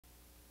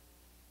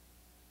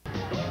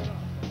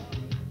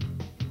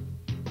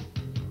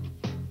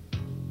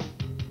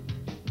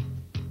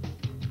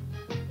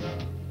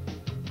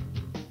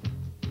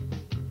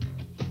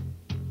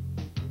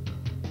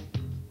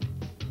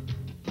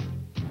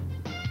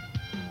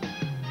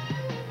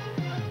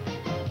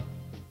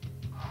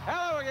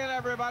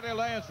everybody.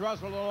 Lance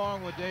Russell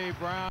along with Dave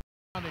Brown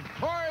and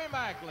Corey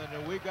Macklin.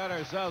 And we've got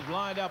ourselves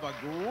lined up a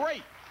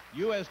great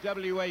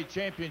USWA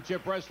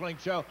Championship Wrestling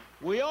show.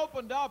 We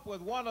opened up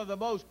with one of the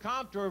most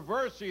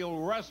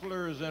controversial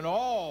wrestlers in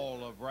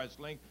all of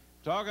wrestling,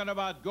 talking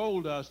about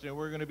Goldust, and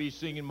we're going to be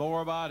singing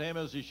more about him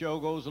as the show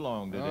goes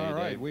along today. All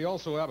right, Dave. we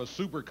also have a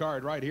super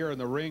card right here in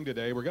the ring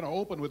today. We're going to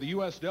open with the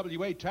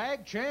USWA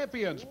Tag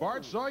Champions.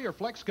 Bart, Sawyer,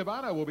 Flex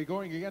Kavana will be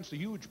going against the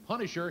huge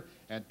Punisher,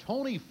 and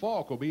Tony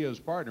Falk will be his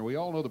partner. We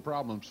all know the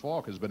problems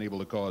Falk has been able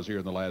to cause here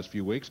in the last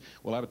few weeks.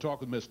 We'll have a talk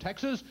with Miss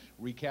Texas,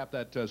 recap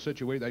that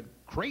situation, that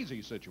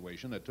crazy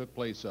situation that took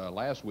place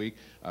last week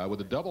with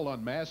the double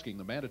unmasking,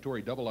 the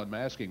mandatory double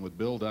unmasking with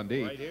Bill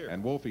Dundee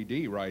and Wolfie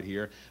D right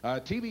here.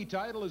 TV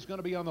title is going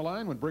to be on the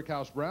line when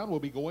Brickhouse Brown will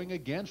be going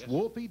against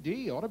Wolfie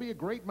D. Ought to be a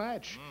great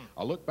match.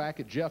 I'll look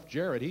back at Jeff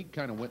Jarrett. He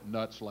kind of went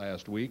nuts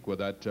last week with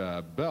that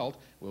belt.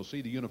 We'll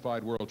see the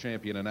Unified World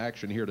Champion in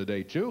action here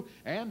today, too.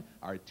 And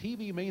our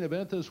TV main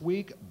event this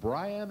week,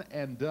 Brian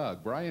and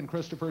Doug. Brian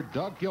Christopher,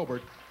 Doug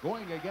Gilbert,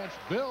 going against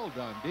Bill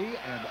Dundee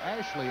and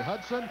Ashley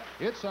Hudson.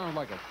 It sounds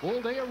like a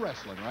full day of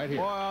wrestling right here.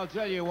 Well, I'll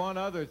tell you one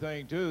other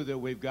thing, too, that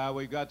we've got.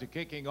 We've got the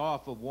kicking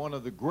off of one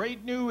of the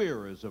great new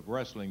eras of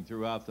wrestling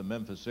throughout the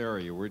Memphis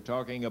area. We're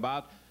talking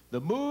about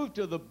the move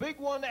to the Big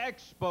One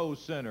Expo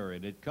Center,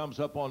 and it comes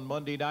up on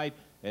Monday night.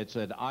 It's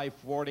at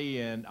I-40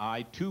 and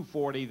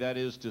I-240, that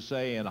is to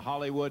say, in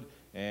Hollywood.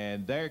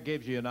 And there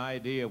gives you an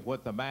idea of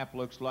what the map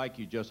looks like.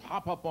 You just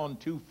hop up on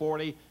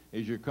 240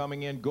 as you're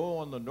coming in, go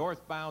on the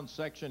northbound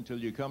section till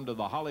you come to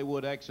the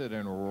Hollywood exit,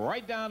 and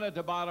right down at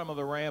the bottom of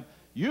the ramp,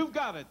 you've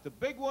got it, the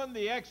Big One,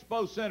 the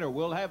Expo Center.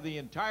 We'll have the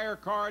entire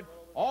card,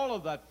 all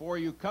of that for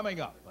you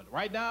coming up. But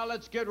right now,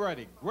 let's get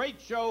ready.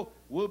 Great show.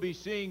 We'll be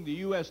seeing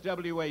the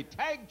USWA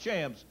Tag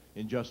Champs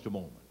in just a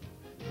moment.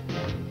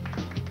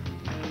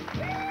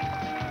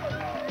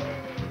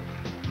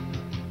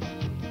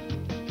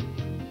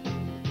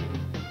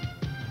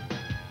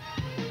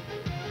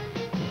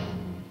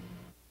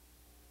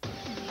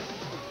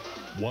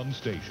 One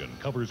station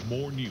covers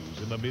more news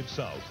in the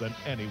Mid-South than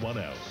anyone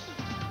else.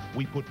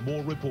 We put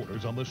more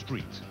reporters on the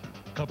streets,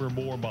 cover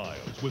more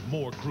miles with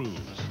more crews,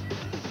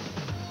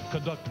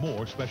 conduct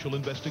more special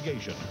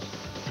investigations,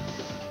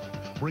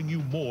 bring you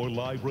more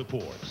live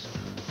reports,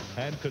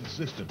 and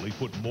consistently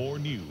put more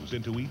news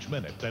into each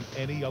minute than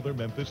any other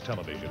Memphis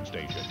television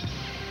station.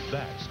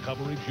 That's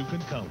coverage you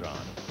can count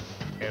on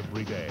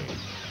every day.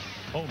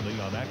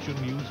 Only on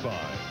Action News 5.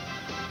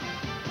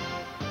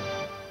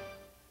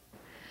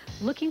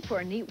 Looking for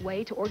a neat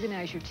way to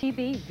organize your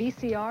TV,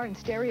 VCR, and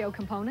stereo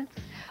components?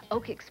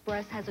 Oak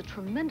Express has a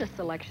tremendous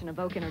selection of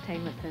Oak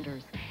Entertainment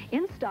Centers,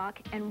 in stock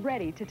and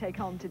ready to take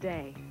home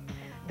today.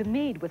 The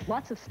Mead with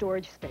lots of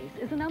storage space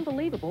is an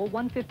unbelievable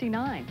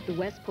 $159. The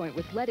West Point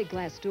with leaded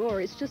glass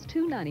door is just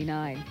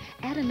 $299.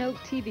 Add an Oak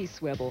TV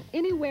swivel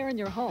anywhere in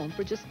your home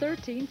for just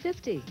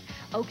 $13.50.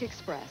 Oak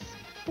Express,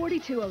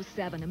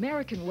 4207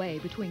 American Way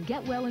between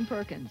Getwell and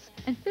Perkins,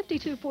 and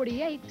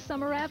 5248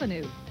 Summer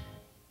Avenue.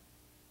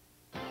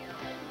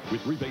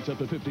 With rebates up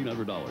to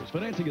 $1,500,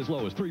 financing as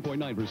low as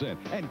 3.9%,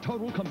 and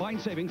total combined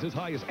savings as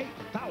high as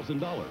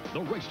 $8,000.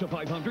 The race to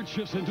 500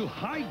 shifts into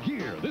high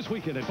gear this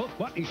weekend at both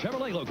Gwatney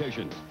Chevrolet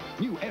locations.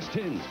 New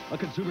S10s, a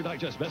Consumer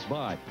Digest Best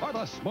Buy, are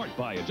the Smart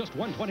Buy at just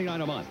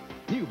 $129 a month.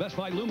 New Best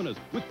Buy Luminas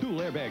with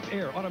dual airbags,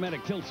 air,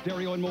 automatic tilt,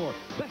 stereo, and more.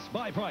 Best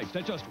Buy priced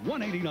at just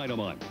 $189 a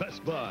month.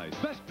 Best Buys,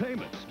 best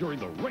payments during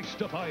the race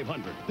to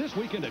 500. This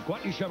weekend at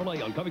Gwatney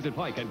Chevrolet on Covington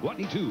Pike and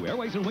Gwatney 2,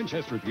 Airways and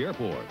Winchester at the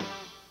airport.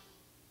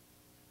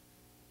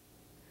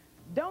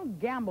 Don't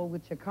gamble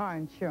with your car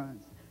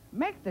insurance.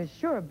 Make the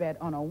sure bet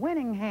on a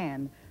winning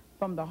hand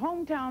from the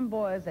hometown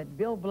boys at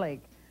Bill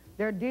Blake.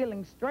 They're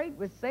dealing straight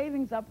with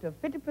savings up to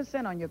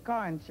 50% on your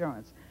car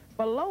insurance.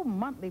 For low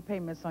monthly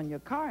payments on your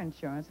car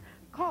insurance,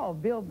 call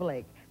Bill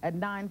Blake at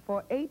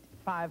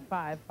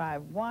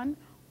 948-5551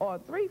 or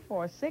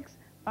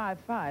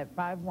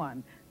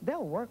 346-5551.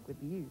 They'll work with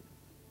you.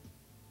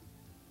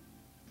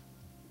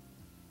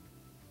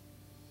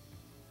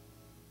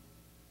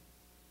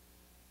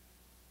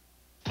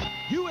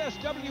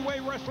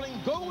 USWA Wrestling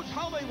goes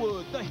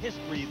Hollywood. The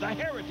history, the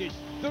heritage,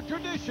 the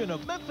tradition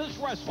of Memphis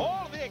wrestling.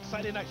 All the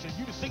exciting action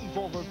you've seen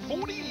for over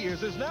 40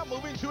 years is now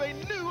moving to a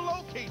new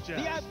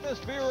location. The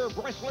atmosphere of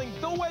wrestling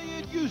the way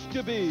it used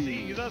to be.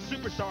 See the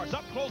superstars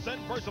up close and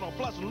personal,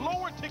 plus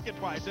lower ticket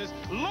prices,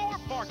 lower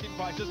parking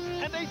prices,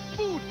 and a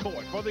food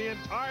court for the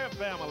entire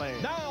family.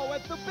 Now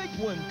at the Big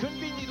One,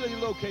 conveniently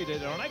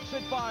located on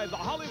Exit 5, the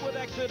Hollywood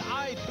exit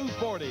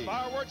I-240.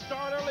 Fireworks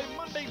start early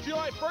Monday,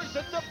 July 1st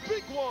at the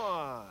Big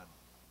One.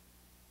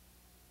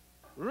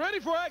 Ready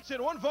for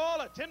action. One fall,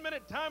 a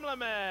 10-minute time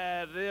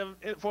limit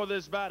for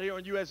this bout here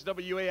on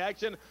USWA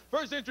Action.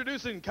 First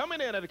introducing, coming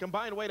in at a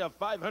combined weight of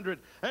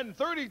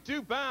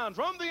 532 pounds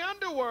from the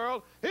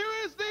underworld, here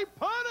is the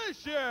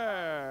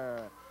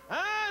Punisher.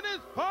 And his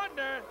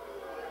partner,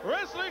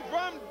 wrestling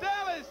from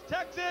Dallas,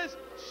 Texas,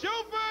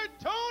 Chauffeur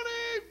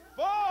Tony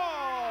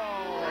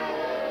Falk.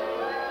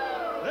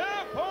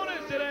 Their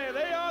opponents today,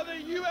 they are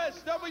the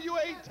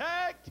USWA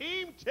Tag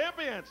Team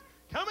Champions.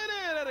 coming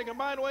in at a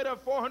combined weight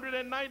of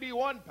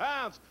 491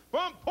 pounds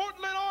from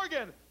Portland,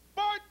 Oregon,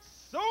 Bart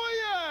Sawyer.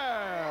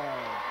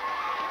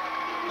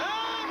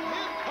 And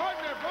his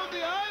partner from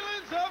the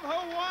islands of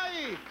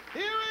Hawaii,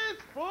 here is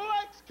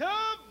Flex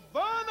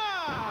Kavana.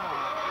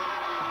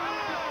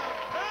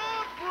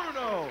 And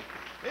Bruno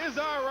is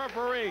our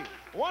referee.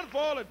 One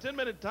fall, a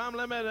 10-minute time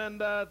limit, and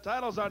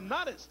titles are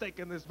not at stake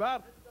in this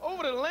bout.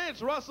 Over to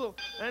Lance Russell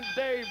and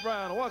Dave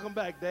Brown. Welcome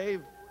back,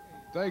 Dave.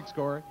 Thanks,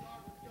 Corey.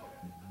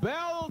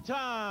 Bell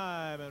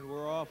time, and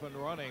we're off and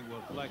running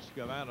with Flex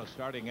Kavana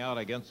starting out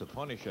against the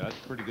Punisher. That's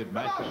a pretty good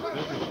matchup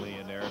physically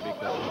in there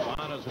because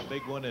Kavana's a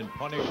big one and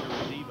Punisher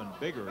is even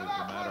bigger, as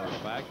a matter of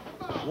fact.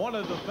 One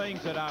of the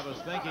things that I was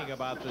thinking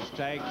about this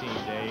tag team,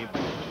 Dave,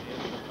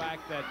 is the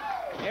fact that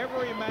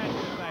every match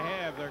that they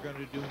have, they're going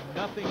to do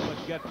nothing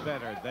but get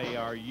better. They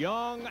are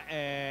young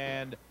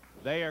and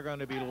they are going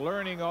to be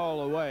learning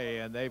all the way,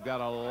 and they've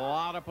got a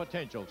lot of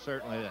potential,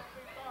 certainly.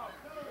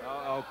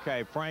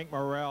 Okay, Frank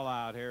Morrell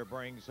out here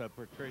brings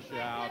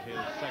Patricia out, his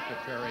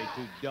secretary,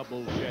 to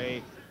Double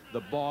J.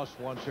 The boss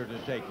wants her to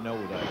take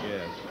note, I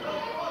guess.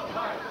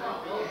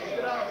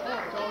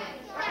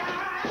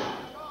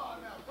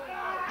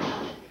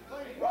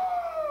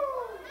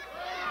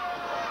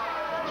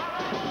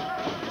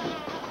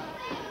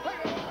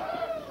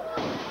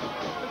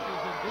 This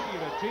is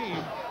indeed a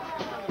team.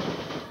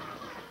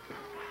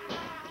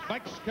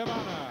 Flex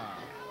Kavana.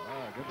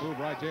 Good move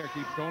right there.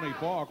 Keeps Tony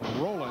Falk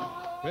rolling.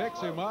 Picks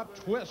him up,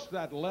 twists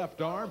that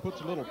left arm,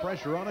 puts a little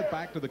pressure on it,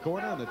 back to the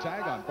corner, and the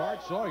tag on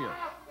Bart Sawyer.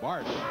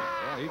 Bart,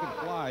 yeah, he can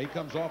fly. He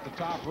comes off the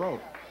top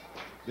rope.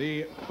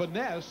 The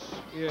finesse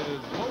is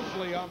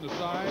mostly on the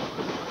side of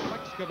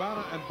Flex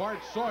Kavana and Bart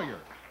Sawyer.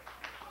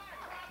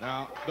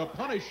 Now, the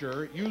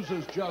Punisher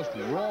uses just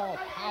raw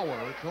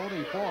power.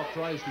 Tony Falk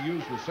tries to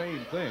use the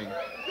same thing.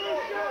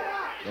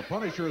 The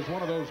Punisher is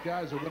one of those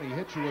guys that when he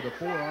hits you with a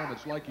forearm,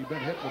 it's like you've been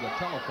hit with a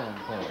telephone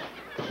pole.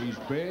 He's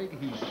big,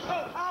 he's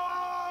tough.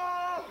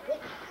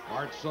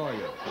 Bart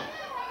Sawyer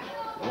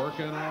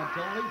working on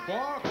Tony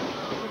Falk.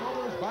 Looking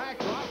over his back,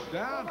 drops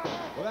down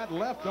with that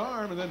left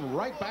arm, and then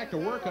right back to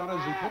work on it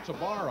as he puts a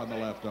bar on the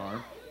left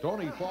arm.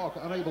 Tony Falk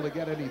unable to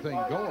get anything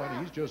going.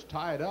 He's just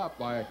tied up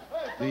by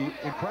the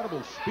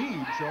incredible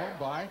speed shown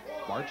by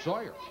Bart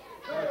Sawyer.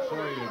 Bart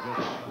Sawyer is just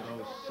one of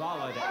those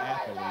solid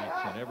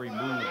athletes, and every move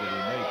that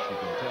he makes, you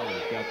can tell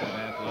he's got that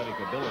athletic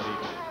ability.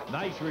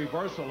 Nice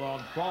reversal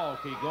on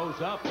Falk. He goes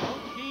up,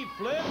 funky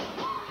flip,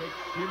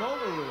 takes him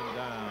over and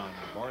down.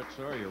 Bart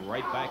Sawyer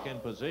right back in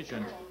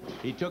position.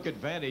 He took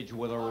advantage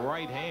with a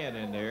right hand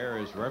in there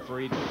as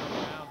referee took him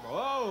down.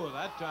 Oh,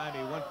 that time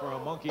he went for a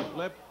monkey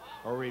flip.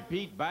 A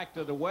repeat back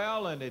to the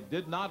well, and it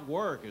did not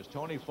work as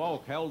Tony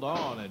Falk held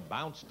on and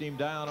bounced him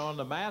down on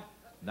the mat.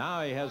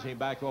 Now he has him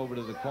back over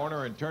to the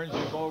corner and turns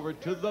him over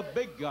to the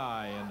big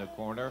guy in the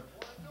corner.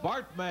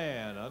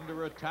 Bartman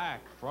under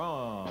attack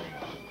from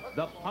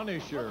the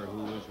Punisher,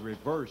 who is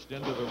reversed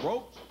into the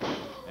ropes.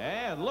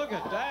 And look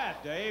at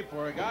that, Dave,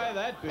 for a guy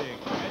that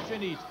big,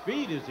 catching his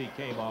feet as he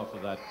came off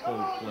of that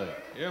full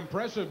flip.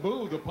 Impressive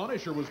move. The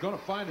Punisher was going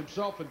to find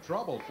himself in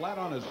trouble, flat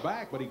on his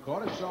back, but he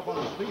caught himself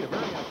on his feet. A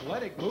very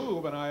athletic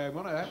move, and I'm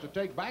going to have to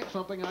take back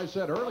something I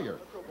said earlier.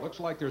 Looks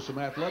like there's some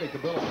athletic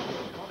ability to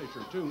the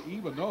Punisher, too,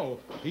 even though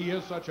he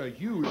is such a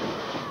huge...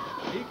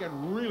 He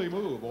can really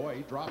move. Boy,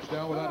 he drops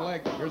down with that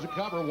leg. Here's a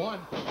cover. 1,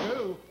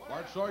 2.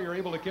 Bart Sawyer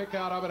able to kick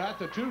out of it at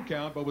the 2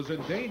 count, but was in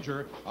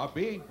danger of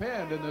being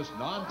pinned in this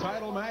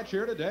non-title match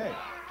here today.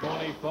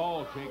 Tony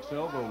Falk takes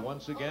over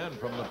once again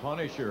from the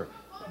Punisher.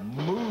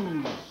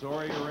 Moves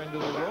Sawyer into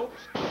the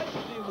ropes.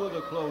 Catches him with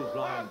a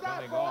clothesline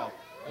coming off.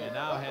 And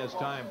now has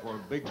time for a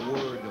big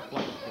word to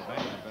Flex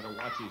Kavana. Better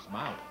watch his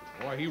mouth.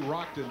 Boy, he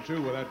rocked him,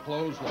 too, with that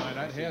clothesline.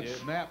 That head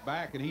snapped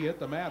back, and he hit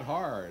the mat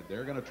hard.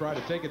 They're going to try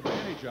to take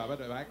advantage of it.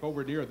 Back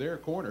over near their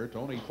corner,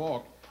 Tony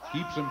Falk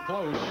keeps him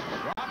close.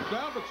 Drops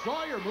down, but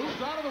Sawyer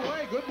moves out of the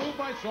way. Good move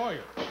by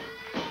Sawyer.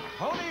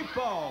 Tony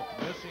Falk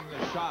missing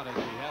the shot as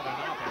he had an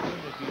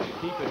opportunity to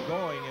keep it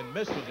going and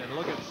missed it. And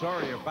look at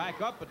Sawyer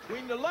back up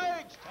between the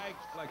legs.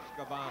 Tags Flex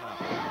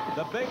Kavana.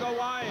 The big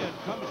Hawaiian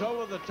comes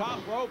over the top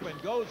rope and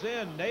goes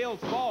in. Nails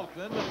Falk,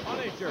 then the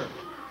Punisher.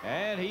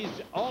 And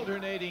he's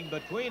alternating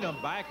between them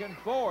back and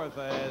forth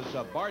as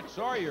Bart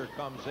Sawyer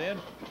comes in.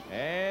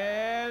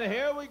 And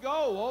here we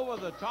go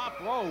over the top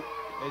rope.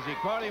 As he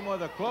caught him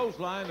with a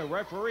clothesline, the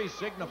referee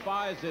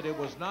signifies that it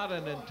was not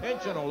an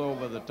intentional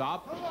over the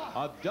top.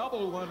 A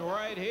double one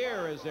right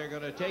here as they're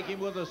going to take him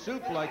with a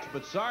suplex.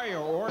 But Sawyer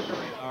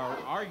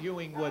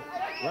arguing with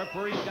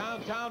referee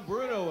Downtown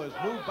Bruno has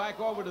moved back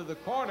over to the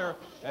corner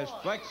as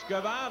Flex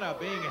Kavana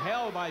being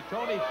held by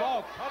Tony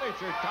Falk.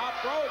 Punisher top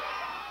rope.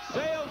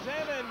 Sails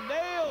in and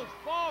nails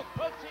Falk,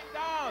 puts him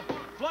down.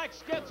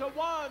 Flex gets a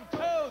 1, 2,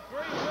 3,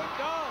 we're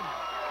done.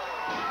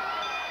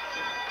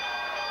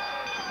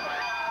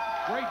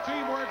 Great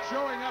teamwork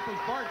showing up as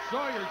Bart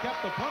Sawyer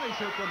kept the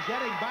Punisher from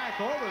getting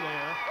back over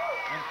there.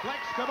 And Flex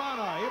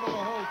Kavana able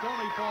to hold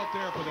Tony Falk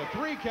there for the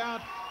 3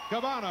 count.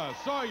 Kavana,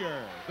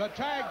 Sawyer, the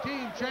tag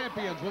team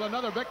champions with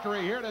another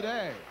victory here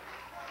today.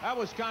 That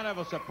was kind of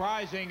a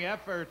surprising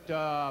effort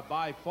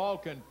by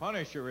Falk and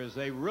Punisher, as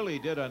they really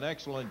did an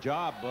excellent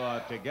job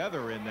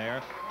together in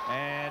there.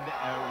 And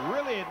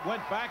really it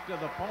went back to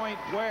the point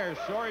where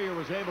Sawyer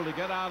was able to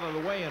get out of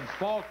the way and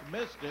Falk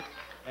missed it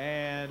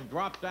and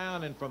dropped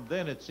down, and from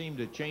then it seemed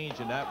to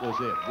change, and that was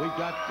it. We've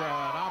got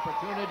an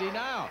opportunity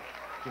now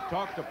to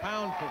talk to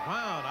pound for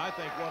pound. I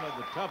think one of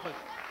the toughest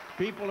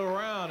people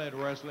around in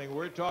wrestling.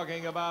 We're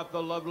talking about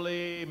the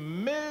lovely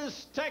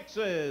Miss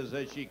Texas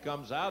as she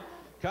comes out.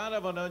 Kind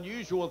of an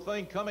unusual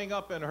thing coming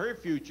up in her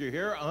future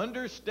here.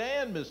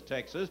 Understand, Miss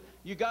Texas,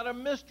 you got a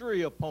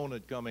mystery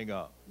opponent coming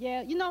up.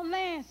 Yeah, you know,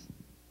 Lance,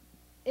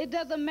 it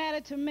doesn't matter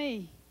to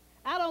me.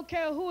 I don't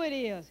care who it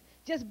is.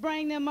 Just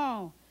bring them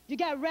on. You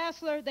got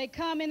wrestlers, they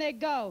come and they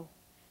go.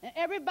 And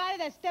everybody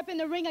that step in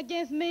the ring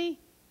against me,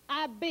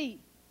 I beat.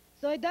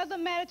 So it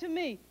doesn't matter to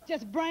me.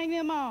 Just bring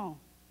them on.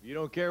 You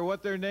don't care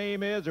what their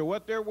name is or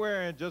what they're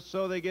wearing, just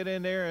so they get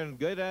in there and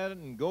get at it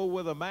and go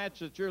with a match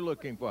that you're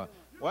looking for.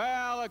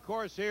 Well, of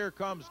course, here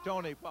comes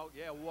Tony Falk.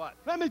 Yeah, what?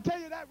 Let me tell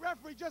you, that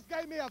referee just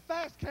gave me a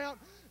fast count.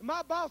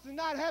 My boss is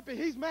not happy.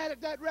 He's mad at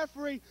that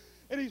referee,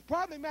 and he's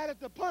probably mad at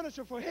the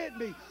Punisher for hitting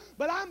me.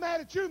 But I'm mad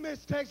at you,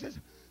 Miss Texas.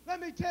 Let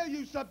me tell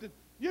you something.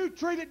 You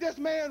treated this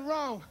man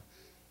wrong,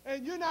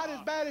 and you're not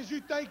as bad as you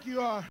think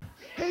you are.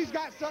 He's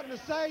got something to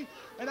say,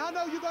 and I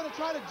know you're going to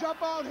try to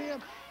jump on him.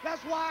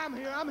 That's why I'm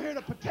here. I'm here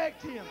to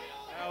protect him.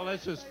 Well,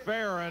 this is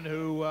Farron,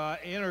 who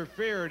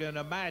interfered in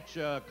a match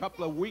a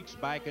couple of weeks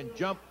back and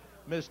jumped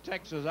Miss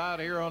Texas out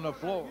here on the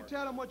floor. You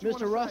tell him what you want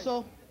to Mr. say.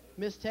 Russell,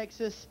 Miss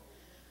Texas,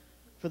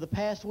 for the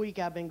past week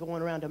I've been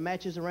going around to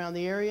matches around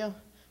the area.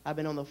 I've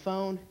been on the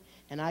phone,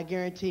 and I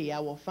guarantee I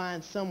will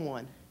find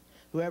someone,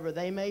 whoever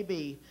they may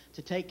be,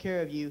 to take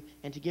care of you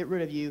and to get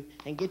rid of you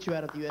and get you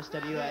out of the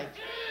USWA.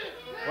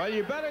 Well,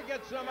 you better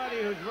get somebody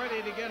who's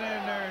ready to get in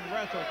there and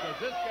wrestle, because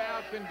this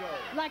gal can go.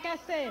 Like I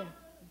said,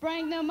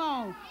 bring them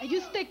on. And you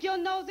stick your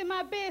nose in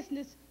my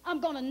business, I'm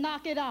going to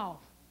knock it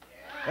off.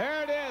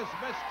 There it is,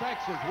 Miss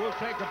Texas. We'll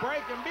take a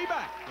break and be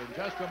back in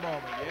just a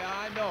moment. Yeah,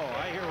 I know.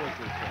 I hear what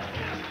you're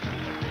saying.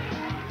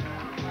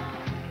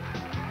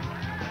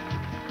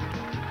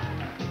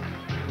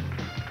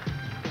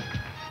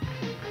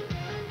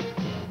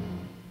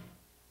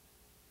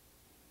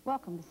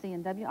 Welcome to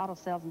C&W Auto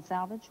Sales and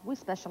Salvage. We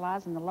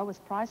specialize in the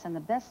lowest price and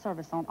the best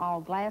service on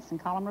all glass and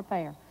column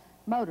repair.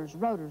 Motors,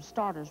 rotors,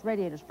 starters,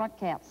 radiators, front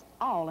caps,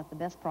 all at the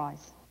best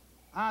price.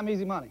 I'm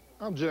Easy Money.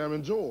 I'm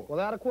Jammin' Joel.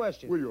 Without a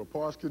question. We're your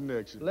parts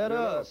connection. Let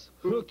us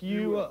hook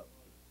you up.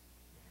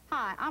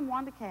 Hi, I'm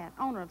Wanda Cat,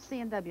 owner of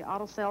C&W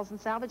Auto Sales and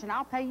Salvage, and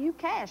I'll pay you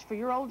cash for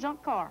your old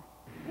junk car.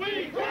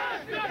 We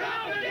crush the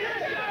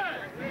competition!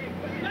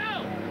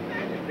 No!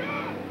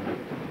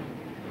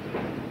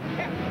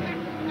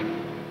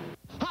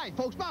 Hi,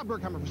 folks. Bob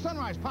Burkheimer for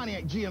Sunrise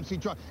Pontiac GMC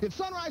Truck. It's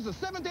Sunrise's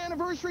 7th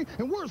anniversary,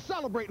 and we're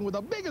celebrating with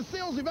the biggest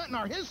sales event in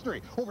our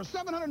history. Over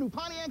 700 new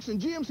Pontiacs and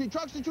GMC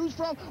trucks to choose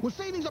from, with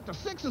savings up to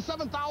 $6,000 to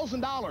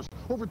 $7,000.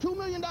 Over $2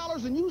 million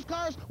in used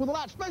cars, with a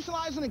lot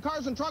specializing in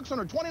cars and trucks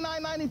under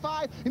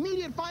 $29.95,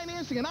 immediate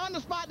financing and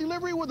on-the-spot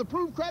delivery with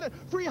approved credit,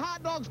 free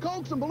hot dogs,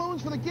 Cokes, and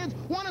balloons for the kids.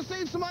 Want to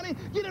save some money?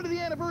 Get into the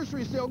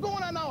anniversary sale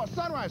going on now at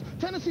Sunrise,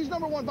 Tennessee's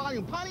 #1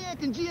 volume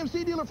Pontiac and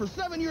GMC dealer for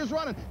 7 years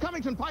running,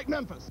 Covington Pike,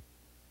 Memphis.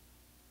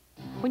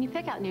 When you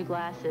pick out new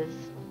glasses,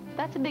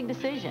 that's a big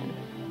decision,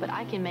 but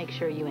I can make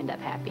sure you end up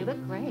happy. You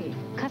look great.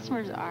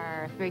 Customers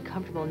are very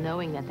comfortable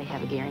knowing that they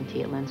have a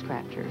guarantee at Lens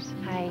Crafters.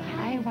 Hi,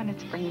 I wanted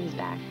to bring these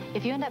back.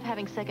 If you end up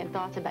having second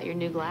thoughts about your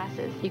new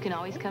glasses, you can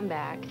always come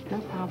back.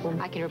 No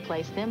problem. I can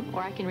replace them,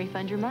 or I can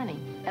refund your money.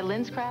 At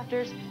Lens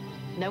Crafters,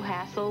 no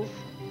hassles.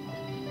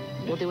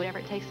 We'll do whatever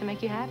it takes to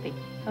make you happy.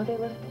 Oh, they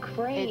look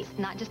great. It's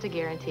not just a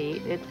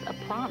guarantee, it's a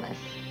promise.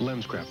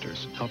 Lens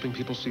Crafters, helping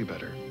people see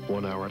better,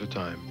 1 hour at a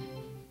time.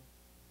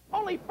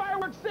 Only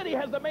Fireworks City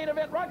has the main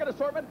event rocket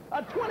assortment,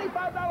 a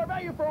 $25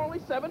 value for only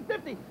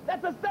 $7.50.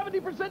 That's a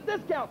 70%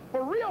 discount.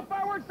 For real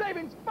fireworks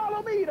savings,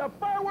 follow me to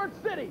Fireworks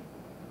City.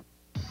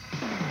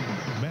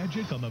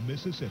 Magic on the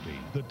Mississippi,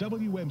 the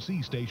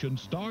WMC station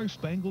Star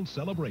Spangled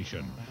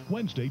Celebration,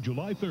 Wednesday,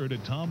 July 3rd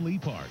at Tom Lee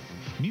Park.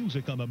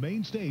 Music on the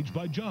main stage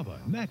by Java,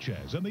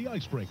 Natchez, and the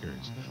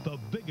Icebreakers. The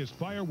biggest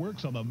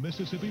fireworks on the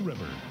Mississippi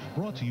River.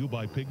 Brought to you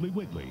by Piggly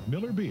Wiggly,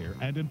 Miller Beer,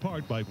 and in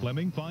part by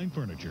Fleming Fine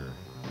Furniture.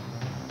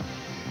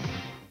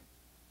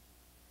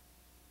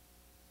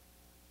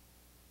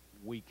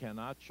 We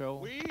cannot show.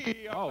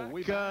 We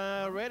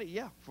are ready,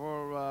 yeah,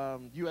 for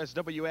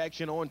USWA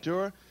action on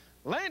tour.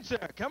 Lancer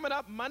coming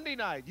up Monday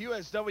night.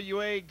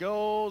 USWA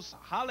goes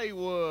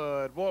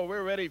Hollywood. Boy,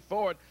 we're ready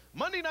for it.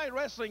 Monday Night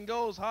Wrestling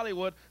goes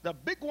Hollywood. The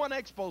Big One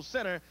Expo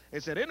Center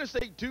is at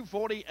Interstate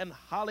 240 in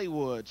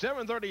Hollywood.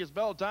 7:30 is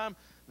bell time.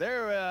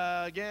 There,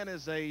 again,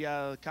 is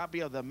a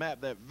copy of the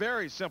map. That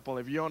very simple.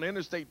 If you're on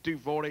Interstate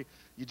 240,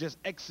 you just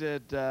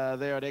exit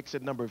there at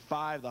exit number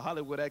 5, the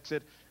Hollywood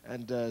exit.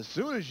 And as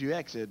soon as you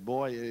exit,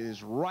 boy, it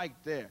is right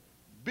there.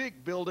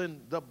 big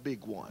building, the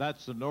big one.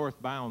 That's the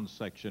northbound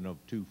section of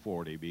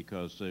 240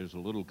 because there's a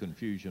little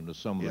confusion to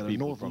some of the the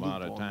people north from loop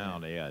out of on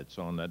town. Yeah, it's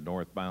on that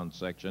northbound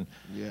section.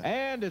 Yeah.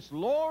 And it's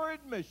lower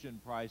admission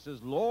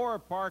prices, lower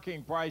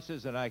parking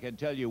prices, and I can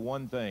tell you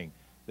one thing.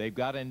 They've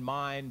got in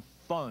mind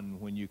fun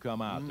when you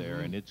come out there,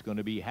 and it's going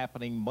to be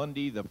happening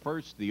Monday the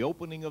 1st, the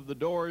opening of the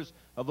doors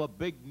of a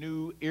big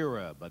new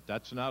era. But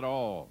that's not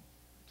all.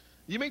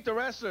 You meet the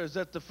wrestlers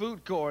at the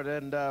food court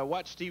and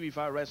watch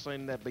TV5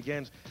 Wrestling that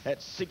begins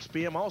at 6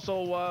 p.m.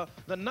 Also,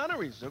 the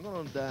nunneries. They're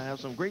going to have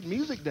some great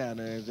music down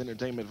there as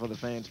entertainment for the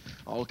fans.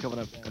 All coming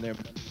up in there.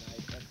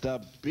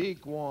 The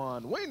big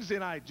one. Wednesday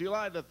night,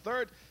 July the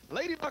 3rd,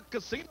 Lady Luck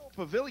Casino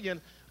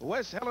Pavilion,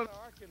 West Helena,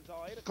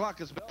 Arkansas. 8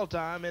 o'clock is bell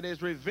time. It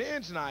is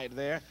revenge night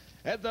there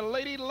at the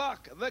Lady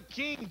Luck. The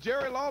King,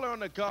 Jerry Lawler on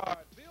the card.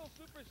 Bill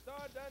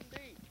Superstar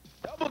Dundee.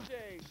 Double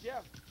J,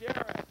 Jeff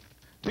Jarrett.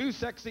 Too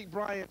Sexy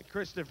Brian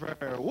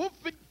Christopher.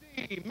 Wolfie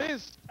D,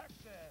 Miss Texas.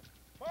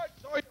 Bart,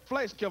 Sawyer,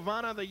 Flesh,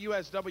 Kavana, the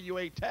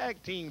USWA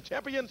Tag Team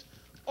Champions.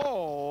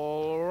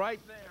 All right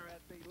there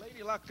at the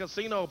Lady Luck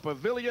Casino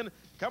Pavilion.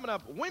 Coming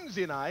up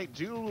Wednesday night,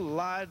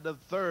 July the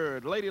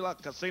 3rd. Lady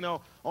Luck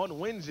Casino on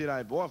Wednesday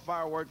night. Boy,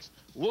 fireworks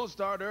will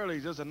start early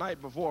just the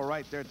night before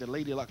right there at the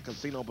Lady Luck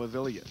Casino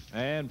Pavilion.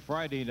 And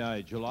Friday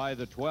night, July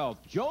the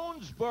 12th,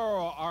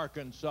 Jonesboro,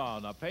 Arkansas.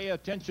 Now pay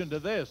attention to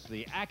this.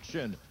 The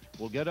action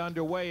will get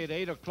underway at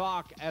 8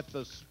 o'clock at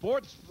the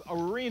Sports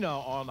Arena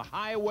on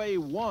Highway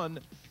 1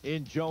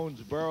 in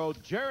Jonesboro.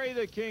 Jerry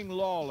the King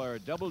Lawler,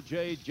 Double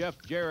J, Jeff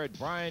Jarrett,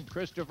 Brian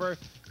Christopher,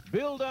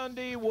 Bill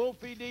Dundee,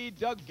 Wolfie D,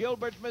 Doug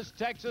Gilbert, Miss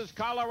Texas,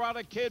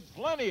 Colorado Kid,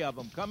 plenty of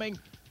them coming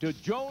to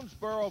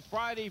Jonesboro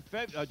Friday,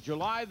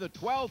 July the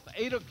 12th,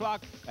 8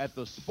 o'clock at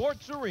the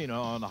Sports Arena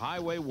on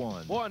Highway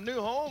 1. Boy, a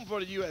new home for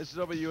the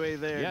USWA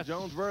there. Yes.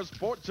 Jonesboro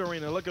Sports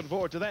Arena. Looking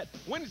forward to that.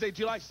 Wednesday,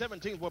 July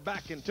 17th, we're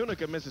back in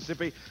Tunica,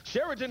 Mississippi.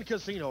 Sheraton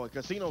Casino at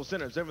Casino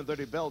Center,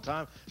 7:30 bell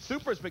time.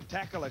 Super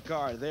spectacular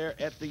car there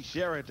at the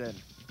Sheraton.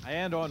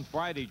 And on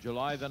Friday,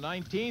 July the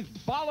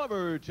 19th,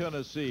 Bolivar,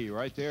 Tennessee,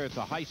 right there at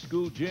the high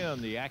school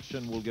gym. The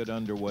action will get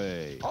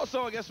underway.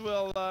 Also, I guess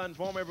we'll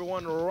inform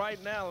everyone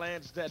right now,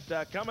 Lance, that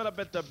coming up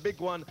at the big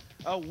one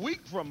a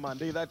week from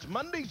Monday, that's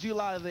Monday,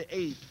 July the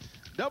 8th,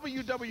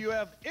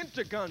 WWF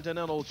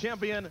Intercontinental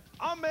Champion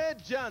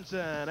Ahmed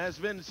Johnson has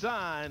been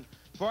signed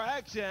for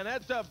action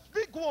at the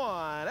Big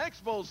One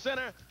Expo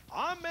Center.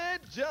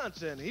 Ahmed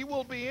Johnson, he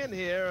will be in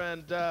here,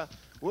 and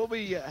we'll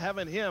be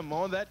having him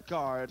on that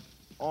card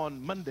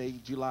on Monday,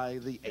 July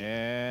the 8th.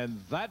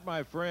 And that,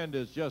 my friend,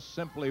 is just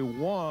simply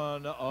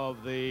one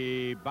of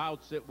the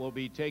bouts that will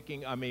be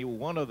taking,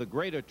 one of the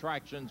great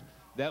attractions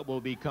that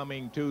will be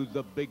coming to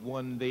the big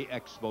one, the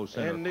Expo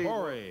Center. Indeed.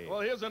 Corey. Well,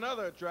 here's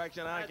another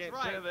attraction. I can't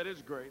say right. that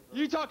is great.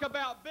 You talk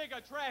about big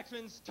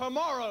attractions.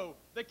 Tomorrow,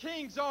 the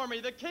King's Army,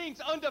 the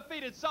King's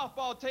undefeated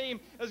softball team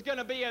is going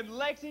to be in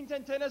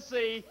Lexington,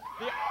 Tennessee.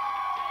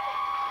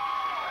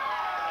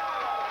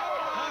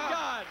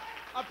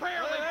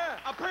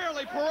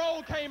 Apparently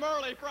parole came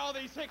early for all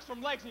these hicks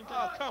from Lexington.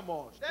 Oh, come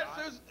on,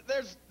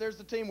 There's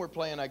the team we're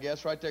playing, I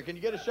guess, right there. Can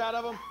you get a shot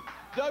of them?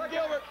 Doug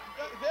Gilbert,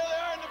 there they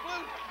are in the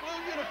blue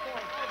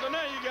uniform. So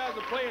now you guys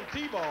are playing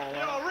T-ball. You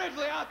know,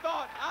 originally I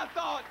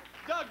thought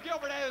Doug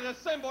Gilbert had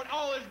assembled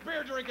all his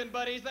beer drinking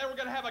buddies. They were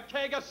going to have a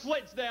keg of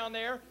slits down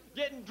there,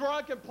 getting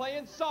drunk and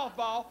playing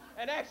softball.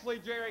 And actually,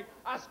 Jerry,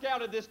 I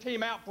scouted this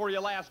team out for you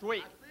last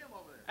week.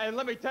 And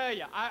let me tell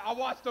you, I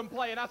watched them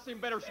play, and I've seen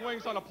better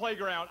swings on a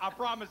playground. I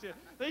promise you.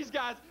 These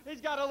guys,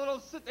 he's got a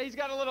little, they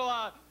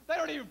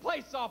don't even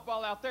play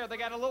softball out there. They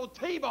got a little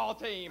T-ball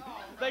team.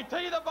 They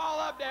tee the ball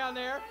up down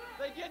there.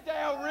 They get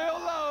down real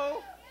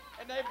low,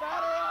 and they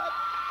batter up,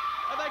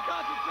 and they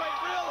concentrate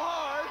real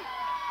hard,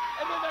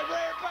 and then they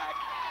rear it back.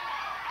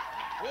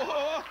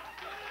 Whoa.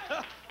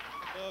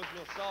 Doug's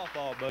little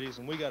softball buddies,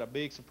 and we got a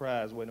big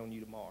surprise waiting on you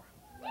tomorrow.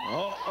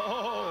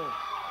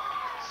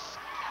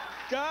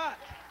 Scott.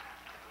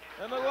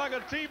 That looks like a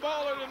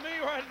T-baller to me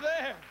right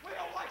there. We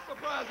don't like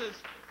surprises.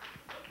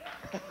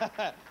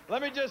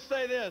 Let me just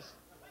say this.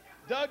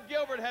 Doug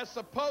Gilbert has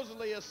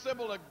supposedly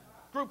assembled a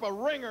group of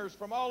ringers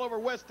from all over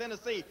West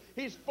Tennessee.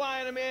 He's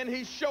flying them in,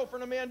 he's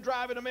chauffeuring them in,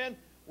 driving them in.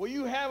 Well,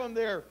 you have them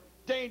there,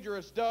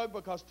 dangerous, Doug,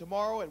 because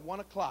tomorrow at 1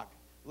 o'clock,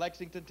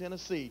 Lexington,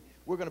 Tennessee,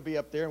 we're going to be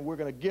up there, and we're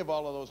going to give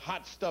all of those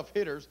hot stuff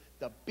hitters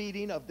the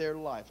beating of their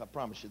life. I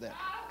promise you that.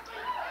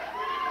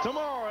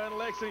 Tomorrow in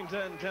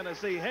Lexington,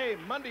 Tennessee. Hey,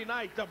 Monday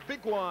night, the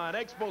Big One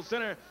Expo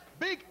Center.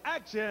 Big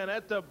action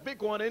at the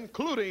Big One,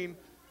 including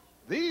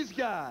these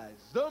guys,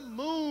 the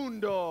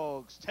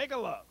Moondogs. Take a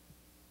look.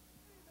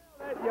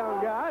 That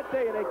young guy, I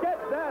tell you, they catch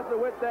Dazzler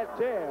with that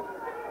chair.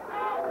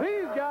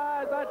 These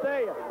guys, I tell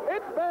you,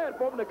 it's bad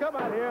for them to come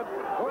out here.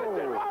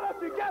 Richard, why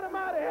don't you get them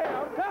out of here?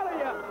 I'm telling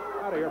you.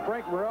 Out of here.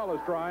 Frank Morrell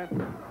is trying.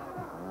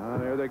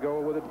 There they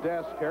go with a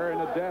desk, carrying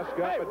the desk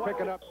up and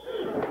picking up.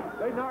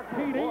 They knocked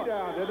TD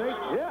down, did they?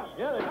 Yeah,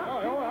 they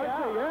knocked TD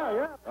out.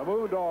 Yeah. The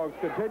Moondogs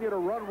continue to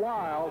run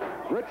wild.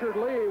 Richard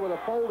Lee with a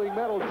folding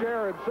metal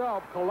chair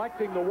himself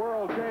collecting the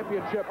World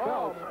Championship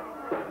belts.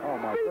 Oh,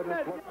 my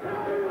goodness.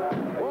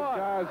 These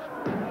guys,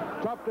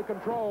 tough to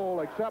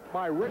control, except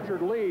by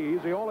Richard Lee.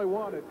 He's the only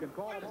one that can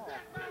call them off.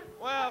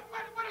 Well,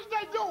 what is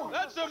they doing?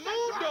 That's the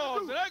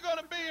Moondogs, and they're going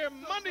to be here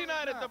Monday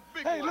night at the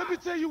big Hey, let me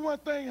tell you one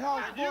thing,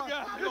 House Boy. You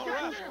guys It's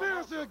a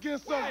conspiracy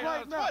against us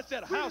right now. What's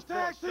that We're House the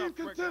tag team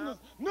contenders,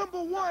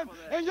 #1,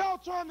 and y'all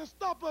trying to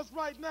stop us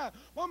right now.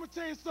 Well, I'm going to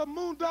tell you something,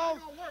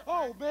 Moondogs.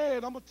 Oh,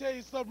 man, I'm going to tell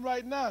you something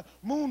right now.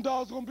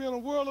 Moondogs going to be in a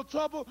world of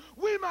trouble.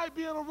 We might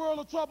be in a world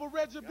of trouble,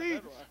 Reggie B.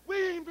 Right.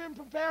 We ain't been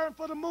preparing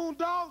for the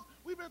Moondogs.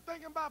 We've been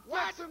thinking about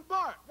flexing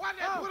Bart. Why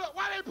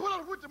they put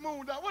us with the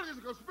Moondogs? What is it,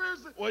 a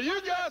conspiracy? Well, you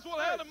guys will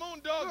have the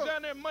Moondogs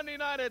down there Monday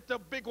night at the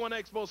Big One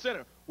Expo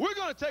Center. We're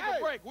going to take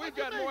a break. We've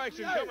got more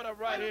action coming up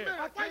right here.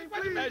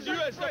 As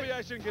USW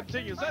action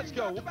continues. Let's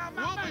go. We'll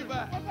be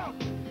back.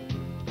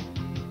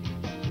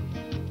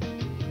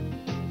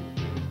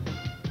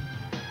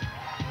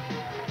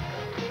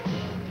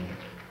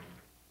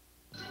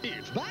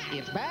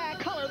 It's back.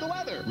 Color the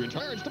Weather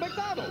returns to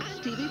McDonald's.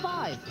 On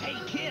TV5. Hey,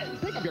 kids,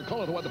 pick up your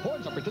Color the Weather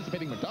points at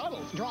participating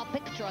McDonald's. Draw a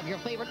picture of your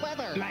favorite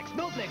weather. Like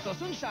snowflakes or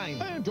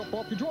sunshine. And drop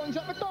off your drawings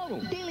at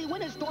McDonald's. Daily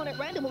winners drawn at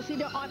random will see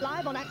their art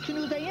live on Action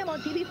News AM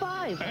on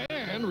TV5.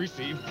 And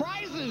receive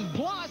prizes.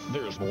 Plus,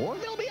 there's more.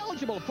 They'll be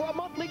eligible for a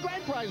monthly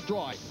grand prize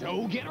drawing.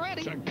 So get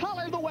ready to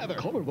Color the Weather.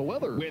 Color the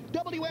Weather with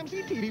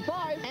WMC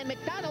TV5 and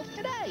McDonald's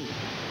today.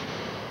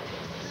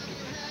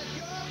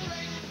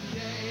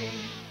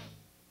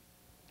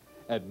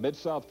 At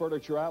Mid-South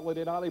Furniture Outlet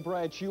in Olive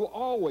Branch, you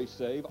always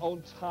save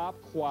on top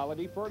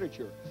quality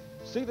furniture.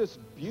 See this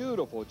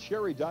beautiful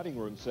cherry dining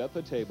room set,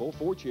 the table,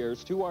 4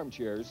 chairs, 2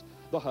 armchairs,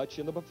 the hutch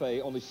and the buffet,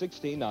 only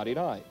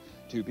 $16.99.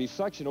 2-piece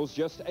sectionals,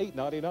 just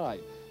 $8.99.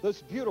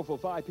 This beautiful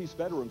 5-piece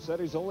bedroom set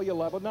is only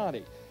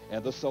 $11.90.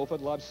 And the sofa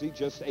and love seat,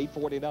 just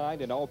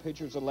 $8.49, and all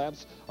pictures and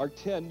lamps are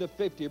 10 to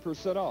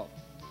 50% off.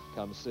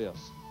 Come see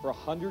us for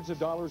hundreds of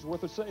dollars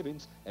worth of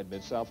savings at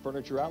Mid-South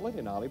Furniture Outlet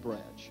in Olive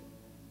Branch.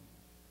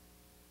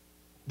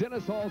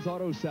 Dennis Hall's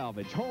Auto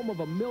Salvage, home of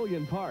 1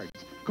 million parts.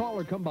 Call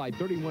or come by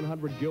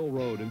 3100 Gill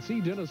Road and see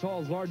Dennis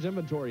Hall's large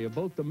inventory of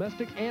both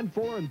domestic and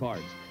foreign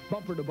parts.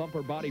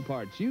 Bumper-to-bumper body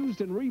parts,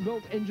 used and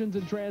rebuilt engines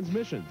and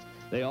transmissions.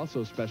 They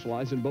also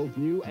specialize in both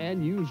new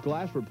and used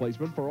glass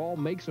replacement for all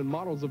makes and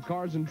models of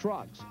cars and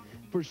trucks.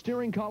 For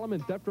steering column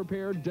and theft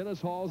repair, Dennis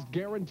Hall's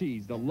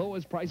guarantees the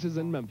lowest prices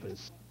in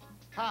Memphis.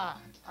 Hi,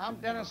 I'm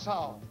Dennis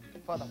Hall.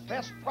 For the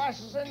best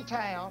prices in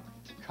town,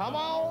 come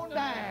on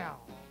down.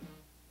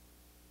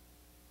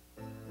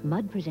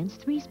 Mud presents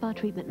 3 spa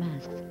treatment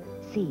masks.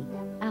 Sea,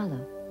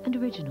 aloe, and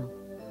original.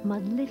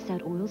 Mud lifts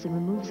out oils and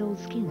removes old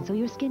skin so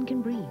your skin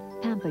can breathe.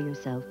 Pamper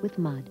yourself with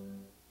Mud.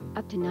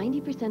 Up to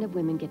 90% of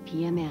women get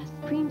PMS.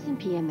 Creams and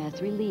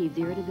PMS relieves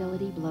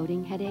irritability,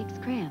 bloating, headaches,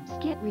 cramps.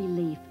 Get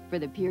relief for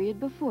the period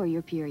before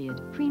your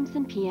period. Creams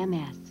and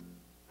PMS.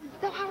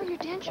 So how are your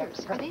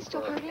dentures? Are they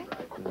still hurting?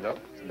 No,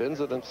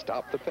 Benzodent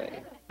stopped the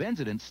pain.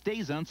 Benzodent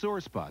stays on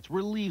sore spots,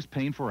 relieves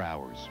pain for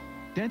hours.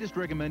 Dentist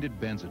recommended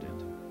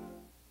Benzodent.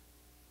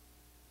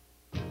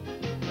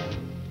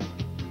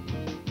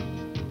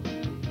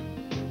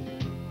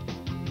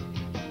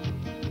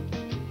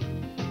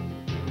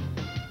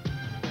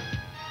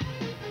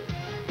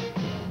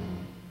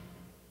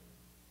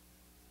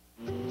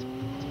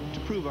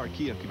 Prove our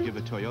Kia could give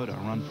a Toyota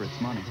a run for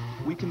its money,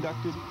 we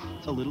conducted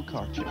a little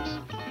car chase,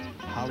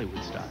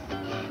 Hollywood style,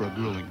 for a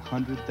grueling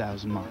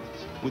 100,000 miles.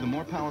 With a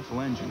more powerful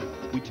engine,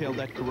 we tailed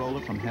that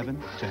Corolla from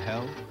heaven to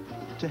hell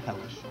to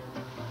hellish.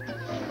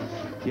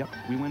 Yep,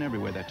 we went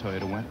everywhere that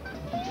Toyota went,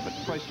 but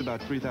priced about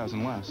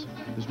 $3,000 less.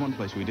 There's one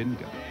place we didn't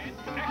go.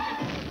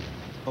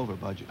 Over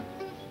budget.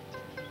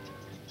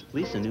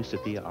 Lease a new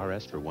Sophia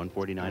RS for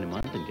 $149 a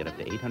month and get up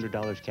to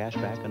 $800 cash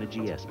back on a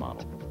GS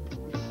model.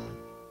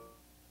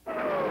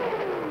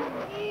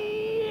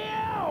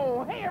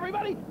 Hey,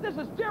 everybody, this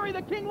is Jerry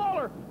the King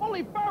Lawler.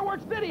 Only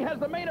Fireworks City has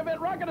the main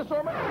event rocket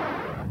assortment.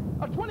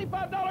 A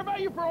 $25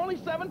 value for only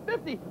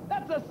 $7.50.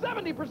 That's a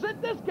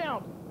 70%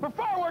 discount. For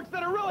fireworks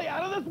that are really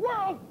out of this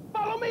world,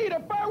 follow me to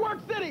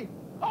Fireworks City.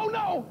 Oh,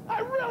 no, I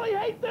really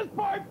hate this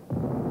part.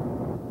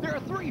 There are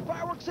 3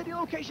 Fireworks City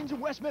locations in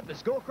West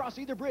Memphis. Go across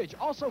either bridge.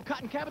 Also,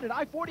 Cotton Cabin at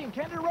I-40 and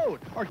Canada Road,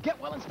 or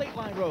Getwell and State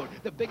Line Road.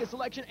 The biggest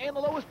selection and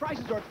the lowest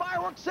prices are at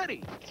Fireworks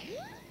City.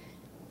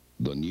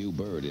 The new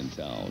bird in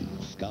town,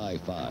 Sky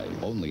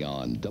 5, only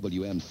on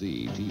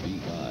WMC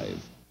TV5.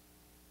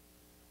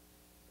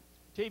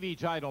 TV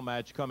title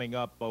match coming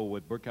up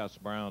with Brickhouse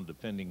Brown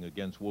defending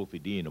against Wolfie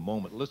D in a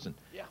moment. Listen,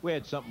 we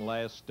had something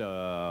last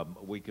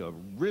week, a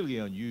really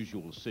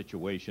unusual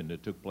situation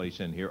that took place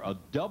in here, a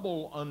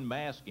double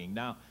unmasking.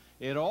 Now,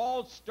 it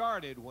all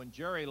started when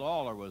Jerry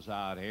Lawler was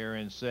out here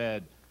and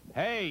said,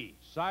 hey,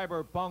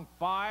 Cyberpunk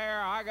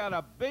Fire, I got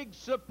a big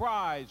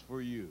surprise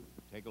for you.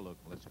 Take a look.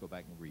 Let's go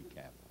back and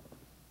recap.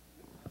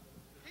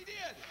 He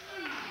did.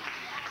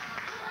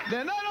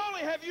 Now, not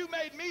only have you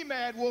made me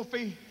mad,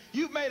 Wolfie,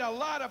 you've made a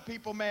lot of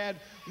people mad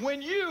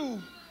when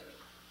you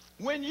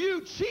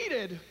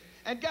cheated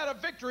and got a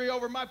victory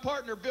over my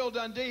partner, Bill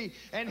Dundee,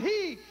 and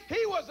he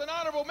was an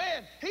honorable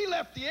man. He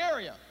left the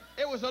area.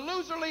 It was a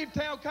loser leave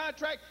town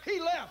contract. He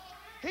left.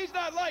 He's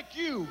not like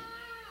you.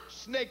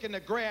 Snake in the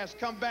grass,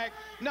 come back,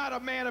 not a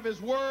man of his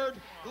word.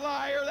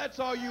 Liar, that's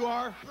all you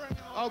are.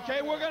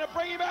 Okay, we're going to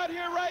bring him out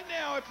here right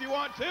now if you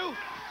want to.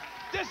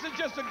 This is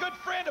just a good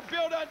friend of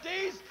Bill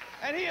Dundee's,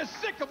 and he is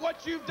sick of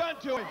what you've done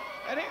to him.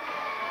 And he...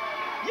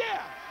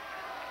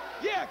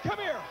 Yeah, come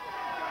here.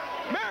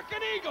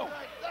 American Eagle.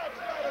 That's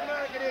not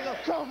American Eagle.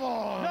 Come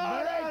on,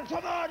 man.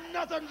 Come on,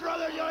 nothing,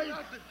 brother.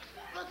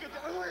 Look at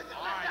that.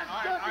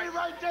 That's Dundee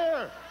right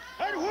there.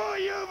 And who are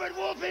you but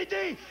Wolfie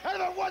D?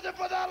 And if it wasn't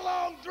for that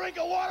long drink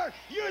of water,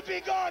 you'd be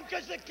gone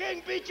because the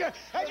king beat you.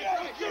 And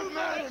you're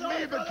mad at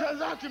me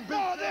because I can beat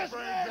you. This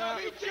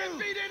man, you can't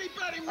beat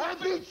anybody. I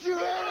beat you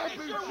and I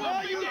beat you.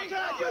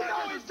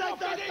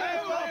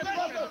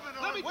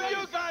 Let me tell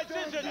you guys,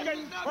 this is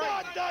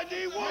not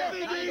Dundee,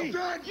 Wolfie D.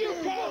 You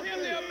call him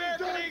the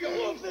American Eagle.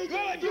 Well,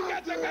 if you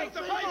got the guts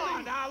to fight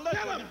me,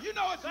 tell him, you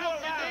know it's Wolfie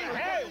D.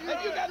 Hey,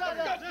 if you got the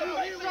guts to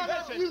fight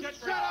me, you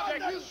shut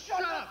up, you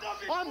shut up.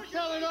 I'm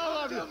telling all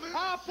of you,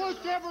 I'll push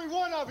every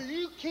one of you.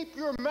 You keep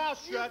your mouth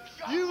shut,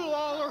 you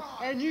Lawler,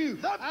 and you.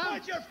 I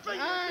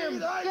am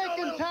sick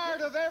and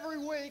tired of every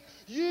week,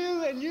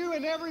 you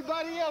and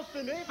everybody else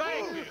in this.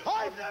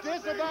 I'm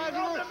disavowing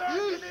you.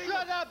 You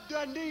shut up,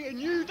 Dundee, and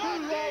you too,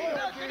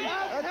 Lawler.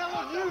 I'm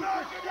telling you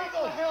to shut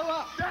the hell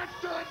up.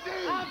 That's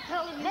Dundee. I'm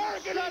telling you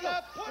to shut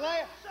up.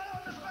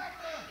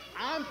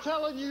 I'm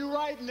telling you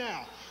right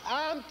now,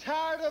 I'm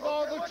tired of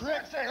all the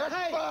tricks. Hey, will you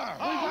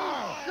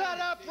shut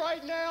up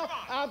right now?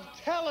 I'm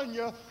telling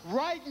you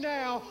right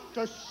now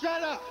to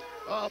shut up.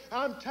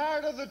 I'm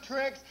tired of the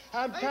tricks.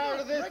 I'm tired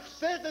of this.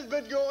 This has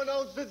been going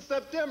on since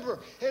September.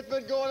 It's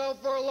been going on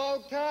for a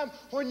long time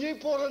when you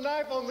pulled a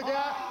knife on the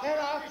guy and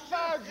I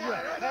fired you.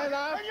 And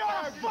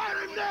I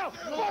fired him now.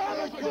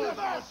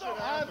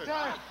 I'm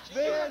tired.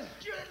 Then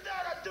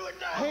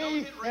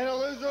he, and a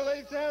loser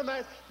leaves town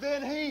match,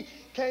 then he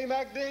came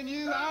back, then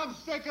you. I'm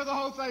sick of the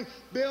whole thing.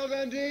 Bill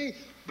Dundee.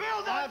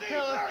 Bill Dundee,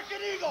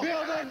 American Eagle.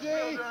 Bill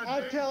Dundee,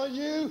 I'm telling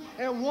you,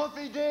 and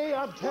Wolfie D,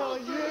 I'm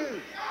telling you.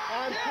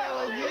 I'm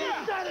telling you.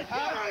 I'm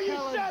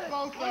telling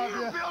both of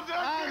you.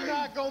 I'm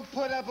not going to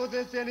put up with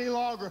this any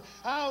longer.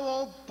 I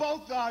want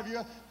both of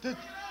you to,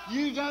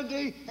 you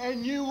Dundee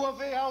and you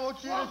Wolfie, I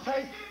want you to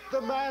take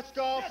the mask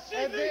off,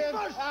 and then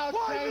I'll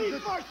change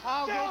it.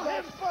 I'll go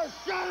back.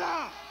 Shut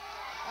up.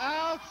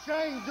 I'll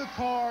change the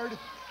card.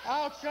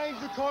 I'll change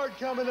the card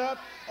coming up,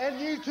 and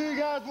you two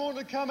guys want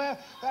to come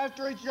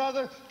after each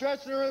other,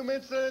 dressing room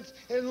incidents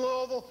in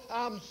Louisville.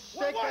 I'm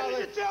sick of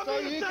it. So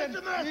you can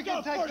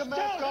take the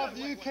mask off,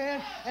 you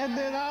can, and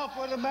then I'll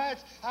put a match.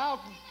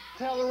 I'll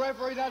tell the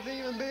referee not to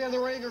even be in the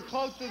ring or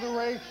close to the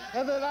ring,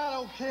 and then I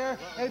don't care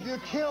if you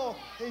kill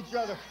each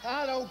other.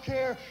 I don't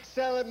care.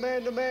 Sell it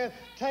man to man.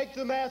 Take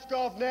the mask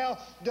off now,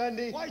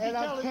 Dundee, and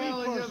I'm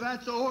telling you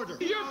that's the order.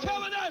 You're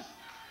telling us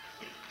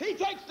he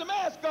takes the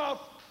mask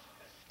off,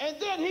 and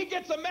then he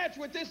gets a match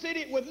with this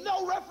idiot with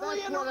no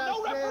referee in there,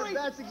 no referee.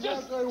 That's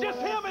exactly just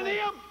him and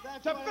him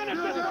to finish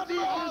this.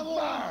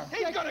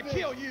 He's gonna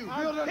kill you.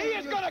 He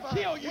is gonna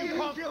kill you,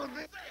 punk.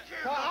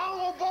 I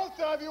want both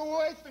of you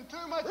wasting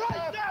too much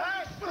time.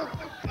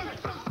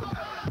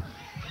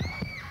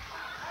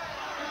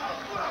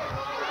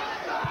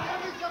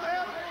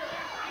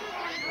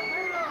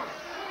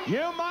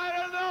 You might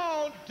have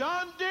known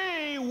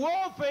Dundee,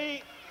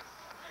 Wolfie.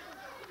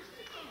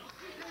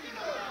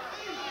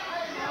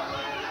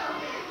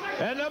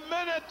 And the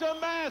minute the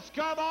masks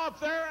come off,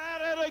 they're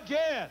at it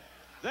again.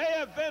 They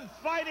have been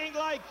fighting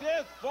like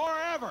this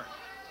forever.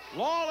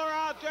 Lawler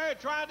out there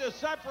trying to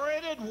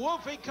separate it.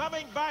 Wolfie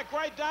coming back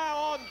right down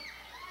on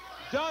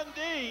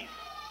Dundee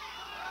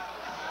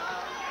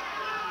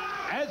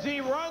as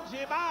he runs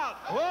him out.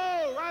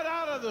 Whoa, right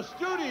out of the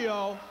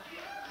studio.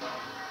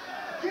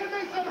 Give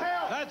me some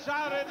help. That's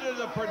out into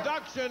the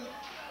production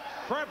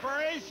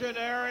preparation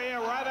area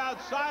right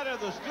outside of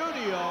the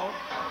studio.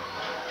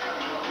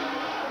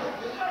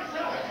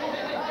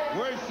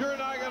 We're sure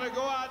not going to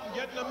go out and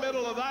get in the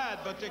middle of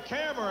that, but the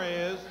camera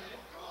is.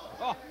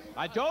 Oh,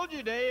 I told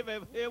you, Dave,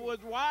 it was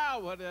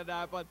wild when it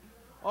happened.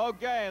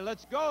 Okay,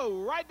 let's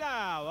go right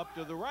now up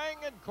to the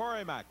ring and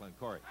Corey Macklin.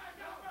 Corey.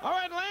 All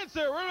right,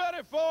 Lancer, we're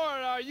ready for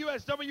our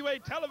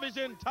USWA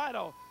television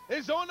title.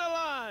 It's on the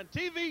line,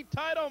 TV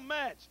title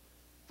match.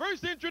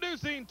 First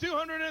introducing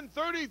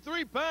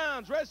 233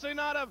 pounds, wrestling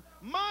out of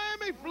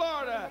Miami,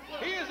 Florida.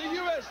 He is the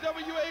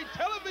USWA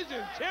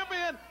television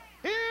champion.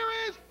 Here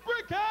is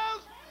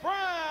Brickhouse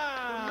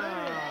Brown.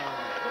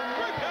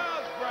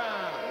 Brickhouse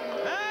Brown.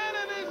 And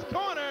in his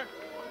corner,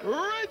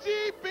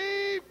 Reggie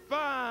B.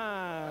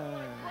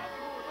 Fine.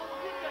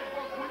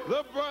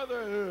 The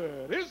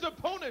Brotherhood. His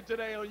opponent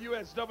today on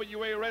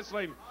USWA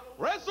Wrestling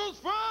wrestles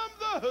from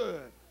the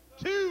hood.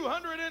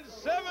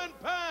 207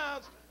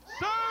 pounds,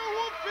 Sir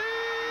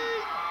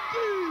Wolfie D.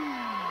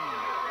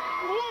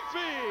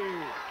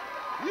 Wolfie.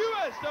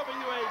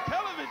 USWA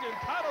television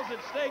titles at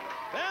stake.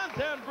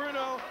 Downtown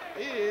Bruno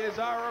is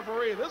our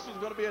referee. This one's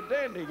going to be a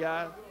dandy,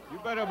 guy. You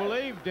better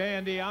believe,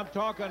 Dandy, I'm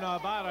talking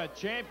about a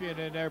champion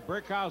in there,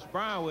 Brickhouse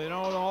Brown. We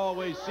don't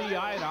always see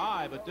eye to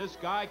eye, but this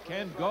guy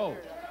can go.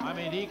 I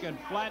mean, he can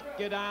flat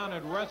get down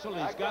and wrestle.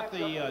 He's got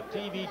the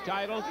TV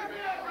titles.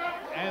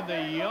 And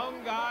the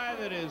young guy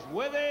that is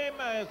with him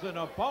as an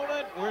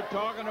opponent, we're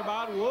talking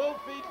about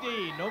Wolfie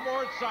D. No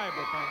more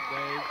cyberpunk,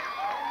 Dave.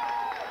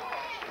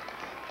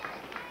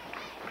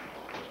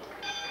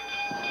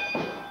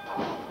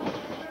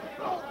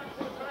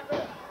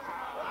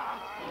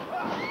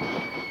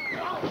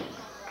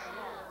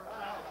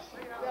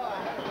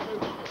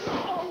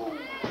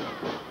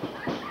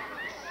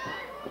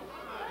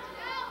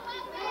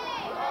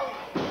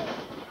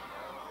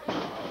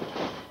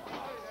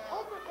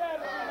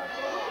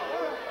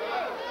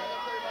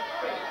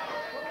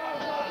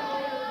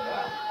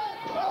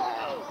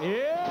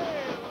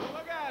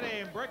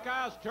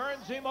 Brickhouse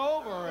turns him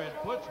over and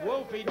puts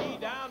Wolfie D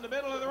down the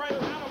middle of the ring.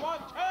 Down to 1,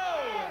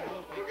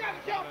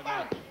 2.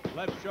 And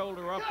left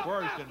shoulder up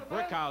first, and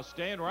Brickhouse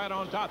staying right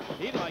on top.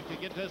 He'd like to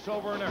get this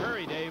over in a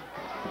hurry, Dave.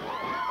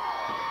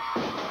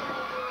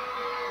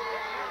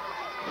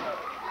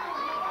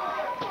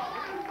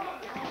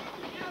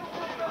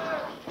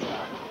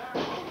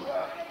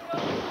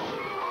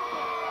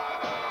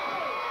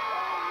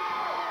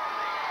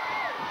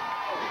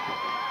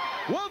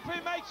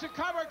 The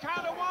cover,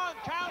 count of 1,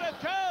 count of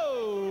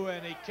 2,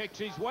 and he kicks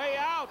his way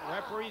out.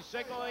 Referee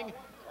signaling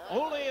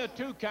only a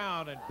 2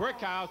 count, and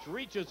Brickhouse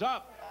reaches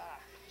up,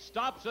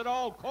 stops it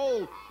all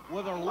cold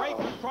with a rake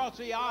across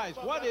the eyes.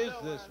 What is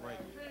this,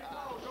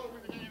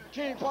 Reggie?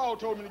 King Paul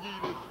told me to give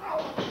you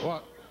this.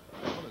 What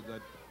is that?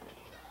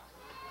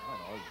 I don't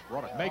know. It's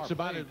brought a Makes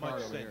about as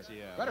much sense,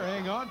 yeah. Better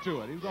hang on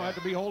to it. He's going to have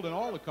to be holding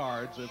all the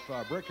cards if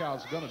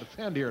Brickhouse is going to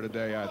defend here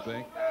today, I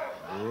think.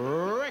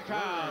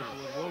 Brickhouse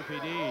with Wolfie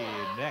D,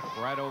 neck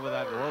right over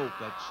that rope,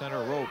 that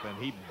center rope, and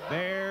he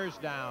bears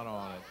down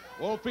on it.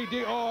 Wolfie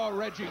D, oh,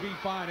 Reggie B.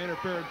 Fine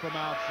interfering from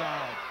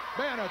outside.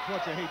 Man, that's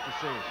what you hate to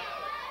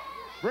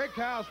see.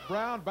 Brickhouse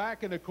Brown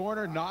back in the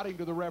corner, nodding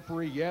to the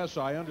referee. Yes,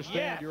 I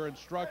understand your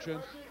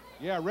instructions.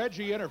 Yeah,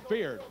 Reggie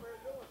interfered.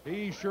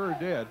 He sure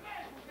did.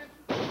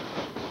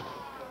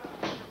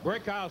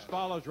 Brickhouse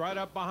follows right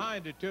up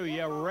behind it, too.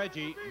 Yeah,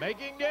 Reggie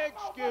making the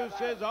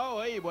excuses.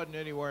 Oh, he wasn't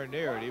anywhere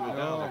near it. He was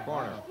down the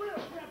corner.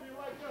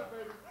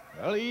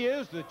 Well, he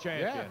is the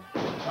champion.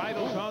 Yeah.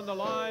 Title's on the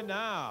line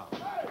now.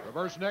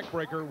 Reverse neck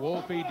breaker.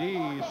 Wolfie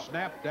D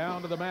snapped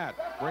down to the mat.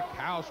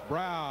 Brickhouse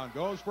Brown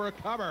goes for a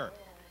cover.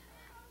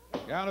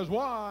 Count is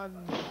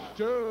 1,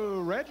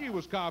 2. Reggie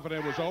was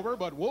confident it was over,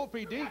 but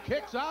Wolfie D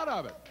kicks out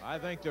of it. I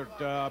think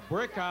that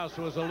Brickhouse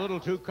was a little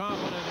too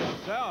confident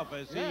himself,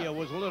 as he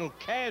was a little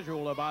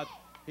casual about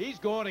he's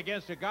going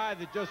against a guy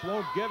that just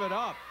won't give it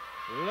up.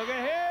 Look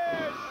at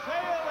here,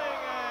 sailing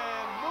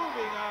and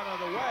moving out of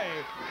the way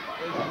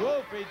is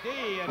Wolfie D,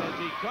 and as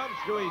he comes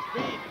to his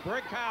feet,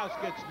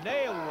 Brickhouse gets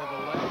nailed with a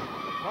leg,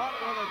 caught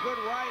with a good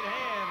right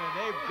hand, and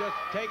they've just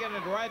taken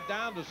it right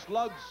down to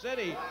Slug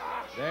City.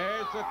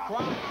 There's the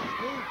crotch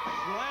scoop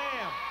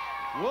slam.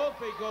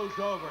 Wolfie goes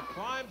over,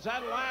 climbs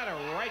that ladder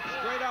right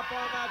straight up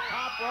on that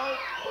top rope.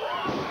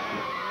 And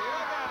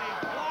look at him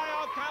fly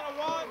on count of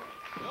 1.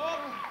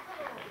 Nope.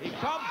 He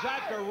comes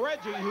after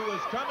Reggie, who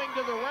is coming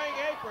to the ring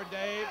apron,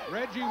 Dave.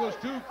 Reggie was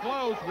too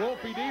close.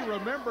 Wolfie D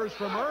remembers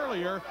from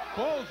earlier,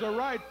 pulls the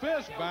right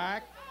fist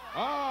back.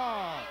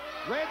 Oh,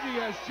 Reggie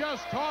has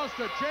just tossed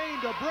a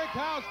chain to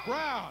Brickhouse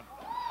Brown.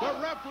 The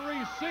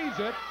referee sees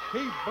it.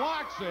 He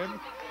blocks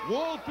him.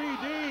 Wolfie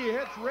D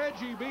hits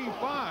Reggie B.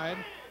 Fine.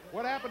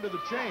 What happened to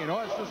the chain? Oh,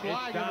 it's just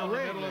lying in the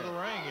ring. Middle of the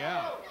ring,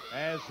 yeah.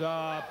 As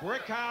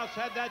Brickhouse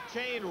had that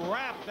chain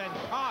wrapped and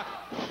cocked,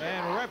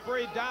 and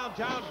referee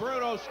downtown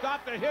Bruno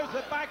stopped it. Here's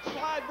the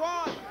backslide.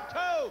 1,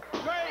 2,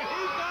 3.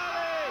 He got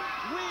it.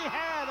 We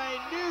had a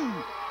new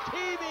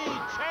TV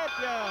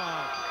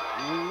champion,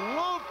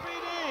 Wolfie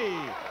D,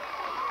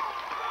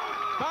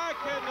 back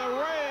in the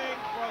ring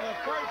for the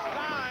first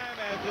time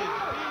as his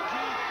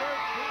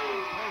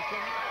PG-13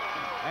 person,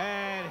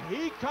 and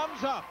he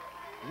comes up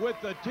with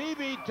the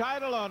TV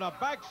title on a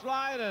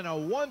backslide and a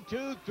 1,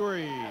 2,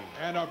 3.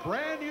 And a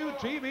brand new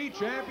TV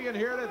champion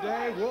here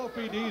today.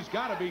 Wolfie D's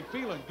got to be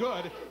feeling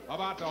good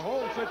about the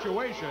whole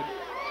situation.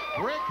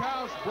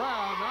 Brickhouse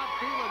Brown not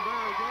feeling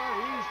very good.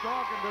 He's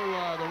talking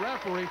to the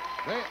referee.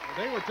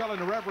 They were telling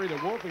the referee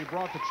that Wolfie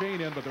brought the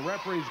chain in, but the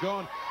referee's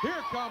gone.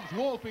 Here comes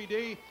Wolfie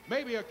D.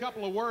 Maybe a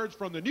couple of words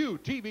from the new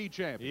TV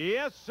champion.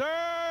 Yes,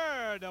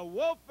 sir. The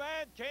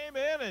Wolfman came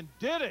in and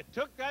did it.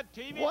 Took that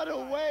TV. What a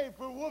way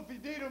for Wolfie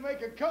D to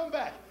make a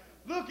comeback.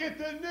 Look at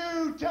the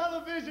new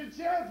television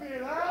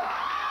champion, huh?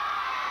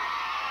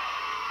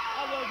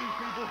 I love these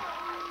people.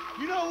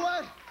 You know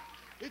what?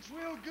 It's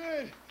real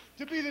good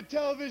to be the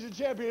television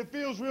champion. It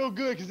feels real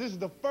good because this is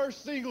the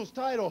first singles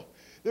title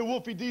that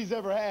Wolfie D's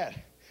ever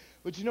had.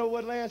 But you know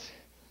what, Lance?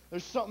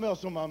 There's something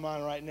else on my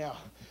mind right now,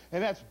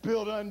 and that's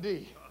Bill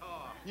Dundee.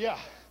 Yeah.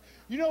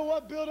 You know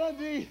what, Bill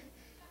Dundee?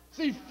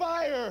 See,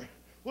 Fire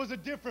was a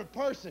different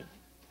person.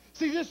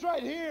 See, this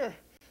right here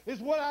is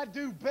what I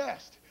do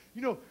best.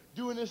 You know,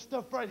 doing this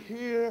stuff right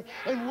here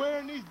and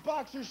wearing these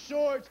boxer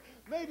shorts,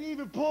 maybe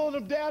even pulling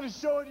them down and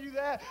showing you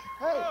that.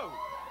 Hey,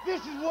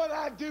 this is what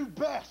I do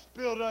best,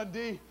 Bill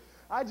Dundee.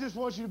 I just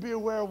want you to be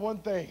aware of one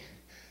thing.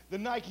 The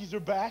Nikes are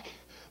back,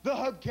 the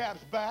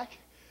hubcaps back,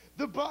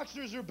 the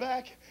boxers are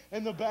back,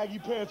 and the baggy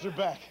pants are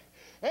back.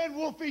 And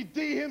Wolfie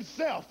D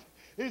himself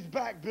is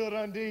back, Bill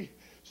Dundee.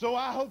 So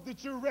I hope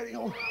that you're ready.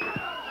 Dundee!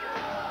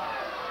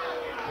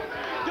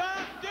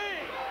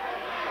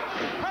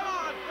 Come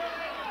on!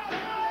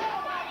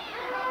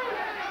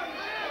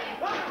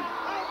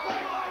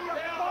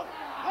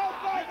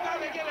 You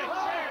gotta get a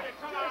chair to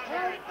come out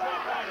here and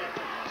jump on it.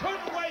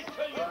 Couldn't wait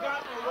till you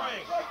got in the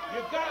ring.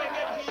 You gotta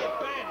get the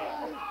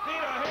advantage.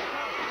 Here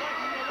comes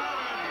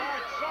Kavana and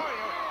Bart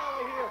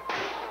Sawyer.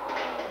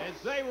 As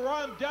they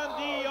run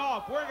Dundee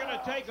off, we're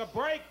gonna take a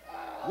break.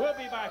 We'll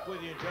be back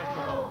with you in just a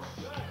moment.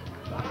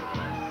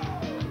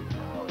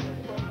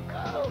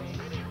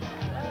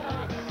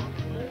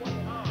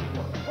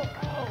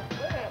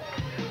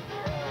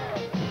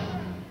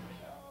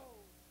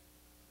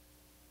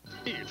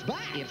 It's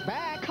back! It's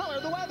back!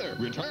 Color the Weather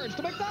returns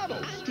to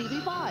McDonald's. On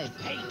TV5.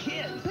 Hey,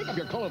 kids! Pick up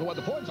your Color the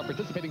Weather points at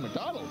participating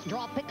McDonald's.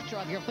 Draw a picture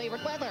of your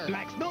favorite weather.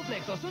 Like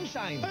snowflakes or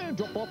sunshine. And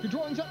drop off your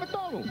drawings at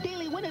McDonald's.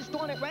 Daily winners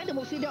drawn at random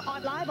will see their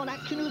art live on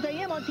Action News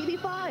AM on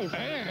TV5.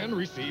 And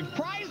receive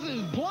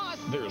prizes. Plus,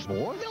 there's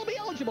more. They'll be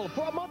eligible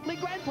for a monthly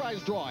grand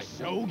prize drawing.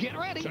 So get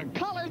ready to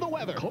Color the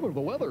Weather. Color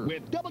the Weather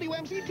with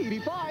WMC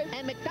TV5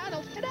 and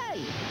McDonald's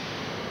today.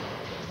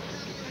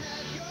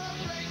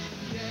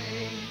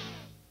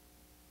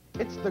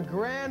 It's the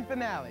grand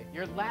finale.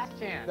 Your last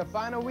chance. The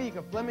final week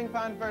of Fleming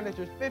Fine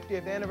Furniture's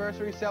 50th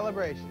anniversary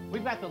celebration.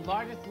 We've got the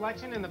largest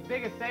selection and the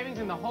biggest savings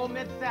in the whole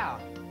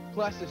Mid-South.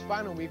 Plus, this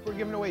final week, we're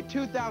giving away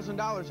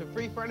 $2,000 of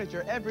free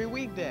furniture every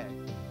weekday.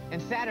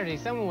 And Saturday,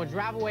 someone will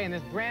drive away in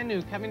this brand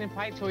new Covington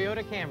Pike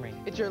Toyota Camry.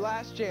 It's your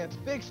last chance.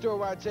 Big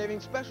store-wide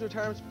savings, special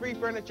terms, free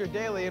furniture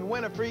daily, and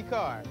win a free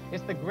car.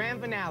 It's the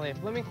grand finale of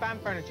Fleming Fine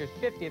Furniture's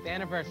 50th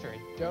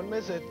anniversary. Don't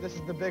miss it. This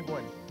is the big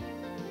one.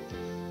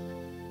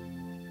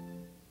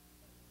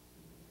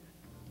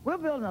 We're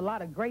building a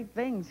lot of great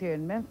things here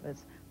in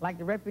Memphis, like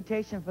the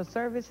reputation for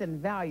service and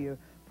value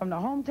from the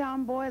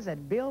hometown boys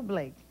at Bill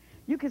Blake.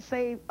 You can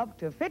save up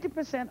to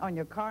 50% on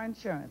your car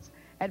insurance.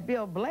 At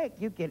Bill Blake,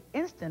 you get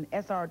instant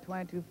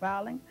SR22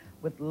 filing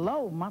with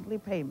low monthly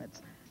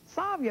payments.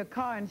 Solve your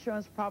car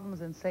insurance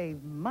problems and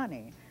save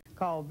money.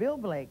 Call Bill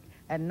Blake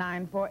at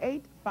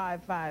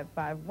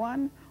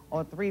 948-5551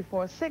 or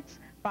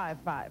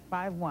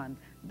 346-5551.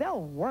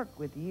 They'll work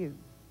with you.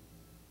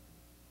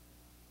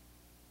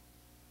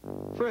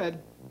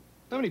 Fred,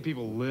 how many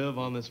people live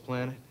on this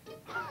planet?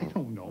 I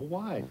don't know.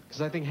 Why?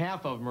 Because I think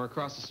half of them are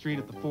across the street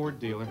at the Ford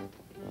dealer.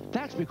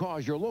 That's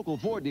because your local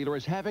Ford dealer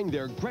is having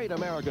their Great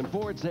American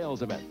Ford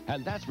Sales Event.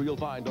 And that's where you'll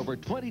find over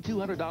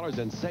 $2,200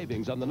 in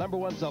savings on the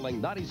 #1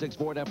 selling 96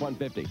 Ford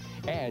F-150.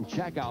 And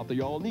check out the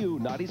all-new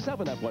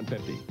 97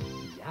 F-150.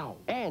 Yow.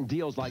 And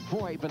deals like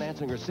 4-8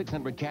 financing or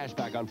 $600 cash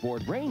back on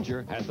Ford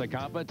Ranger has the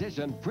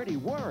competition pretty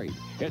worried.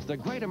 It's the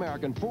Great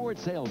American Ford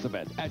Sales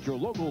Event at your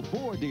local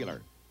Ford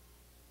dealer.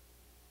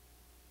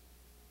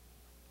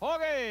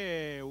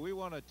 Okay, we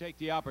want to take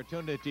the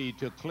opportunity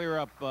to clear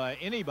up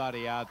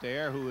anybody out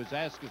there who has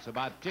asked us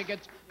about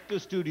tickets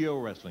to Studio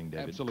Wrestling,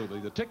 David. Absolutely.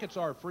 The tickets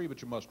are free,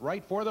 but you must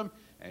write for them,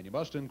 and you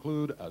must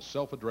include a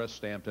self-addressed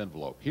stamped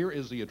envelope. Here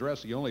is the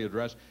address, the only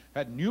address.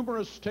 Had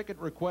numerous ticket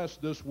requests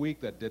this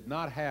week that did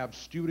not have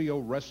Studio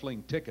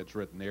Wrestling tickets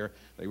written there.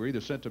 They were either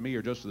sent to me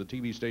or just to the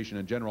TV station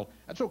in general.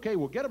 That's okay.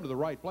 We'll get them to the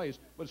right place,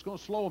 but it's going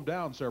to slow them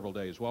down several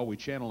days while we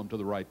channel them to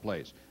the right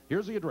place.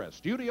 Here's the address.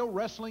 Studio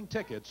Wrestling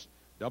Tickets,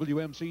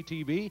 WMC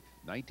TV,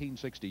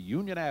 1960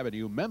 Union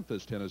Avenue,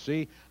 Memphis,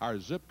 Tennessee. Our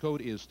zip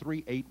code is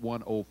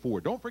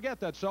 38104. Don't forget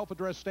that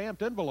self-addressed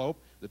stamped envelope.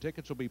 The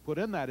tickets will be put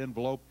in that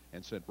envelope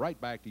and sent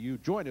right back to you.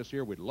 Join us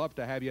here. We'd love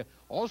to have you.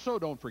 Also,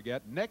 don't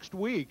forget, next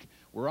week,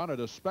 we're on at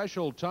a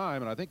special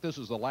time, and I think this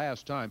is the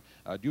last time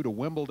due to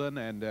Wimbledon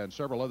and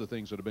several other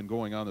things that have been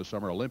going on this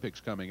summer, Olympics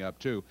coming up,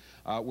 too.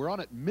 We're on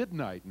at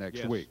midnight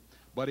next week.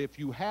 But if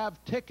you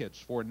have tickets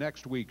for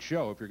next week's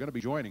show, if you're going to be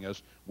joining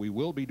us, we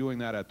will be doing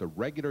that at the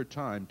regular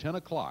time, 10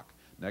 o'clock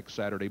next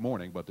Saturday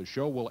morning. But the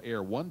show will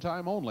air one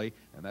time only,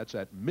 and that's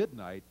at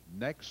midnight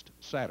next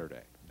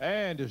Saturday.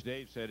 And as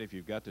Dave said, if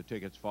you've got the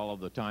tickets, follow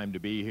the time to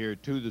be here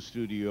to the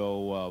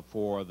studio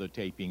for the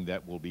taping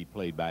that will be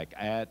played back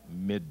at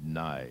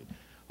midnight.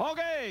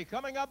 Okay,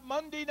 coming up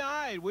Monday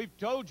night, we've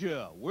told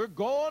you, we're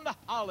going to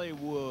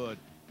Hollywood.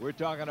 We're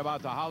talking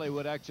about the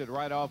Hollywood exit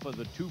right off of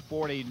the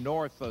 240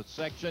 North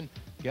section.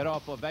 Get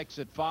off of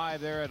exit 5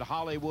 there at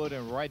Hollywood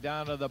and right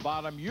down to the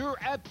bottom. You're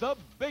at the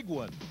big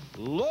one.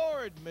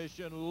 Lower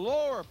admission,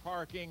 lower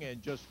parking, and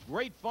just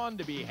great fun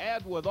to be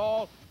had with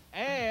all.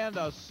 And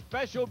a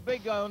special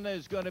big one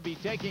is going to be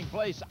taking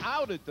place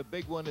out at the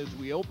big one as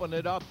we open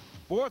it up.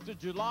 4th of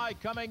July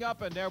coming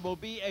up, and there will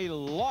be a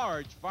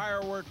large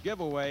firework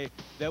giveaway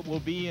that will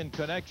be in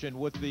connection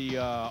with the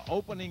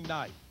opening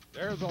night.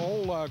 There's a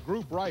whole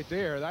group right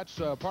there. That's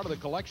part of the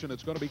collection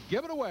that's going to be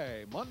given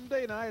away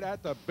Monday night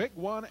at the Big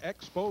One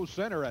Expo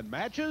Center. And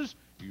matches,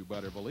 you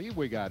better believe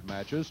we got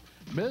matches.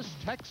 Miss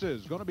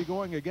Texas going to be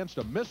going against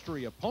a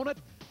mystery opponent.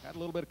 Had a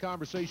little bit of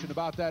conversation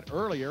about that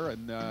earlier,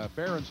 and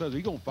Farron says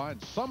he's going to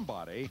find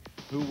somebody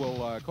who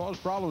will cause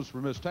problems for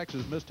Miss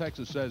Texas. Miss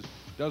Texas says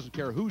doesn't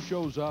care who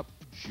shows up,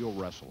 she'll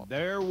wrestle him.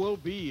 There will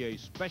be a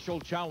special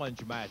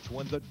challenge match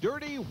when the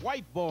Dirty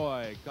White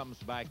Boy comes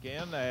back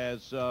in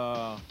as...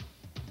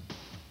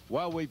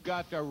 well, we've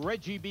got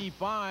Reggie B.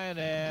 Fine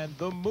and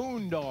the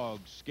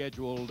Moondogs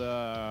scheduled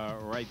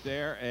right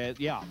there.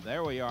 Yeah,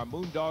 there we are,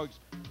 Moondogs.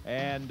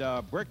 And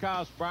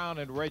Brickhouse Brown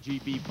and Reggie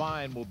B.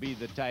 Fine will be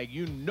the tag.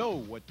 You know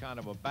what kind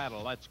of a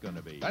battle that's going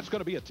to be. That's going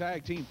to be a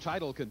tag team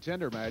title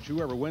contender match.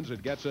 Whoever wins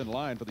it gets in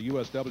line for the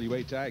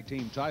USWA tag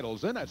team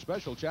titles. Then that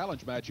special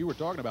challenge match you were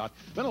talking about.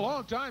 Been a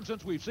long time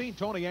since we've seen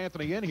Tony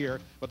Anthony in here,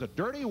 but the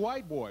Dirty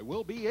White Boy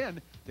will be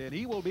in, and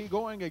he will be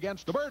going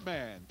against the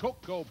Birdman,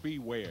 Coco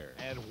Beware.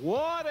 And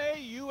what a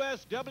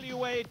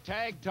USWA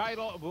tag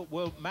title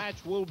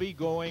match will be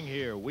going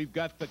here. We've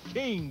got the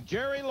King,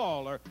 Jerry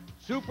Lawler,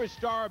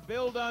 superstar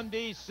Bill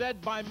Dundee,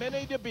 said by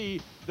many to be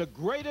the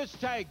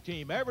greatest tag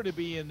team ever to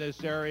be in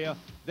this area.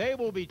 They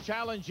will be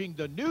challenging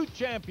the new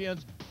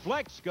champions,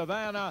 Flex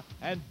Kavana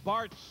and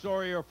Bart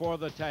Sawyer, for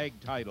the tag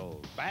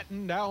titles.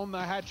 Batten down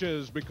the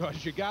hatches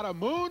because you got a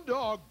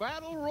Moondog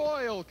Battle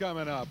Royal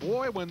coming up.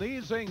 Boy, when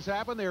these things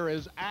happen, there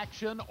is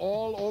action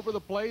all over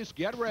the place.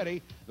 Get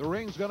ready. The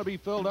ring's going to be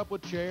filled up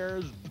with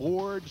chairs,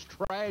 boards,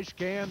 trash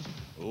cans.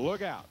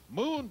 Look out.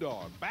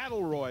 Moondog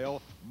Battle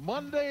Royal,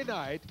 Monday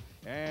night.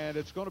 And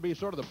it's going to be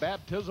sort of the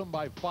baptism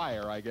by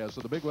fire, I guess,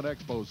 at the Big One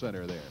Expo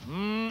Center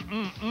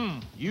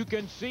there. You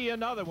can see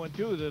another one,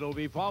 too, that'll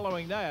be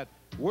following that.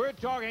 We're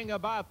talking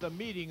about the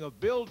meeting of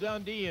Bill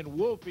Dundee and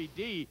Wolfie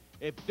D.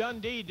 If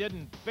Dundee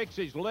didn't fix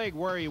his leg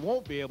where he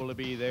won't be able to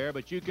be there,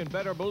 but you can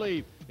better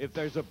believe if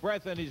there's a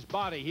breath in his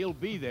body, he'll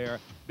be there,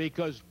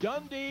 because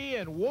Dundee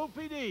and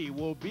Wolfie D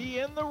will be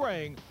in the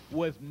ring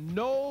with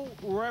no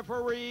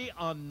referee,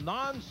 a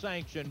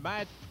non-sanctioned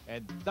match,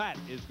 and that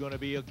is going to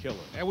be a killer.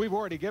 And we've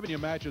already given you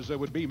matches that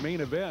would be main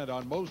event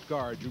on most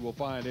cards you will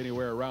find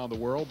anywhere around the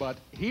world, but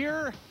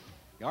here,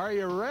 are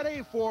you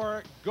ready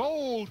for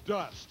Gold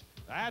Dust?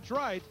 That's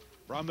right.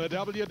 From the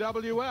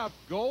WWF,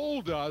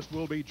 Goldust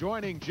will be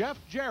joining Jeff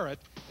Jarrett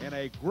in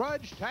a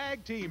grudge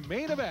tag team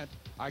main event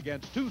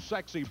against Too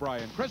Sexy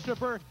Brian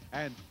Christopher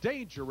and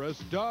Dangerous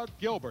Doug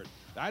Gilbert.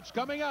 That's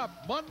coming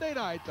up Monday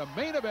night, the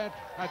main event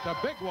at the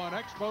Big One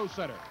Expo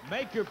Center.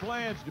 Make your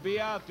plans to be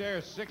out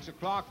there 6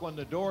 o'clock when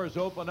the doors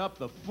open up.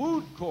 The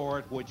food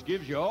court, which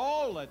gives you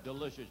all the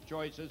delicious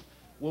choices,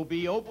 will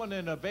be open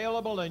and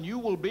available, and you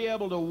will be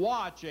able to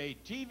watch a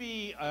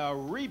TV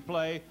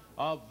replay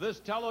of this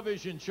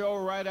television show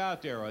right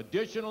out there.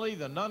 Additionally,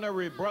 the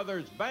Nunnery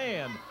Brothers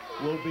Band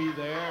will be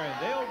there,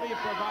 and they'll be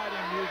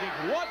providing music.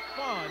 What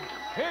fun!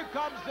 Here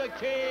comes the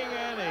King,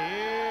 and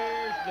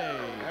here's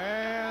Dave.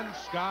 And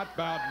Scott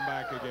Bowden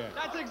back again.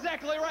 That's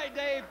exactly right,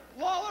 Dave.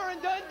 Lawler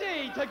and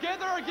Dundee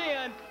together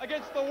again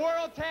against the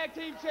World Tag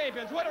Team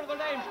Champions. What are their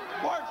names?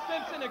 Bart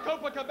Simpson and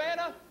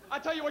Copacabana? I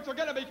tell you what you're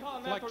going to be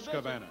calling them after this.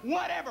 Kavana.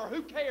 Whatever,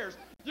 who cares?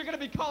 You're going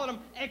to be calling them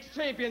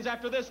ex-champions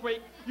after this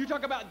week. You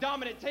talk about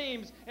dominant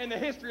teams in the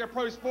history of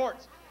pro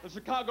sports. The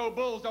Chicago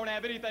Bulls don't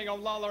have anything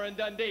on Lawler and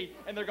Dundee,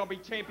 and they're going to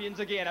be champions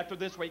again after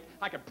this week.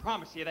 I can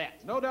promise you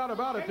that. No doubt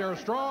about it. They're a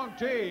strong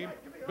team.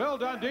 Bill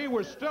Dundee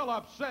was still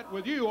upset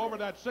with you over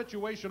that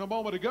situation a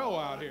moment ago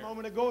out here. A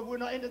moment ago, if we're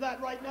not into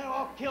that right now,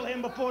 I'll kill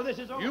him before this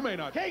is over. You may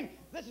not. King,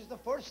 this is the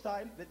first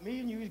time that me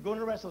and you is going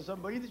to wrestle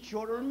somebody that's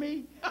shorter than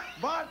me.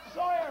 Bart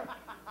Sawyer,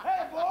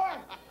 hey, boy,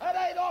 that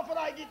ain't often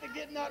I get to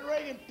get in that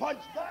ring and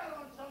punch down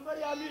on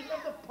somebody. I'm usually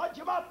able to punch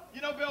him up.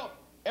 You know, Bill,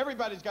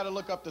 everybody's got to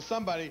look up to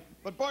somebody,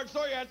 but Bart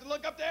Sawyer has to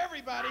look up to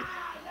everybody.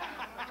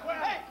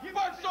 Hey,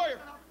 Bart Sawyer,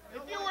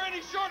 if you were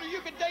any shorter, you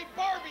could date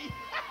Barbie.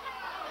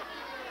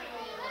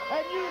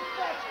 And you,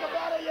 Flex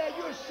Kavana, yeah,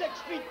 you're 6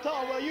 feet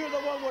tall. Well, you're the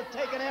one we're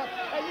taking out.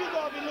 And you're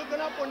going to be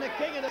looking up when the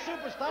king and the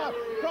superstar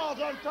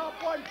crawls on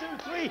top, 1,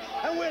 2, 3,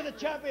 and we're the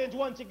champions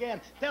once again.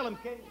 Tell him,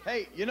 King.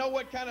 Hey, you know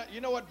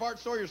what Bart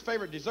Sawyer's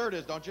favorite dessert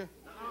is, don't you?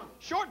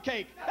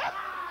 Shortcake.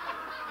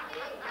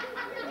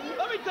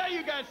 Let me tell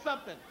you guys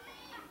something.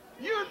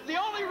 The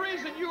only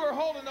reason you are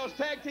holding those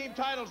tag team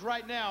titles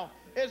right now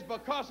is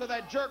because of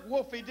that jerk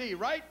Wolfie D,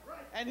 right?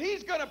 And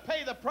he's going to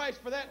pay the price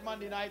for that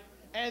Monday night.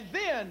 And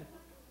then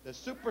the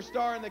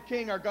superstar and the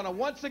king are going to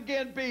once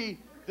again be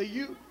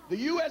the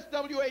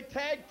USWA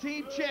tag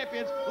team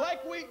champions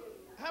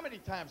how many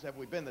times have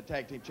we been the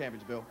tag team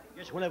champions, Bill?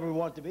 Just whenever we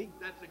want to be.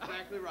 That's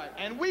exactly right.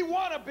 And we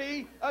want to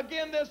be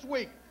again this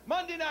week.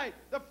 Monday night,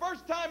 the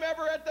first time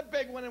ever at the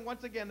Big One. And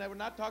once again, we're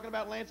not talking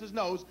about Lance's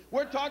nose.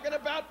 We're talking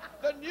about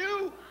the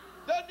new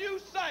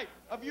site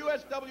of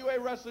USWA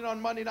wrestling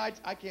on Monday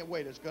nights. I can't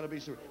wait. It's going to be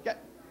super.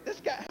 This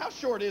guy, how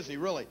short is he,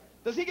 really?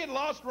 Does he get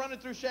lost running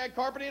through shag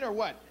carpeting or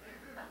what?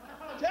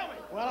 Tell me.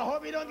 Well, I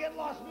hope you don't get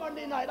lost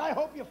Monday night. I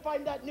hope you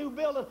find that new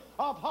building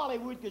off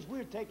Hollywood, because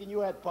we're taking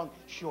you at Punk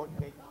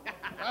Shortcake.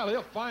 Well,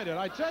 he'll find it.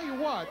 I tell you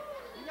what,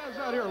 you guys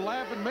out here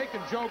laughing, making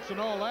jokes and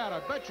all that.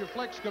 I bet you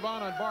Flex,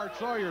 Kavana, and Bart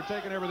Sawyer are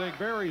taking everything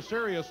very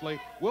seriously.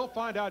 We'll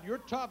find out. You're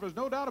tough. There's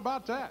no doubt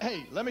about that.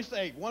 Hey, let me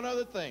say one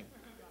other thing.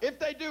 If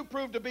they do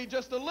prove to be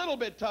just a little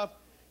bit tough,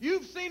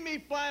 you've seen me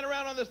flying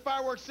around on this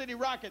Fireworks City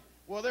rocket.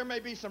 Well, there may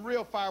be some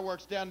real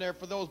fireworks down there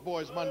for those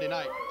boys Monday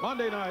night.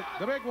 Monday night,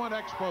 the Big One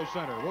Expo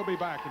Center. We'll be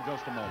back in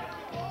just a moment.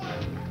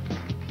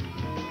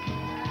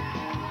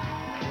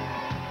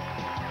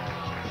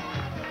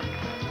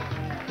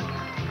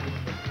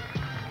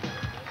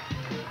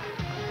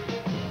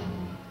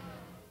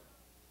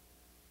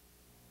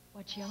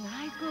 Watch young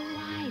eyes grow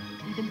wide,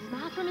 see them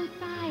smile from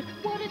inside.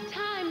 What a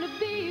time to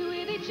be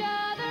with each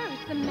other.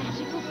 It's a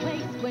magical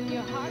place when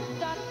your heart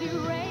starts to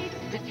race.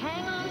 Just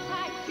hang on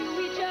tight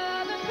to each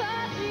other,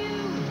 'cause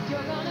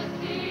you're gonna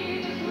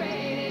see the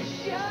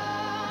greatest show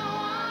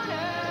on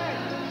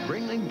earth.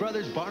 Ringling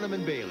Brothers Barnum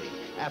and Bailey.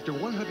 After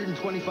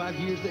 125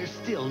 years, there's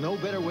still no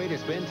better way to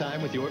spend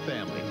time with your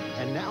family.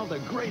 And now the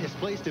greatest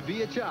place to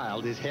be a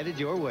child is headed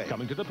your way.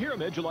 Coming to the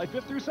Pyramid July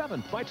 5th through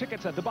 7th. Buy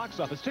tickets at the box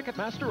office,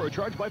 Ticketmaster, or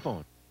charge by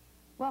phone.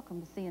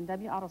 Welcome to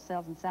C&W Auto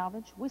Sales and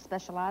Salvage. We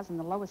specialize in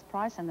the lowest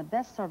price and the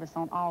best service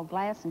on all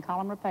glass and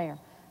column repair.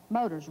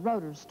 Motors,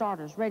 rotors,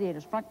 starters,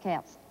 radiators, front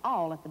caps,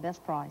 all at the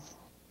best price.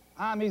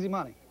 I'm Easy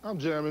Money. I'm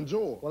Jamming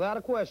Joel. Without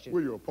a question.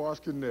 We're your parts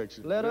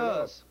connection. Let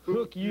us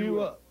hook you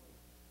up.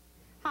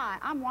 Hi,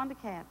 I'm Wanda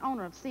Cat,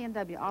 owner of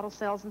C&W Auto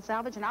Sales and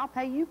Salvage, and I'll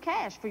pay you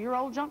cash for your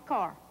old junk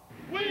car.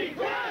 We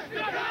crush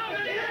the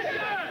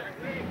competition!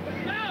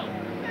 Now!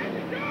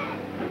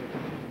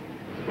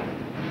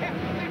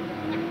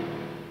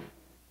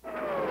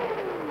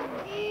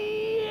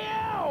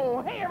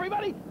 Hey,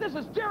 everybody, this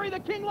is Jerry the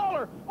King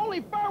Lawler. Only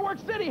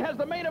Fireworks City has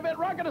the main event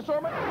rocket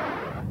assortment.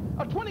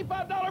 A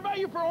 $25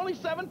 value for only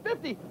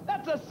 $7.50.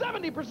 That's a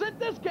 70%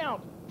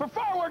 discount. For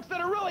fireworks that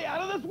are really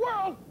out of this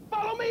world,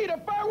 follow me to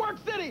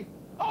Fireworks City.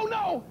 Oh,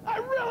 no, I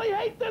really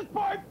hate this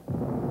part.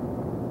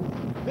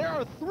 There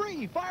are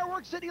 3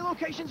 Fireworks City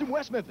locations in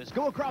West Memphis.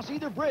 Go across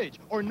either bridge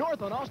or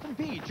north on Austin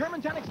P.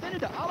 Germantown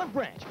extended to Olive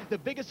Branch. The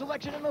biggest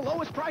selection and the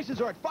lowest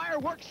prices are at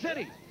Fireworks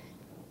City.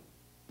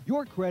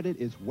 Your credit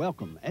is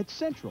welcome at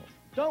Central.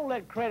 Don't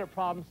let credit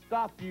problems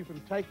stop you from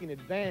taking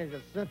advantage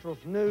of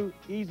Central's new,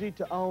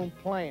 easy-to-own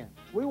plan.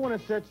 We want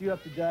to set you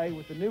up today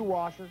with the new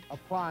washer,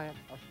 appliance,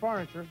 or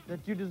furniture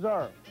that you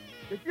deserve.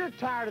 If you're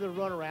tired of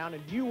the runaround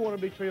and you want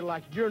to be treated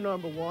like you're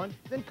number one,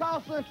 then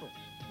call Central.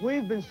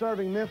 We've been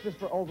serving Memphis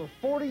for over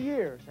 40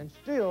 years and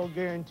still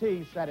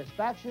guarantee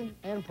satisfaction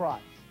and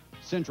price.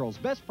 Central's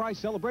best price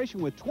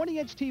celebration with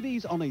 20-inch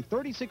TVs, only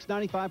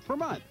 $36.95 per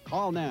month.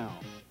 Call now.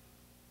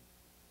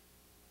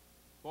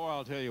 Boy,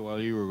 I'll tell you,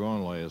 while you were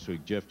gone last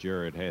week, Jeff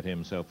Jarrett had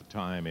himself a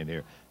time in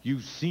here.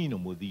 You've seen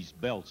him with these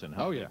belts and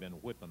how they've been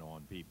whipping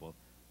on people.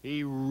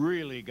 He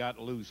really got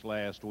loose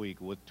last week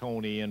with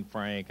Tony and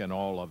Frank and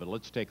all of it.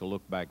 Let's take a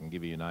look back and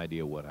give you an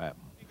idea what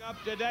happened. Up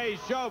today's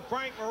show,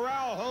 Frank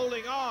Morrell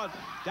holding on.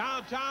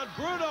 Downtown,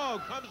 Bruno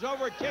comes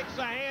over, kicks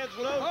the hands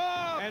loose,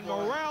 and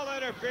Morrell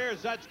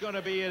interferes. That's going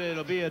to be it.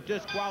 It'll be a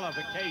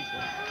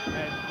disqualification.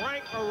 And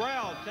Frank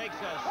Morrell takes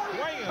a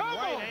swinging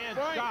right-hand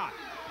shot.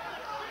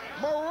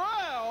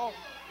 Morrell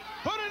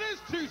putting his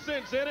 2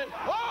 cents in it.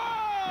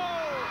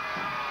 Oh!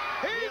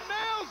 He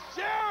nails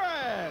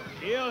Jarrett!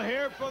 He'll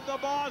hear from the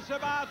boss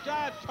about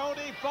that.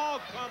 Tony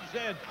Falk comes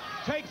in,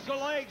 takes the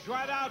legs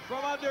right out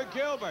from under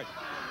Gilbert.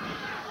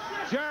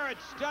 Jarrett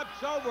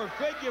steps over,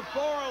 figure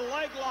 4,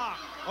 leg lock.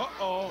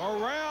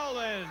 Morrell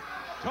and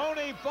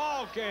Tony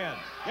Falk in.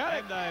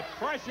 And the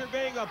pressure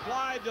being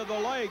applied to the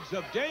legs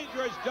of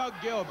dangerous Doug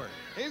Gilbert.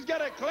 He's got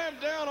to clamp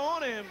down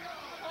on him.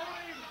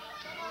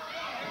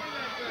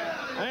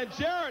 And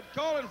Jarrett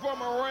calling for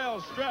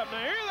Morrell's strap.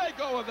 Now, here they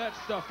go with that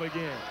stuff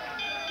again.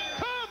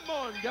 Come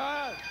on,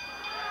 guys.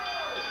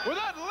 With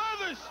that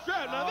leather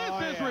strap. Now,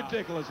 this is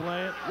ridiculous,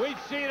 Lance. We've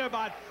seen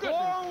about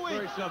 4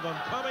 weeks of them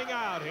coming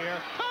out here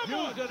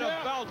using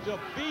a belt to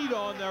beat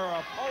on their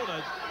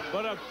opponents.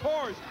 But, of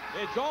course,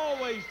 it's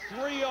always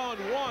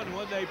 3-on-1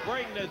 when they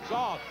bring this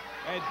off.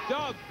 And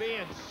Doug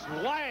being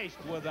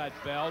slashed with that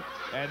belt.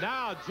 And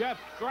now Jeff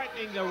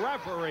threatening the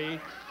referee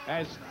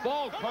as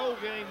Falk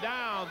holding him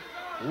down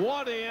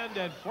one end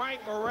and Frank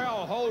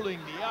Morrell holding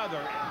the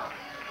other.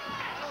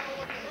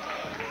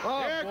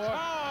 Here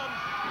comes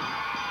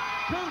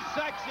Too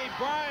Sexy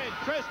Brian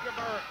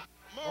Christopher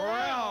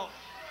Morrell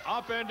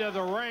up into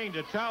the ring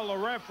to tell the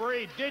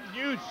referee, didn't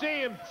you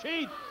see him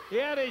cheat? He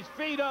had his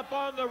feet up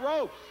on the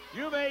rope.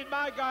 You made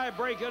my guy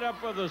break it up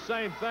for the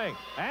same thing.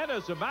 And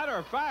as a matter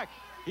of fact,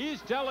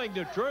 he's telling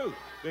the truth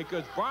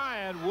because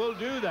Brian will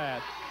do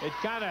that. It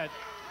kind of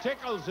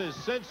tickles his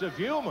sense of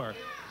humor.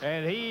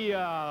 And he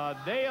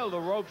nailed the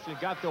ropes and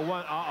got the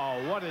one.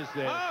 What is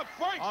this?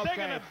 Frank's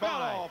taking the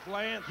belt off,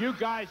 Lance. You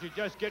guys are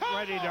just getting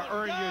ready to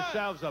earn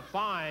yourselves a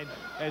fine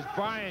as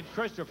Brian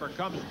Christopher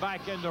comes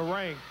back in the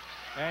ring.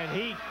 And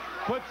he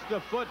puts the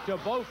foot to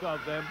both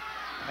of them.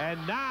 And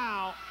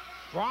now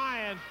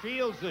Brian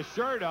feels the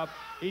shirt up.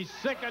 He's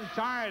sick and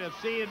tired of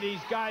seeing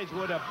these guys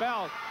with a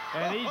belt,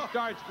 and he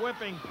starts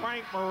whipping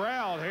Frank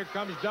Morrell. Here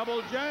comes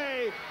Double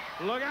J.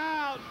 Look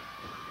out.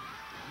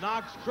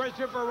 Knocks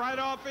Christopher right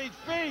off his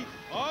feet.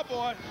 Oh,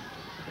 boy.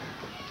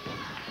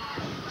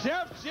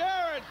 Jeff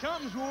Jarrett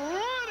comes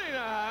running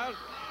out.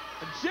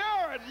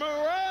 Jarrett,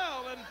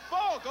 Morrell, and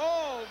Falk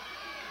all.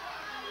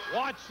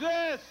 Watch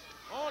this.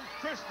 On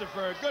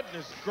Christopher.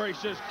 Goodness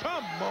gracious.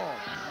 Come on.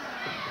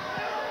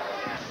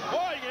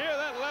 Boy, you can hear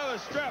that leather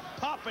strap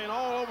popping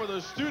all over the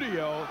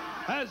studio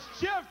as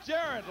Jeff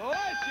Jarrett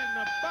lashing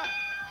the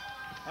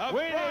back.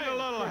 We need a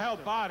little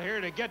help out here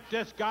to get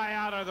this guy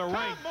out of the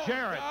ring.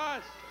 Jarrett.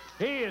 Guys.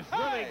 He has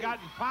really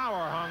gotten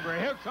power hungry.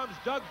 Here comes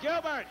Doug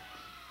Gilbert.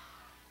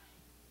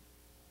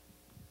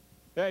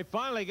 They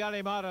finally got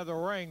him out of the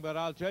ring, but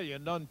I'll tell you,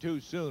 none too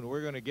soon.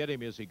 We're going to get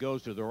him as he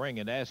goes to the ring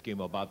and ask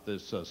him about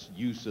this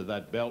use of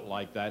that belt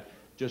like that.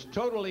 Just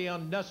totally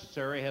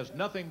unnecessary, has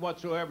nothing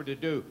whatsoever to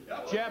do.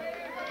 Jeff,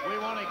 we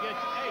want to get you.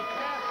 Hey,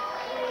 Jeff,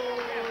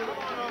 come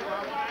on over. I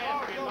want to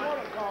ask you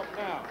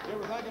about You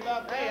ever think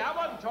about that? Hey, I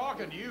wasn't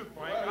talking to you,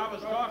 Frank. I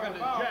was talking to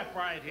Jeff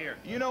right here.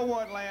 You know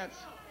what, Lance?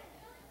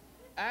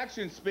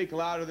 Actions speak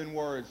louder than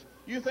words.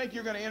 You think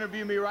you're going to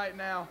interview me right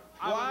now?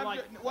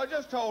 Well,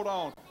 just hold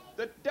on.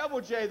 The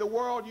Double J, the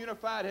World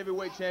Unified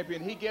Heavyweight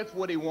Champion, he gets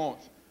what he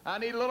wants. I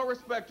need a little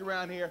respect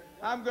around here.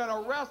 I'm going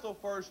to wrestle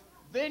first,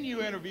 then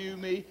you interview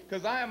me,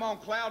 because I am on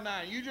cloud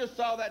nine. You just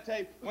saw that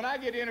tape. When I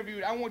get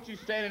interviewed, I want you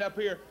standing up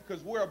here,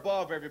 because we're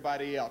above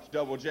everybody else.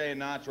 Double J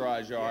and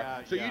Entourage are.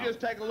 Yeah, so you just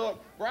take a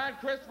look. Brian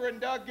Christopher and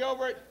Doug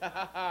Gilbert,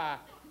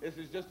 this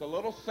is just a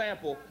little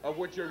sample of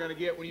what you're going to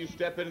get when you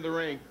step into the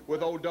ring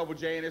with old Double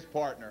J and his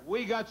partner.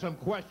 We got some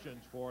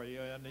questions for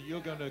you, and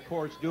you're going to, of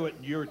course, do it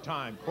in your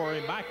time.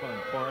 Corey Macklin,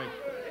 Corey.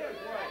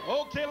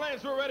 Okay,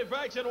 Lance, we're ready for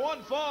action.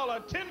 One fall, a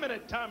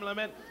 10-minute time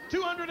limit.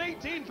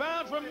 218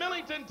 pounds from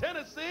Millington,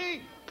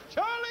 Tennessee,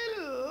 Charlie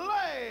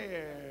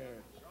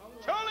Laird.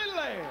 Charlie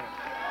Laird.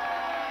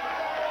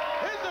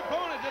 His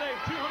opponent today,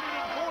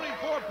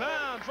 244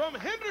 pounds from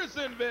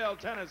Hendersonville,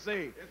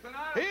 Tennessee.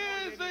 He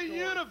is the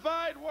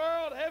Unified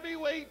World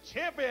Heavyweight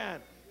Champion.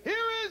 Here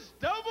is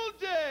Double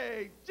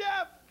J,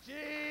 Jeff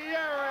Jarrett.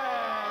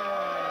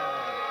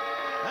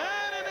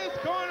 And in his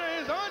corner,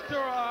 his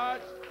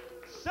entourage,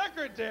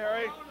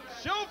 secretary,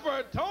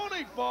 chauffeur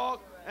Tony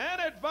Falk, and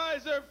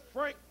advisor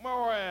Frank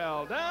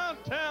Morrell.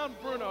 Downtown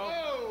Bruno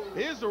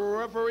is the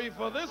referee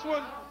for this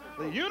one.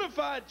 The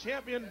Unified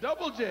Champion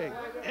Double J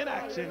in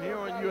action here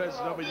on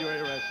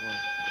USWA Wrestling.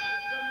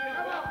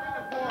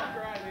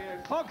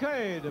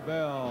 Okay, the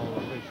bell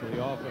officially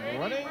off and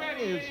running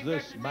is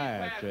this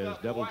match as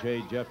Double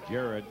J Jeff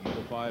Jarrett,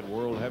 Unified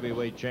World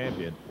Heavyweight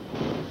Champion.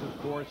 This,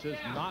 of course, is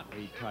not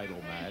a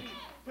title match.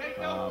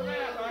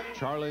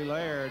 Charlie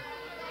Laird,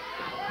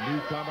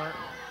 newcomer,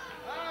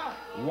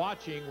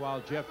 watching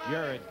while Jeff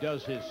Jarrett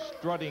does his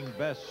strutting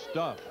best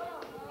stuff.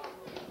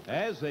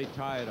 As they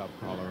tie it up,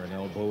 collar and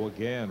elbow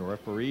again.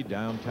 Referee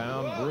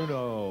Downtown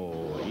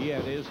Bruno. He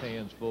had his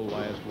hands full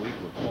last week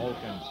with Falk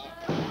and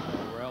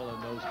Morrell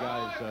and those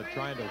guys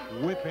trying to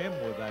whip him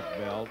with that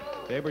belt.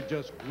 They were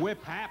just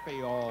whip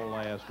happy all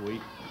last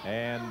week,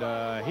 and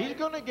he's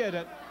going to get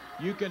it.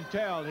 You can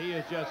tell he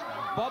is just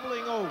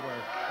bubbling over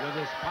with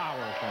his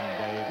power thing,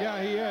 Dave.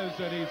 Yeah, he is,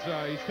 and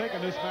he's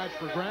taken this match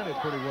for granted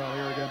pretty well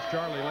here against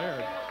Charlie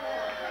Laird.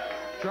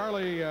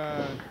 Charlie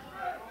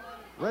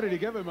ready to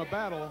give him a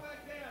battle.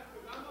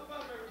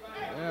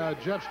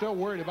 Jeff's still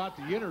worried about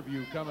the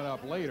interview coming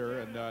up later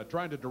and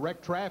trying to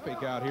direct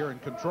traffic out here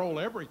and control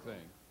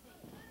everything.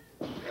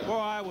 Well,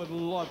 I would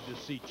love to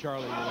see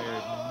Charlie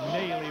Laird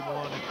nail him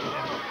one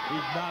again.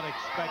 He's not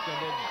expecting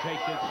him to take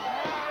his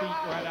feet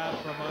right out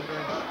from under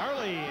him.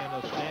 Charlie in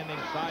a standing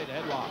side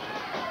headlock,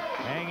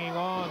 hanging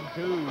on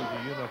to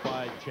the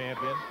Unified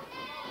Champion.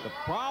 The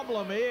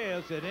problem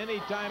is that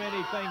anytime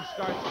anything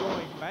starts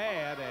going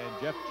bad,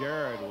 and Jeff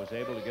Jarrett was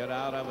able to get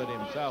out of it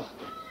himself,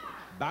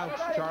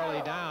 bounce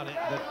Charlie down.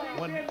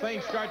 When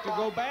things start to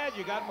go bad,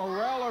 you got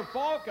Morrell or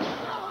Falk out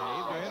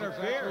there, Dave, to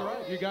interfere. Exactly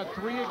right. You got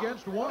 3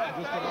 against 1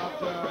 just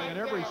about in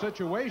every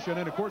situation.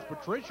 And, of course,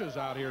 Patricia's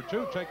out here,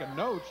 too, taking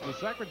notes, the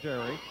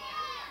secretary.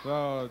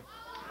 So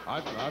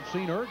I've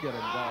seen her get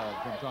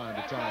involved from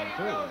time to time,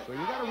 too. So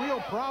you got a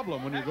real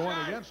problem when you're going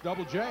against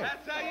Double J.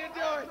 That's how you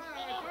do it.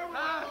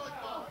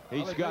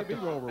 He's got the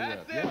over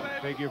with.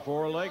 Figure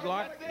 4 leg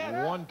lock,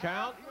 1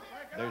 count.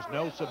 There's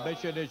no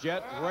submission as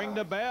yet. Ring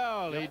the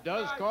bell. He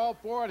does call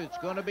for it. It's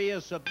going to be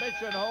a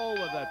submission hold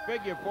with that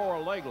figure 4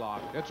 leg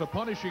lock. It's a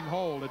punishing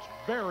hold. It's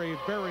very,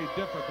 very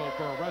difficult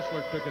for a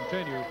wrestler to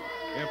continue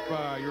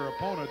if your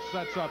opponent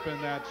sets up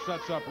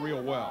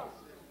real well.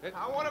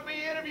 I want to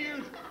be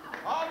interviewed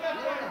on the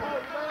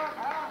table.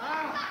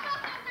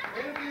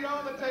 Interviewed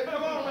on the table.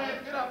 Come on,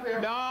 man. Get up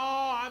here. No,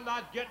 I'm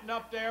not getting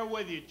up there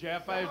with you,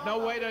 Jeff. There's no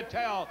way to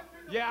tell.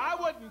 Yeah,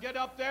 I wouldn't get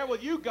up there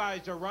with you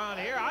guys around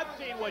here. I've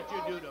seen what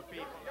you do to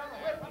people.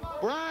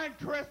 Brian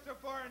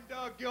Christopher and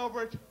Doug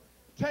Gilbert,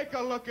 take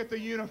a look at the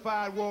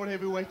Unified World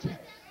Heavyweight.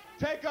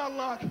 Take a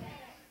look.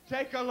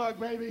 Take a look,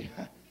 baby.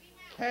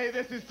 Hey,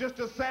 this is just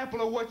a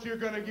sample of what you're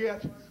going to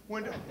get.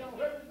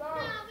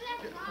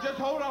 Just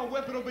hold on,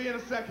 Whip, it'll be in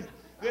a second.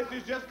 This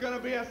is just going to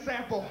be a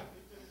sample.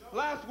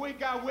 Last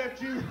week I whipped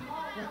you.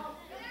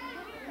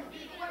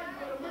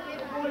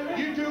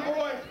 You two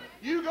boys,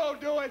 you go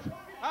do it.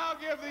 I'll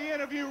give the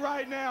interview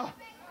right now.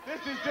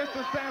 This is just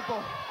a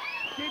sample.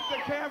 Keep the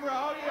camera,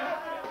 oh yeah.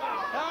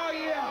 Oh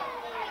yeah.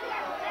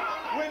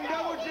 When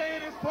Double J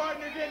and his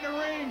partner get in the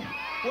ring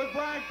with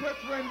Brian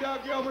Christopher and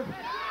Doug Gilbert,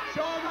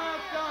 show them how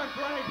it's done,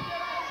 Frank.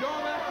 Show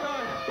them how it's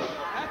done.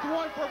 That's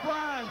one for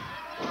Brian.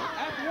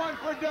 That's one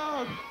for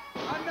Doug.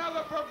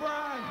 Another for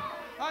Brian.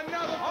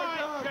 Another for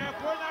Doug. Jeff,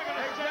 we're not going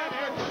to stand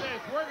here for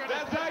this. We're going to.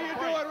 That's how you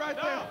do it right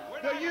there.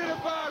 The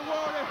unified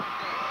warrior.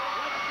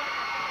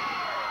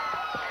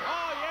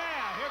 Oh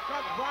yeah, here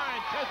comes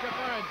Brian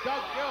Christopher and Doug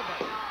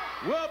Gilbert.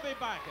 We'll be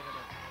back in a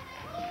minute.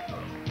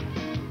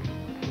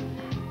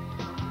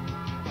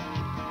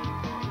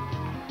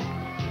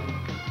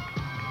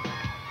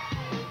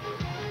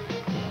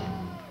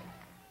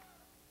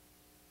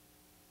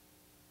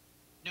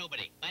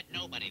 Nobody, but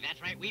nobody.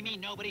 That's right. We mean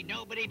nobody.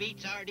 Nobody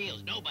beats our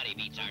deals. Nobody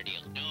beats our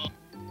deals. No.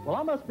 Well,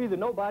 I must be the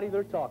nobody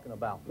they're talking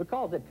about,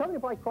 because at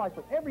Covington Pike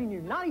Chrysler, every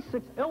new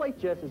 96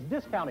 LHS is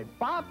discounted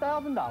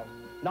 $5,000.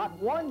 Not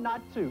one,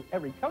 not two.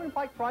 Every Covington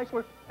Pike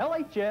Chrysler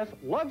LHS,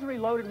 luxury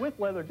loaded with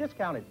leather,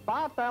 discounted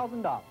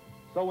 $5,000.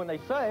 So when they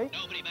say,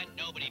 nobody, but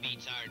nobody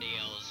beats our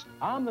deals,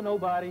 I'm the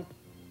nobody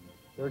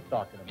they're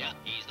talking about. Yeah,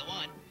 he's the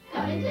one.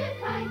 Covington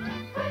Pike,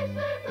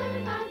 Chrysler,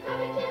 Plymouth,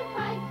 Covington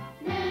Pike,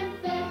 Memphis.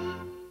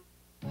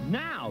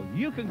 Now,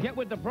 you can get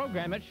with the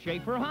program at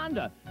Chauffeur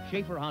Honda.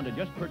 Chauffeur Honda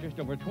just purchased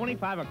over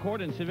 25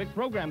 Accord and Civic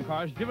program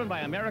cars driven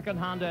by American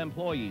Honda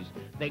employees.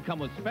 They come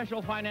with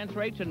special finance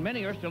rates, and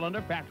many are still under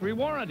factory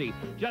warranty.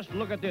 Just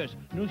look at this.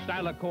 New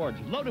style Accords,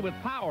 loaded with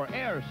power,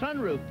 air,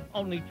 sunroof,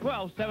 only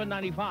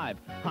 $12,795.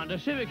 Honda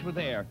Civics with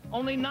air,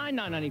 only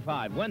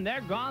 $9,995. When they're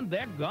gone,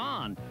 they're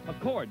gone.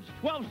 Accords,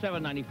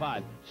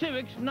 $12,795.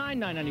 Civics,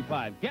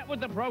 $9,995. Get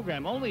with the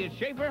program only at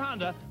Chauffeur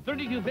Honda,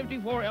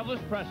 3254 Elvis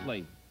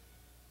Presley.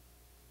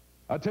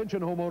 Attention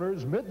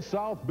homeowners,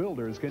 Mid-South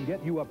Builders can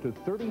get you up to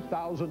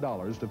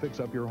 $30,000 to fix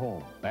up your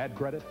home. Bad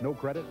credit, no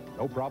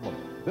problem.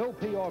 They'll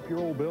pay off your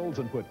old bills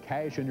and put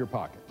cash in your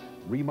pocket.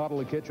 Remodel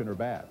a kitchen or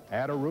bath,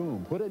 add a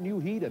room, put in new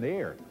heat and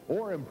air,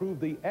 or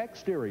improve the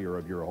exterior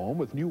of your home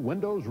with new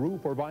windows,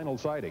 roof, or vinyl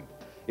siding.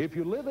 If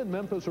you live in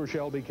Memphis or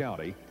Shelby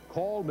County,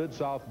 call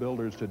Mid-South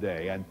Builders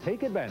today and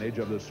take advantage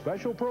of this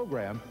special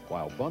program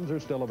while funds are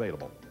still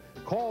available.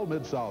 Call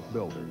Mid-South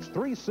Builders,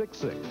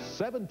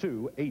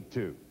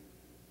 366-7282.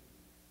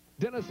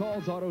 Dennis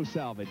Hall's Auto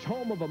Salvage,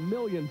 home of a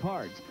million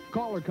parts.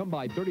 Call or come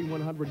by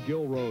 3100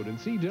 Gill Road and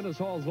see Dennis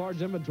Hall's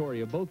large inventory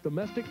of both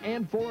domestic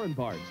and foreign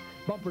parts.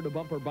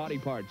 Bumper-to-bumper body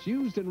parts,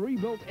 used and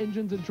rebuilt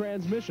engines and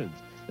transmissions.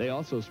 They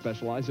also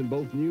specialize in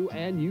both new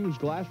and used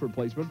glass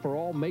replacement for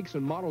all makes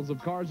and models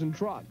of cars and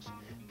trucks.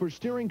 For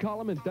steering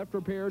column and theft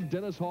repair,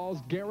 Dennis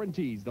Hall's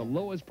guarantees the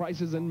lowest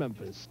prices in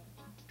Memphis.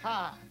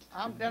 Hi,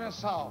 I'm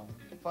Dennis Hall.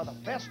 For the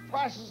best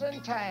prices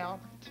in town,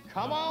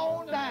 come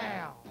on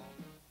down.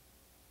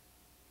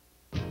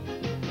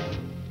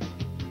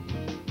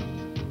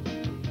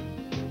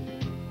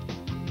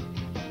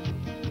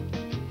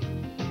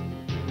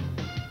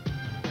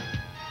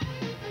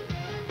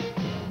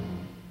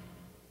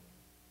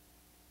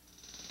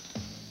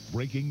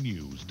 Breaking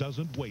news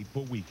doesn't wait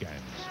for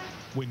weekends.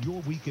 When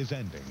your week is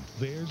ending,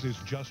 theirs is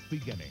just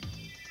beginning.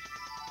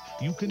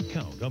 You can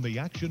count on the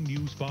Action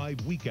News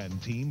 5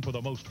 weekend team for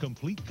the most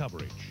complete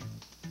coverage.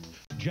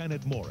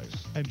 Janet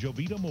Morris and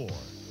Jovita Moore,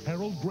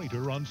 Harold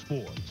Grater on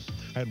sports,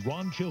 and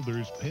Ron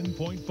Childers'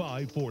 Pinpoint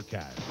 5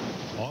 forecast.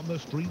 On the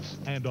streets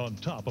and on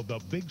top of the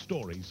big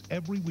stories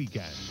every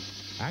weekend.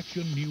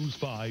 Action News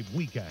 5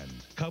 weekend.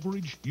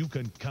 Coverage you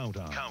can count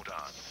on.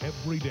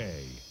 Every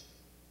day.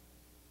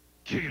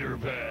 Gator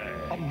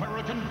Bag.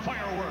 American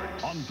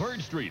Fireworks. On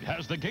 3rd Street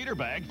has the Gator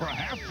Bag for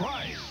half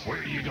price.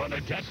 Where you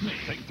gonna get me?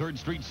 Take 3rd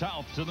Street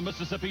south to the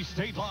Mississippi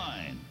state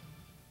line.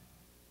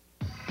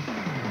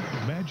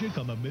 Magic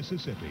on the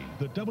Mississippi,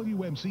 the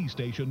WMC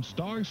station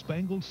Star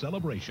Spangled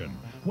Celebration.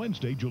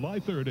 Wednesday, July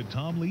 3rd at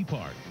Tom Lee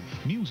Park.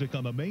 Music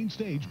on the main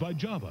stage by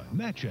Java,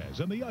 Natchez,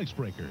 and the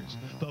Icebreakers.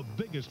 The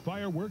biggest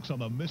fireworks on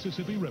the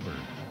Mississippi River.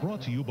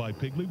 Brought to you by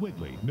Piggly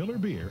Wiggly, Miller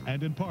Beer,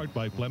 and in part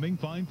by Fleming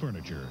Fine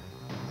Furniture.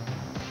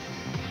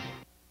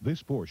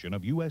 This portion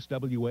of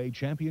USWA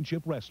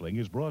Championship Wrestling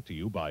is brought to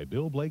you by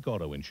Bill Blake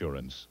Auto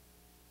Insurance.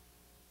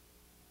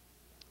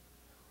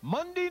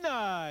 Monday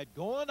night,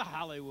 going to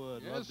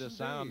Hollywood. Yes, Love the indeed.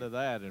 sound of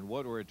that. And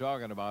what we're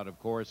talking about, of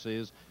course,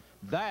 is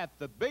that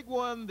the big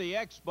one, the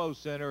Expo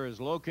Center, is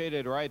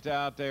located right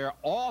out there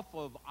off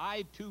of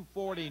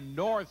I-240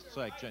 North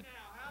section.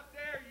 How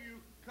dare you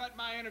cut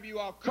my interview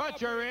off?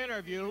 Cut your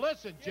interview.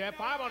 Listen, Jeff,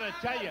 I want to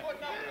tell you.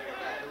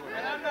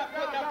 And I'm not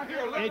putting up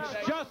here. It's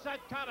just that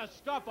kind of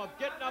stuff of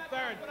getting up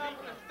there and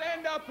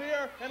stand up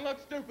here and look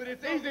stupid.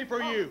 It's easy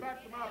for you.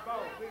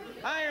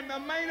 I am the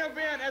main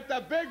event at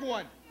the big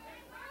one.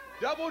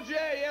 Double J,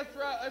 yes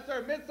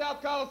sir,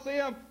 Mid-South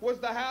Coliseum was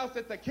the house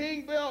that the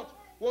King built.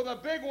 Well, the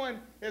big one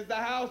is the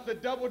house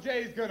that Double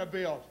J is going to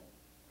build.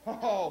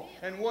 Oh,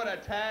 and what a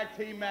tag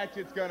team match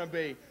it's going to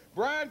be.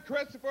 Brian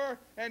Christopher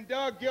and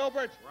Doug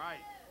Gilbert. Right.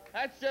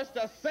 That's just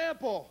a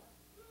sample.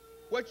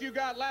 What you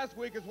got last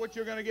week is what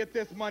you're going to get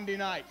this Monday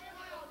night.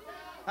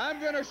 I'm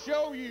going to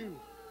show you.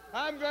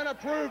 I'm going to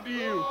prove to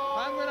you.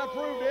 I'm going to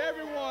prove to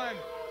everyone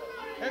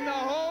in the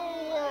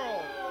whole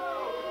world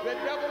that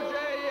Double J,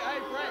 hey,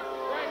 Frank,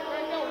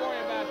 don't worry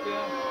about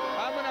this.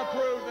 I'm going to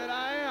prove that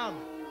I am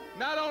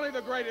not only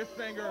the greatest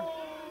singer,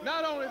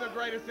 not only the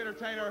greatest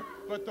entertainer,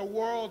 but the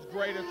world's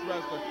greatest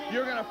wrestler.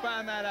 You're going to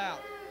find that out.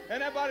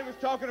 And everybody was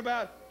talking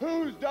about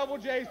who's Double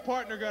J's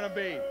partner going to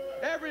be.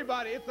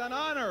 Everybody, it's an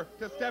honor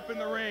to step in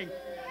the ring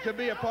to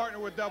be a partner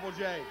with Double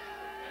J.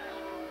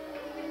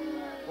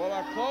 Well,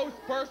 a close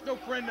personal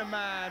friend of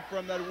mine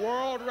from the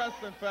World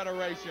Wrestling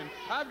Federation.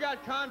 I've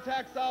got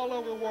contacts all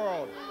over the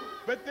world,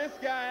 but this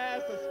guy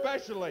asked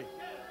especially,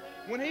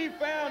 when he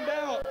found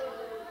out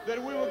that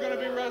we were going to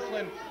be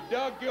wrestling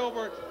Doug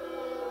Gilbert,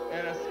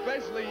 and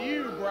especially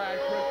you, Brian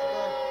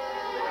Christopher,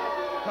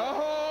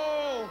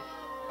 oh,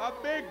 a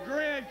big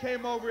grin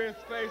came over his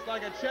face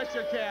like a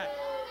Cheshire cat.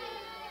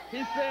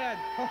 He said,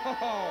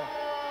 oh,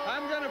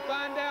 I'm going to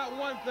find out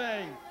one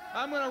thing.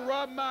 I'm going to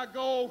rub my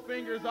gold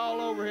fingers all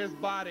over his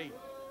body.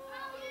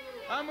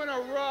 I'm going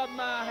to rub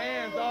my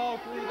hands all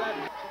through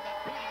that.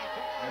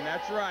 And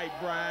that's right,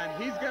 Brian.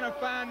 He's going to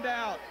find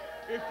out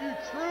if you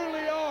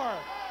truly are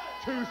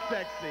too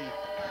sexy.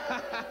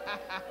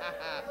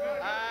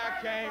 I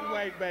can't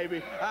wait,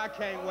 baby. I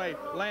can't wait.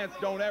 Lance,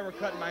 don't ever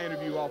cut my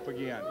interview off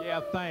again.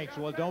 Yeah, thanks.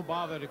 Well, don't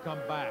bother to come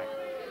back.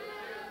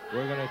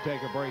 We're going to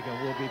take a break,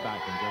 and we'll be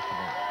back in just a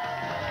minute.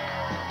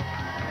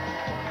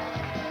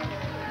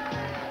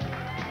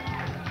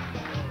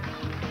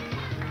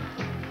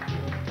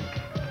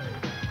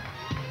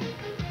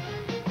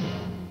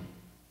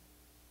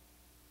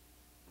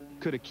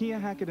 Could a Kia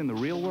hack it in the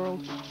real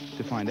world?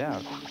 To find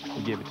out,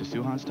 we gave it to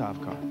Suhan's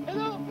Top Car.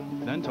 Hello.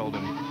 Then told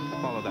him,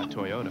 follow that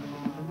Toyota.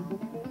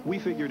 We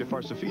figured if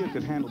our Sophia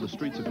could handle the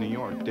streets of New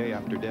York day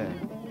after day,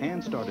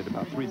 and started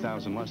about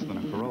 3,000 less than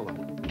a Corolla,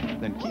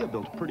 then Kia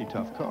built a pretty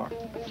tough car.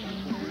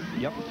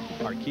 Yep,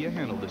 our Kia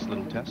handled this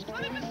little test.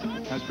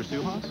 As for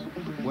Suhan's,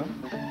 well,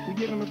 we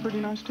gave him a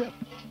pretty nice tip.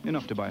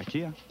 Enough to buy a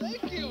Kia.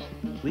 Thank you.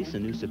 Lease a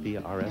new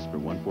Sophia RS for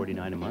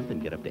 $149 a month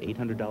and get up to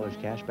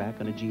 $800 cash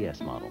back on a GS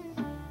model.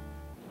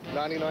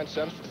 99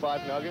 cents for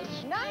 5 nuggets.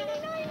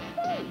 99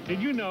 cents!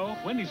 Did you know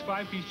Wendy's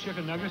 5-piece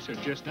chicken nuggets are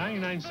just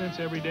 99 cents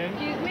every day?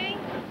 Excuse me?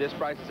 This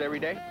price is every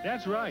day?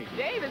 That's right.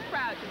 Dave is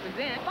proud to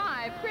present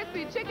 5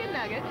 crispy chicken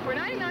nuggets for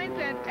 99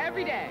 cents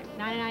every day.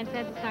 99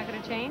 cents, it's not going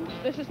to change?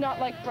 This is not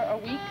like for a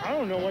week. I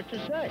don't know what to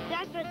say.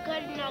 That's a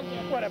good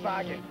nugget. What a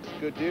bargain.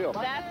 Good deal.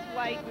 That's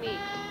like me.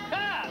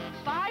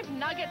 5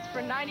 nuggets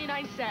for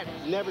 99 cents.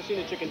 Never seen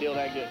a chicken deal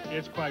that good.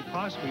 It's quite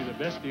possibly the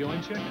best deal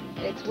in chicken.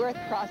 It's worth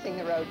crossing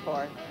the road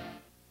for.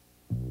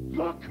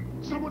 Look!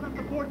 Someone at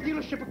the Ford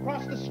dealership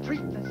across the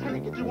street that's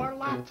heading into our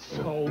lot.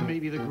 So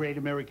maybe the Great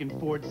American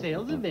Ford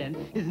Sales Event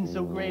isn't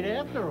so great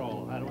after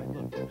all. How do I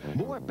look?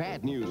 More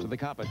bad news for the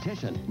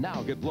competition.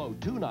 Now get low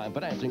 2.9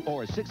 financing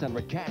or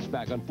 $600 cash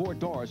back on Ford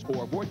Taurus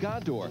or Ford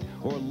Contour,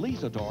 or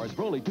lease a Taurus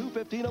for only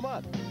 $215 a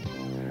month.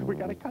 We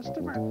got a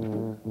customer.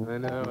 I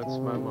know, it's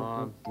my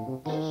mom.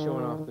 She's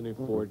showing off the new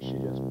Ford she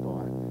just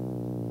bought.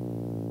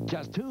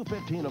 Just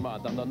 $215 a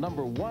month on the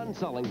 #1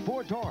 selling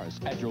Ford Taurus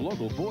at your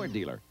local Ford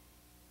dealer.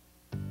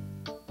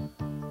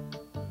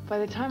 By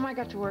the time I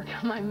got to work,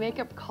 my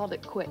makeup called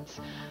it quits.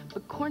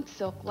 But corn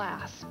silk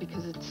lasts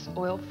because it's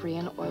oil-free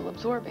and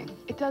oil-absorbing.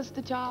 It does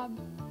the job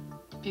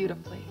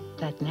beautifully.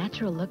 That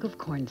natural look of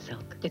corn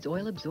silk. It's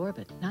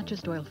oil-absorbent, not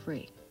just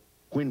oil-free.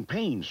 When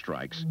pain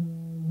strikes,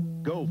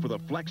 go for the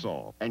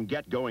Flexall and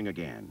get going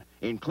again.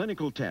 In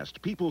clinical tests,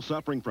 people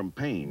suffering from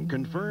pain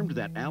confirmed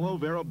that aloe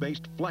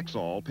vera-based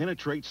Flexall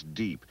penetrates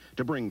deep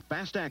to bring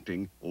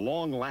fast-acting,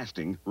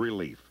 long-lasting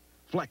relief.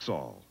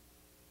 Flexall.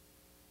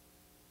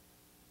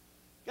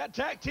 Got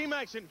tag team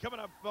action coming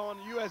up on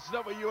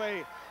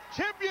USWA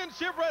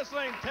Championship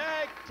Wrestling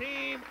Tag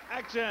Team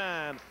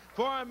Action.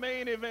 For our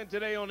main event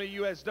today on the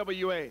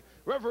USWA,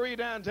 referee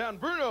downtown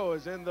Bruno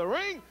is in the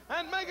ring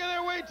and making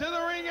their way to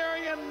the ring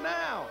area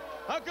now.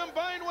 A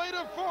combined weight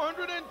of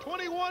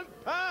 421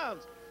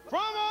 pounds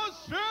from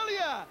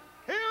Australia.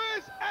 Here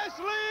is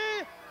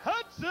Ashley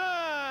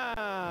Hudson.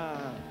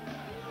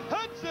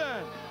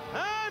 Hudson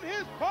and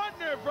his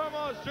partner from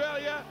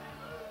Australia,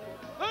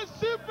 the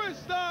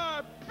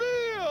superstar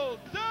Bill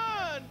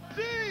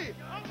Dundee.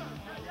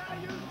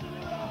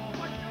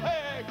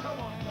 Hey, come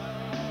on.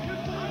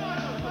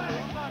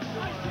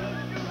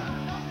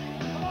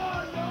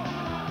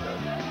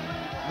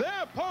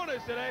 Their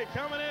opponents today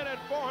coming in at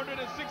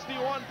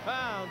 461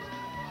 pounds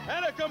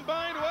and a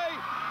combined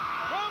weight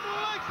from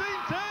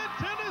Lexington,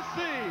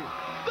 Tennessee,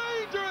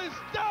 Dangerous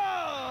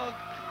Doug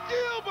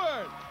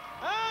Gilbert,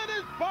 and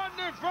his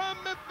partner from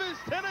Memphis,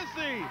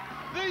 Tennessee,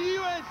 the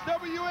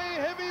USWA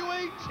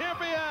Heavyweight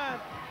Champion,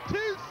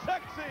 Too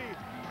Sexy,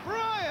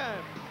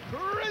 Brian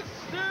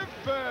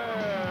Christopher.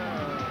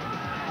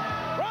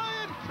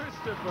 Brian Christopher.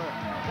 Christopher.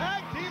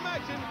 Tag team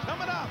action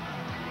coming up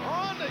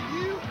on the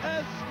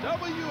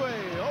USWA.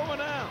 Over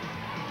now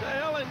to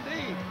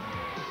L&D.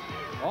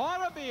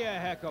 Ought to be a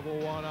heck of a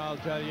one, I'll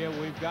tell you.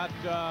 We've got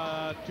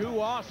two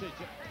Aussies.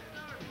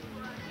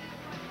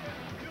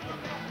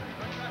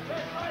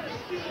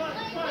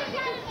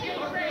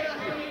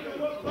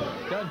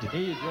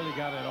 Dundee has really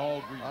got it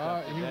all greased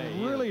up today.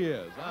 He really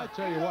is. I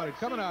tell you what,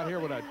 coming out here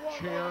with a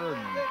chair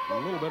and a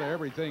little bit of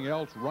everything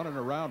else, running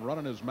around,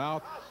 running his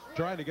mouth,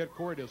 trying to get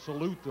Corey to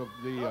salute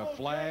the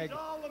flag.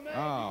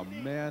 Oh,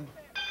 man.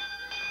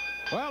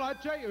 Well, I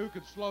tell you who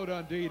could slow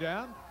Dundee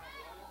down.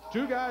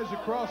 Two guys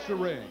across the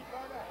ring.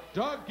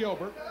 Doug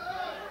Gilbert,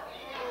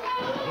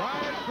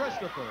 Brian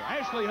Christopher.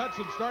 Ashley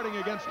Hudson starting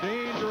against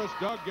dangerous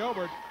Doug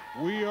Gilbert.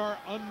 We are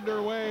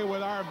underway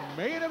with our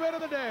main event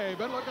of the day.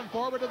 Been looking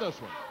forward to this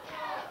one.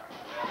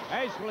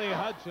 Ashley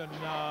Hudson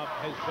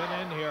has been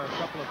in here a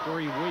couple of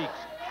 3 weeks,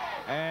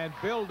 and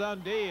Bill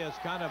Dundee has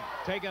kind of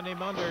taken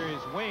him under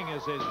his wing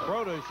as his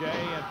protege,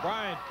 and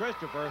Brian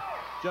Christopher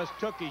just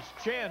took his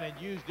chin and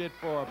used it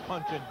for a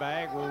punching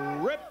bag,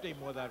 ripped him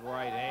with that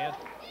right hand,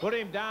 put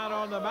him down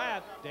on the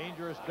mat.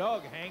 Dangerous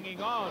Doug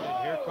hanging on,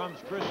 and here comes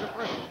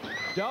Christopher.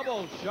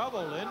 Double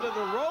shovel into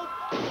the rope,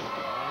 and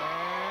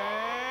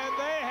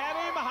they had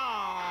him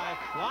high,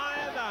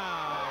 flying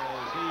down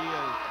as he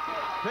is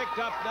picked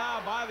up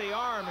now by the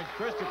arm, and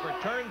Christopher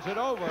turns it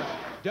over.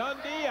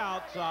 Dundee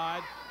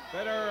outside.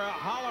 Better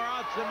holler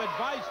out some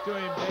advice to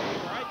him,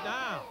 Dave, right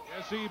now.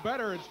 Yes, he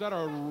better, instead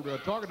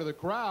of talking to the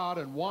crowd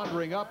and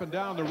wandering up and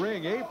down the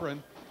ring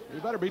apron, he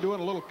better be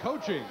doing a little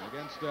coaching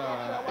against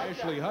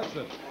Ashley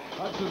Hudson.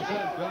 Hudson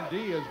says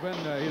Dundee has been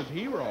his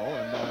hero,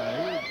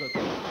 and he's for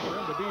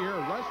him to be here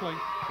wrestling.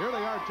 Here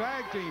they are,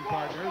 tag team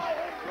partners.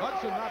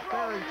 Hudson not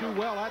faring too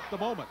well at the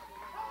moment.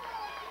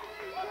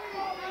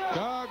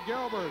 Doug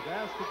Gilbert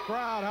asked the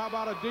crowd, how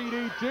about a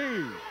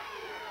DDT?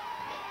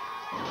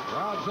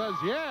 Crowd says,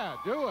 yeah,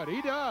 do it.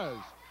 He does.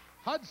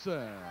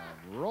 Hudson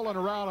rolling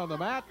around on the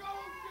mat.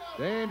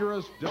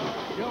 Dangerous Doug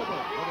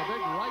Gilbert with a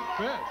big right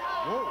fist.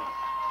 Whoa.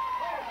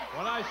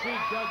 When I see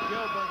Doug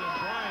Gilbert and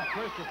Brian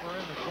Christopher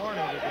in the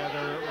corner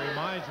together, it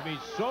reminds me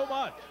so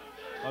much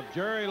of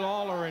Jerry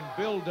Lawler and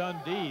Bill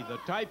Dundee, the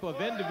type of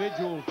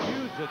individual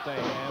feuds that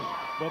they have.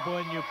 But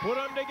when you put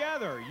them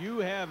together, you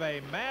have a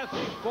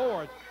massive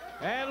force.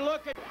 And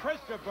look at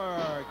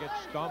Christopher get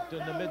stomped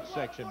in the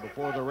midsection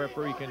before the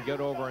referee can get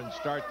over and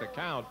start the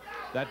count.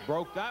 That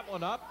broke that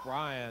one up.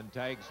 Brian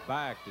tags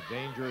back to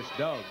Dangerous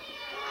Doug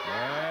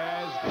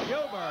as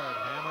Gilbert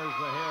hammers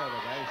the head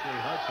of Ashley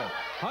Hudson.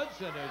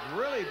 Hudson has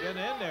really been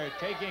in there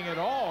taking it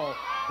all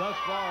thus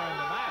far in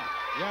the match.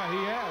 Yeah,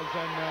 he has.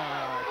 And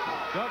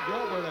Doug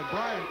Gilbert and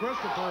Brian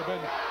Christopher have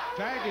been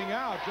tagging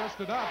out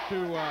just enough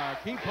to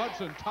keep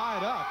Hudson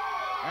tied up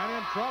and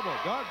in trouble.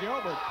 Doug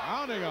Gilbert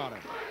pounding on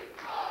him.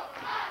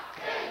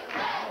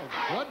 Oh,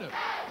 goodness.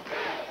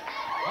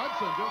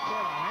 Hudson just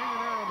sort of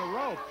hanging there on the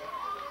rope.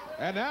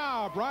 And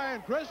now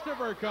Brian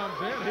Christopher comes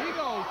in. He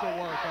goes to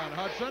work on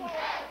Hudson.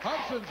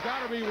 Hudson's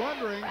got to be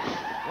wondering,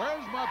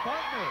 where's my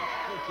partner?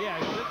 Yeah,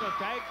 is this a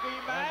tag team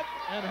match?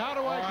 And how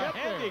do I get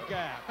there?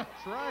 Handicap.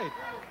 That's right.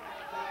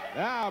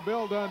 Now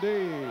Bill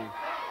Dundee.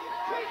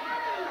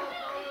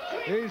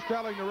 He's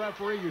telling the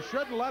referee, you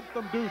shouldn't let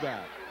them do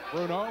that,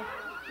 Bruno.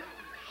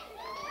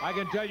 I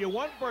can tell you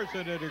one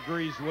person that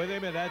agrees with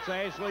him, and that's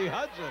Ashley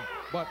Hudson.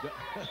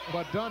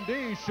 But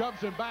Dundee shoves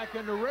him back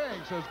in the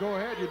ring, says, go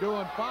ahead, you're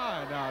doing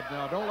fine.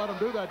 Now don't let him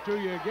do that to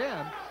you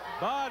again.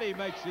 But he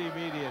makes the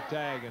immediate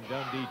tag, and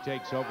Dundee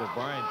takes over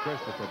Brian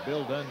Christopher.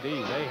 Bill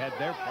Dundee, they had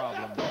their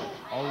problem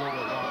a little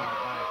while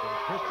back, and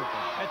Christopher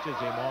catches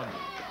him on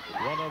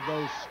one of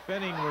those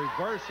spinning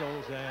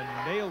reversals and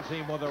nails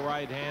him with a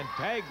right hand.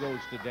 Tag goes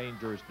to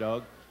Dangerous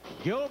Doug.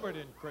 Gilbert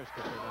and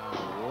Christopher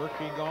now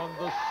working on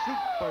the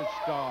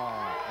superstar.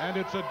 And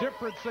it's a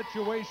different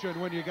situation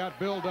when you got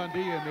Bill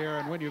Dundee in there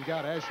and when you've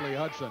got Ashley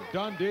Hudson.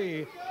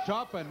 Dundee,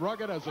 tough and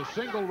rugged as a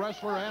single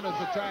wrestler and as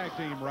a tag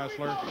team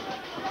wrestler.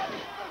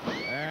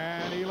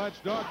 And he lets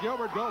Doug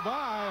Gilbert go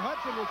by.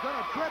 Hudson was going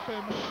to trip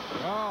him.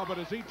 Oh, but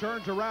as he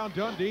turns around,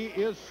 Dundee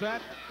is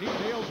set. He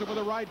nails him with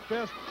a right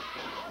fist.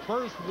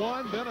 First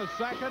one, then a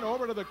second,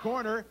 over to the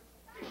corner.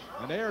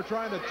 And they are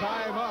trying to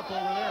tie him up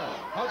over there.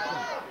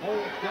 Hudson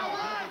holds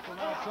down from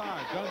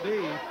outside.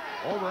 Dundee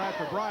over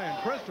after Brian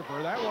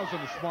Christopher. That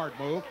wasn't a smart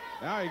move.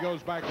 Now he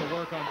goes back to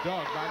work on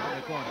Doug back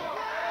in the corner.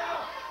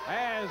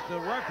 As the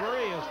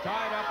referee is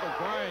tied up with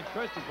Brian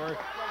Christopher,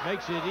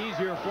 makes it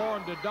easier for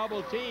him to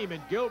double team,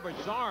 and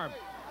Gilbert's arm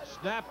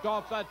snapped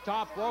off that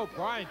top rope.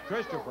 Brian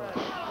Christopher,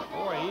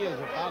 boy, he is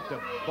about to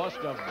bust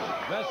a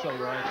vessel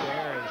right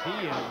there as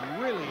he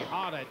is really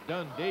hot at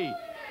Dundee.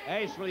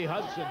 Ashley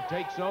Hudson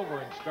takes over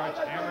and starts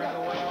hammering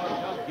away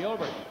on Doug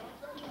Gilbert.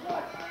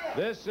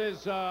 This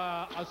is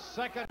a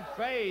second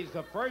phase.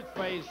 The first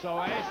phase, so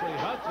Ashley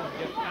Hudson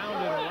gets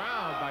pounded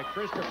around by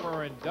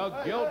Christopher and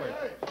Doug Gilbert.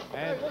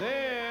 And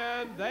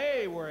then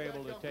they were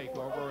able to take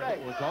over, and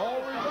it was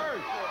all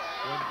reversed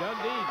when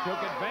Dundee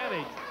took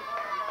advantage.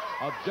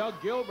 of Doug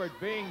Gilbert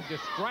being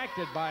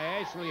distracted by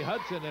Ashley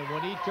Hudson, and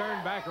when he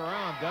turned back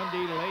around,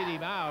 Dundee laid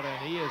him out,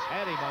 and he has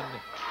had him on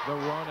the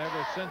run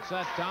ever since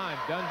that time.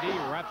 Dundee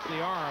wraps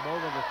the arm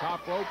over the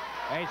top rope.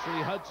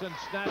 Ashley Hudson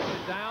snaps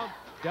it down.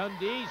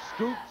 Dundee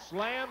scoop,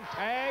 slam,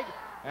 tag,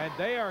 and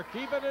they are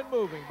keeping it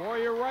moving.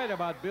 Boy, you're right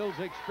about Bill's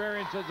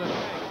experience as a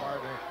tag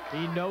partner.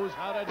 He knows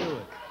how to do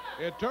it.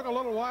 It took a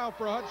little while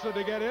for Hudson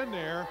to get in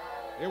there.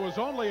 It was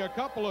only a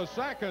couple of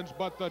seconds,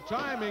 but the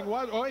timing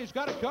was, oh, he's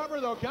got it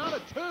covered, though, count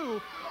of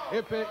 2.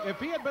 If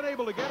he had been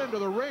able to get into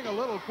the ring a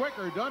little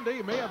quicker,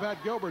 Dundee may have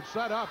had Gilbert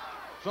set up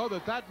so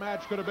that that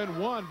match could have been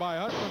won by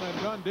Hudson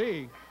and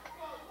Dundee.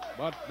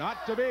 But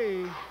not to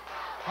be.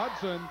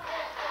 Hudson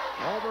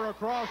over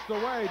across the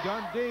way.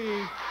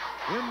 Dundee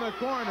in the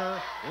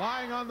corner.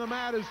 Lying on the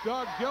mat is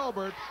Doug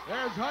Gilbert.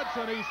 There's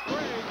Hudson. He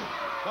springs.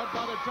 But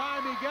by the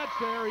time he gets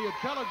there, he had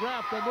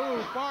telegraphed the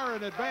move far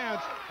in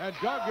advance, and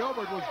Doug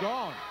Gilbert was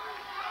gone.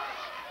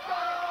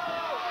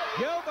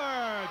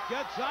 Gilbert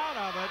gets out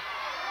of it,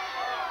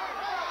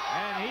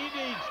 and he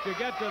needs to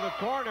get to the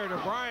corner to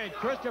Brian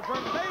Christopher.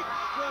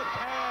 Makes the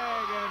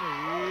tag, and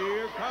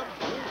here comes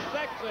Too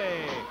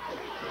Sexy.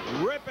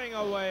 Ripping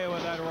away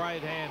with that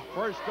right hand.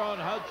 First on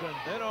Hudson,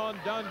 then on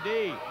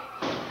Dundee.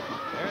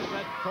 There's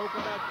that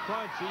coconut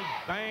crunch. He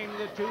banged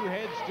the two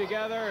heads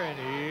together, and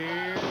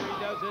here he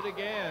does it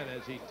again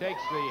as he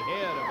takes the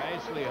head of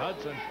Ashley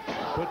Hudson,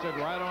 puts it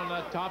right on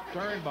that top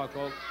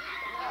turnbuckle.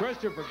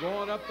 Christopher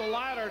going up the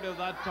ladder to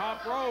that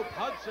top rope.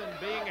 Hudson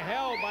being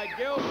held by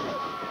Gilbert.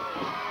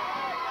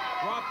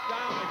 Drops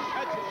down and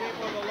catches him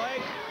with a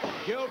leg.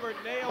 Gilbert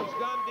nails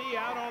Dundee.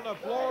 Out on the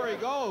floor he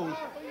goes.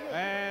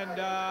 And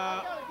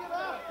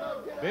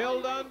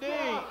Bill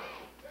Dundee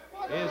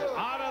is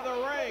out of the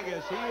ring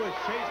as he was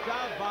chased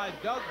out by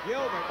Doug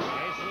Gilbert.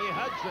 Ashley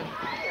Hudson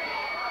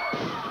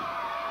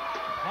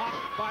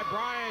blocked by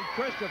Brian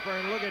Christopher.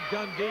 And look at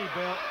Dundee,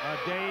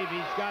 Dave.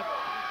 He's got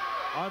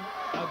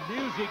a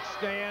music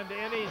stand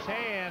in his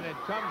hand and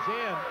comes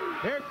in.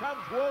 Here comes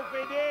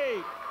Wolfie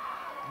D.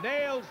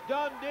 Nails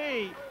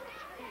Dundee.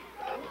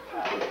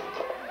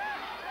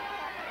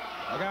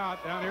 Look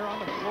out, down here on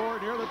the floor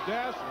near the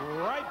desk.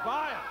 Right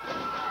by him.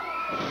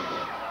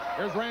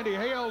 Here's Randy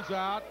Hales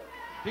out.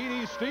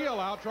 P.D. Steele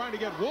out trying to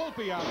get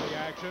Wolfie out of the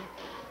action.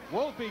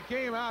 Wolfie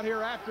came out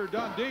here after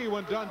Dundee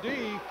when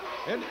Dundee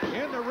in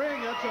the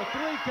ring. It's a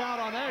 3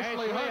 count on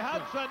Ashley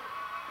Hudson.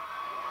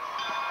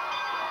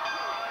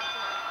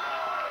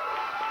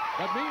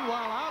 But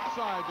meanwhile,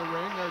 outside the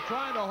ring, they're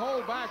trying to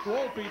hold back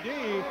Wolfie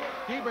D,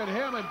 keeping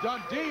him and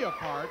Dundee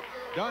apart.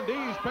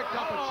 Dundee's picked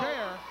up a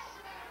chair.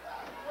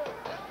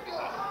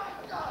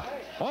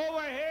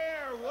 Over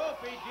here,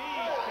 Wolfie D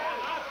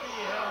cannot be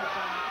held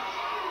back.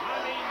 I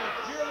mean, the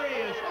fury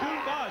is too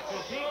much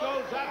as he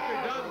goes after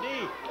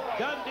Dundee.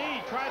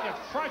 Dundee trying to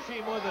crush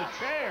him with a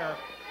chair.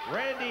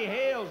 Randy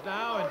Hales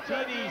now and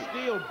T.D.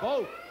 Steele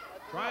both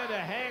trying to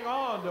hang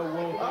on to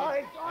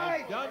Wolfie.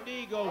 As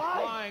Dundee goes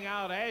flying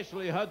out,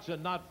 Ashley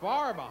Hudson not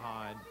far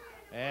behind.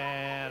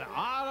 And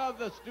out of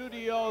the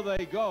studio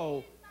they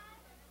go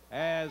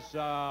as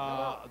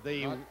Not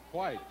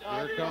quite.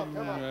 Here come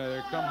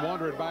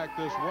wandering back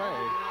this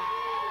way.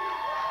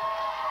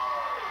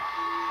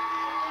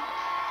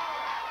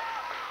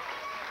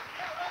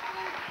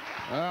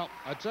 Well,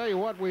 I tell you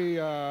what we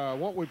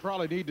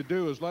probably need to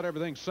do is let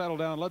everything settle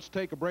down. Let's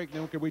take a break.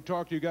 Then can we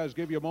talk to you guys?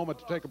 Give you a moment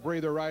to take a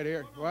breather right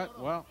here. What?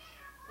 Well,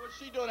 what's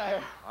she doing out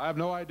here? I have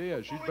no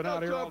idea. She's been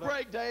out here all day.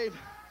 Break, Dave.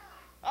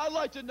 I'd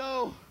like to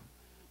know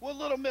what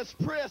little Miss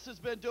Priss has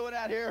been doing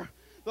out here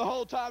the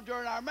whole time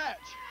during our match.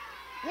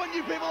 Wouldn't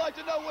you people like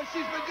to know what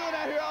she's been doing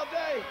out here all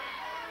day?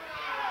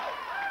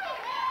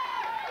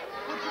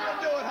 What you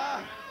been doing,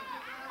 huh?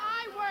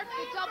 I work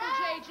for Double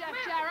J, Jeff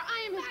Jarrett.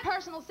 I am his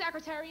personal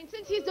secretary, and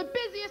since he's the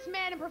busiest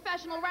man in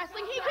professional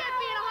wrestling, he can't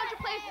be in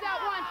 100 places at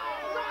once.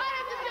 So I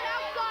have to sit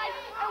outside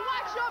and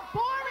watch your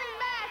boring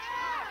match,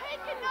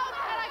 taking notes,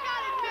 and I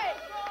gotta admit,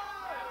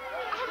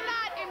 I'm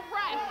not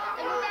impressed,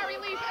 at the very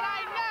least, and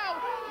I know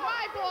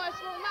my boss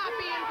will not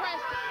be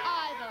impressed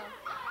either.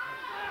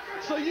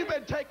 So you've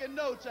been taking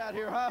notes out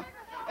here, huh?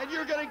 And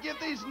you're gonna give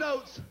these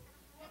notes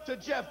to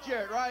Jeff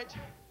Jarrett, right?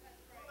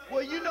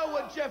 Well, you know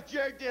what Jeff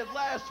Jarrett did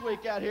last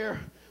week out here.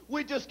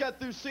 We just got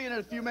through seeing it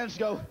a few minutes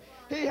ago.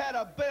 He had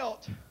a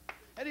belt,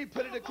 and he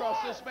put it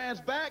across this man's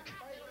back,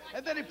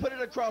 and then he put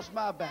it across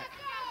my back.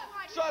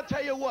 So I'll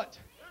tell you what,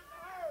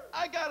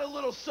 I got a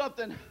little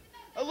something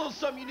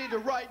you need to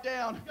write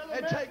down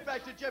and take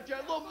back to Jeff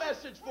Jarrett. A little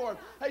message for him.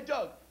 Hey,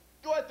 Doug,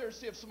 go out there and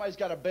see if somebody's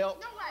got a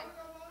belt. No way.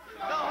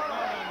 No, hold on.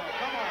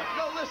 Come on.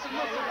 No, listen,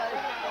 Dave.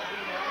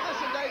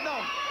 Listen, Dave, no.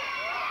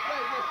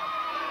 Dave, listen.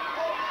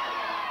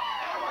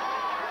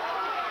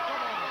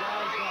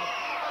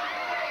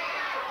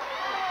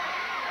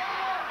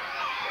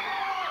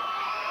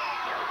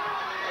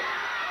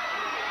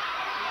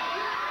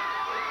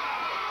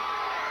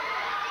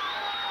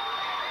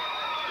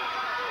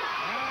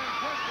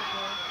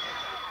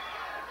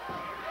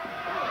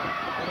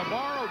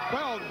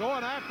 Belt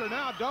going after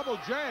now Double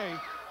J,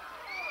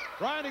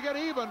 trying to get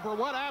even for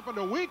what happened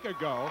a week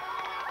ago.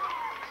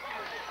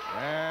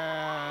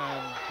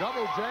 And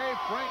Double J,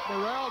 Frank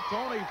Morrell,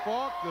 Tony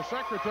Falk, the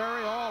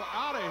secretary, all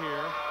out of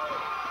here.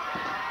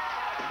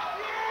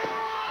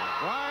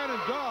 Brian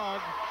and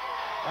Doug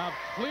have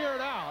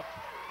cleared out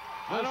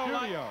the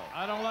studio.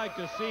 I don't like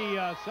to see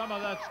some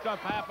of that stuff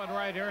happen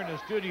right here in the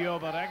studio,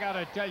 but I got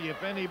to tell you,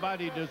 if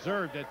anybody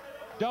deserved it,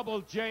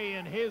 Double J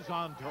and his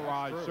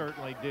entourage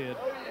certainly did.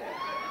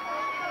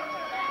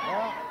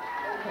 Well,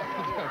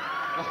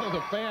 all of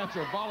the fans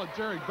are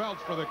volunteering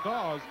belts for the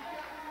cause.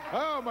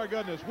 Oh, my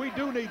goodness. We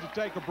do need to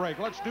take a break.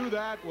 Let's do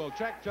that. We'll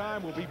check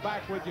time. We'll be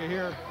back with you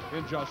here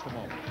in just a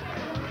moment.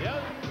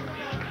 Yep.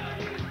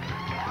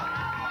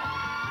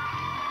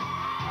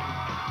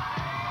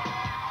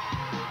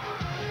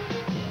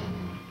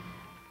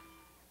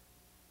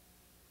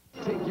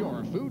 Take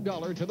your food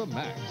dollar to the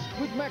max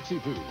with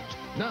Maxi Foods.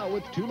 Now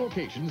with 2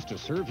 locations to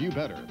serve you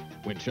better.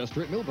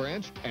 Winchester at Mill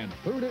Branch and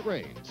 3rd at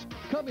Rains.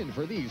 Come in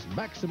for these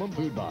maximum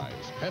food buys.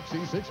 Pepsi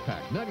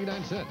 6-pack,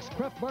 99 cents.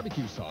 Kraft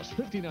barbecue sauce,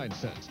 59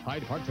 cents.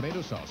 Hyde Park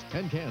tomato sauce,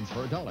 10 cans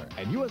for $1.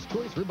 And U.S.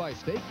 Choice ribeye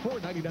steak,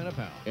 $4.99 a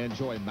pound.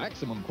 Enjoy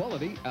maximum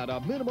quality at a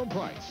minimum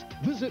price.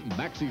 Visit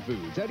Maxi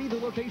Foods at either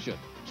location.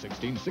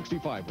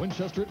 1665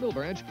 Winchester at Mill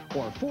Branch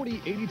or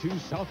 4082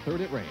 South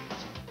 3rd at Rains.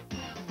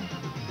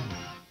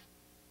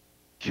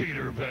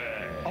 Gator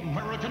Bag.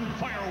 American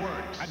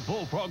Fireworks. At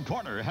Bullfrog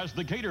Corner has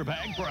the Gator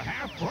Bag for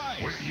half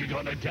price. Where you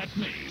gonna get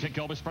me? Take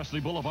Elvis Presley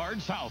Boulevard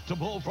south to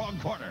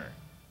Bullfrog Corner.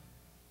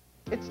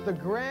 It's the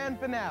grand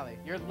finale.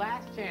 Your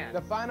last chance.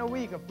 The final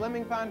week of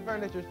Fleming Fine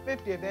Furniture's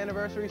 50th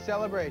anniversary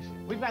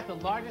celebration. We've got the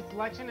largest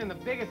selection and the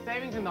biggest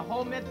savings in the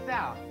whole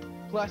Mid-South.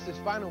 Plus, this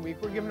final week,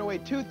 we're giving away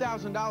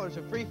 $2,000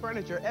 of free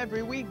furniture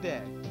every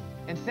weekday.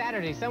 And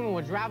Saturday, someone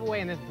will drive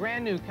away in this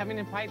brand new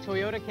Covington Pike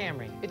Toyota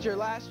Camry. It's your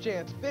last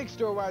chance. Big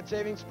store-wide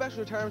savings,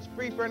 special terms,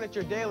 free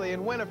furniture daily,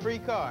 and win a free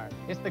car.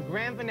 It's the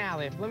grand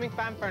finale of Fleming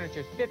Fine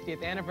Furniture's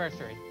 50th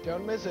anniversary.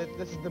 Don't miss it.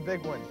 This is the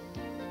big one.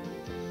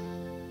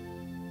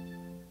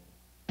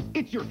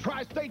 It's your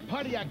Tri-State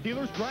Pontiac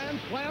Dealers Grand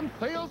Slam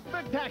Sales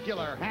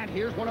Spectacular. And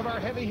here's one of our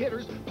heavy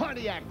hitters,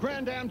 Pontiac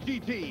Grand Am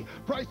GT.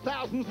 Priced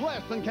thousands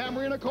less than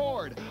Camry and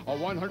Accord. A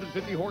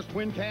 150-horse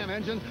twin-cam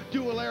engine,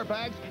 dual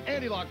airbags,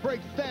 anti-lock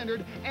brakes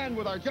standard, and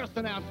with our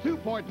just-announced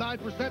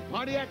 2.9%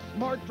 Pontiac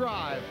Smart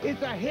Drive.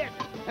 It's a hit,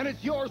 and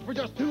it's yours for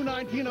just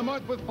 $219 a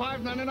month with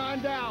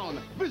 $599 down.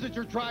 Visit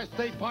your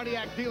Tri-State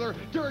Pontiac dealer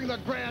during the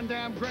Grand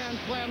Am Grand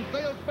Slam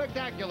Sales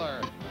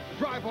Spectacular.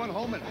 Drive one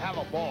home and have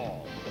a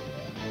ball.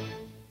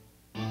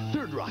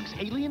 Third Rock's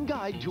Alien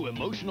Guide to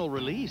Emotional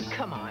Release.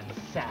 Come on,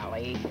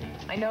 Sally.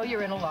 I know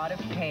you're in a lot of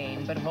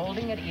pain, but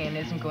holding it in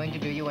isn't going to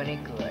do you any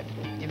good.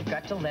 You've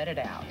got to let it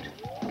out.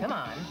 Come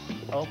on,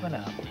 open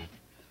up.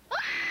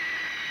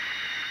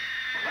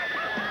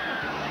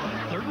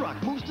 Third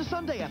Rock moves to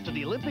Sunday after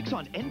the Olympics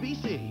on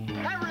NBC.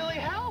 That really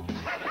helped.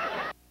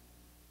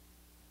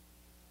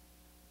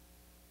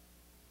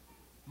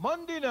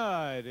 Monday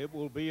night, it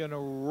will be an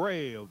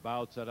array of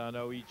bouts that I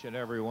know each and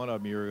every one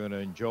of you are going to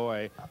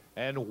enjoy.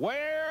 And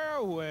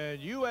where, when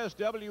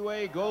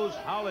USWA goes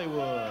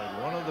Hollywood?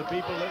 One of the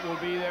people that will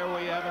be there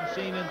we haven't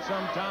seen in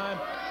some time,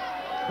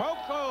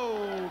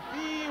 Coco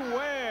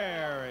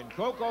Beware. And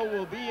Coco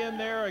will be in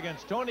there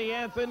against Tony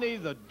Anthony,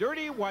 the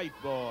dirty white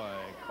boy.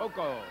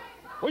 Coco.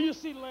 Well, you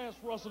see, Lance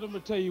Russell, let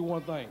me tell you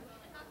one thing.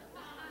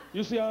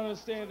 You see, I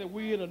understand that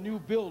we're in a new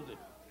building.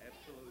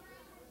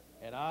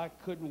 And I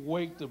couldn't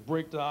wait to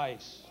break the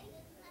ice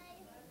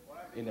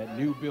in that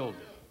new building.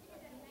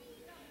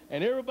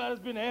 And everybody's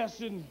been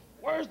asking,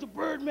 where's the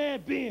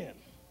Birdman been?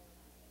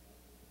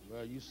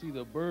 Well, you see,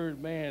 the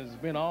Birdman has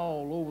been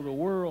all over the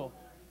world.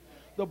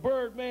 The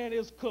Birdman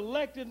is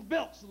collecting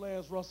belts,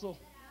 Lance Russell.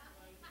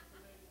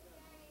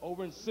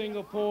 Over in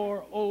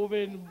Singapore, over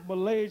in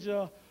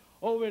Malaysia,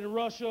 over in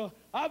Russia.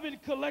 I've been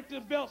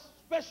collecting belts,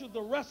 especially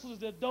the wrestlers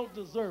that don't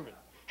deserve it.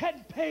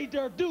 Hadn't paid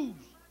their dues.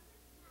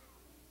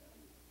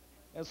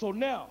 And so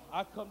now,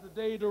 I come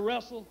today to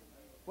wrestle,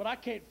 but I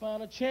can't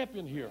find a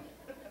champion here.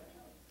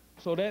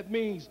 So that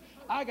means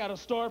I got to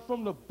start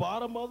from the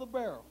bottom of the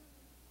barrel.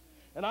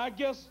 And I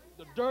guess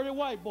the dirty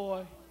white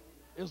boy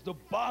is the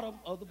bottom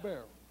of the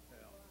barrel.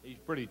 He's a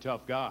pretty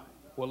tough guy.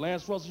 Well,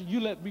 Lance Russell, you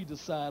let me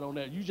decide on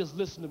that. You just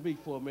listen to me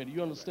for a minute.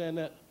 You understand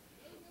that?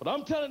 But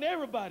I'm telling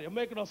everybody, I'm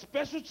making a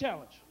special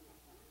challenge.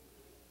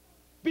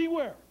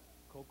 Beware.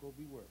 Coco,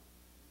 beware.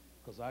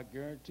 Because I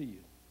guarantee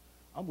you,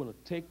 I'm going to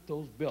take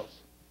those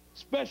belts,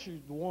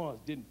 especially the ones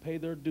that didn't pay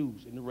their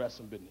dues in the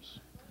wrestling business.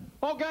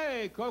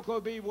 Okay, Coco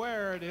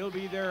Beware, and he'll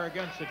be there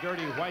against the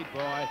dirty white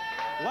boy.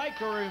 Like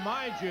to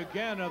remind you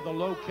again of the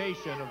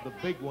location of the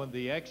big one,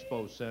 the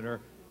Expo Center.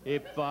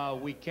 If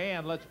we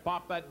can, let's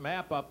pop that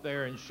map up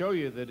there and show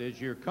you that as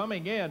you're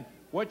coming in,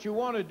 what you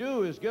want to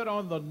do is get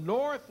on the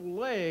north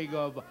leg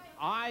of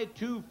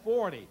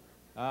I-240.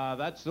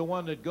 That's the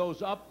one that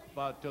goes up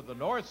to the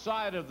north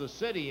side of the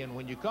city, and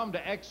when you come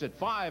to exit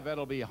 5,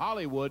 that'll be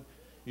Hollywood.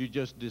 You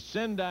just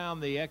descend down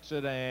the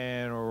exit,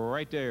 and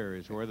right there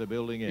is where the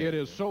building is. It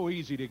is so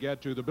easy to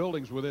get to. The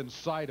building's within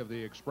sight of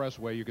the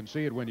expressway. You can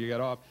see it when you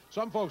get off.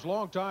 Some folks,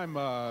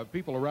 long-time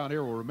people around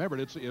here will remember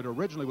it. It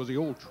originally was the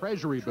old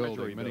Treasury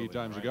building many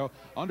times ago.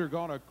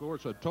 Undergone, of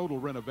course, a total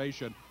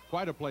renovation.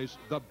 Quite a place.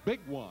 The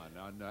big one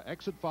on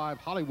Exit 5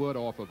 Hollywood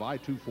off of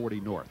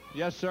I-240 North.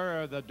 Yes,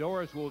 sir. The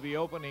doors will be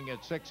opening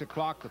at 6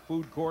 o'clock. The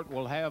food court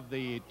will have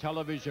the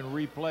television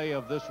replay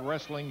of this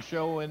wrestling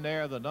show in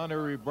there. The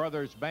Nunnery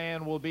Brothers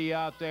Band will be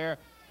out there.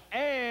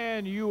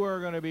 And you are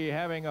going to be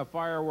having a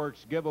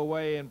fireworks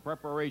giveaway in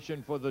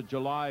preparation for the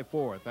July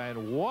 4th.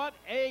 And what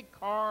a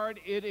card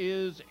it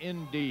is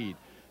indeed.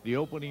 The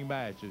opening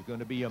match is going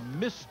to be a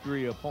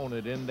mystery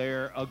opponent in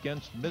there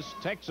against Miss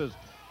Texas,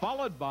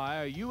 followed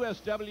by a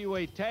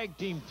USWA Tag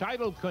Team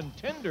title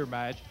contender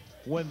match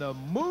when the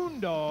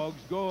Moondogs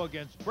go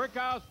against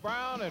Brickhouse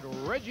Brown and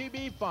Reggie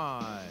B.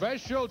 Fine.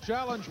 Special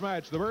challenge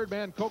match. The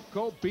Birdman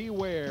Coco,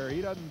 beware.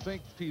 He doesn't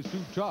think he's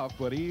too tough,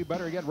 but he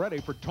better get ready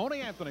for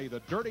Tony Anthony,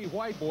 the dirty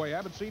white boy.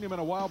 Haven't seen him in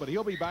a while, but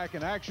he'll be back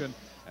in action.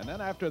 And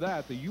then after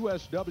that, the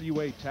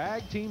USWA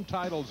Tag Team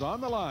titles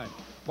on the line.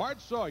 Bart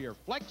Sawyer,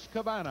 Flex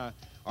Kavana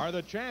are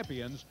the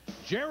champions.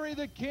 Jerry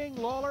the King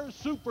Lawler,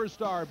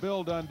 superstar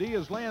Bill Dundee,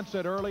 as Lance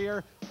said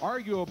earlier,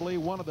 arguably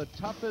one of the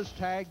toughest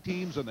tag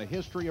teams in the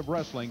history of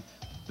wrestling.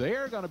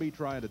 They're going to be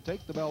trying to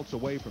take the belts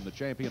away from the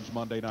champions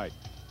Monday night.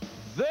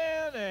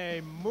 Then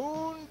a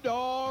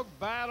Moondog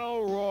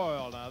Battle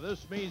Royal. Now,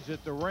 this means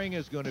that the ring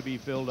is going to be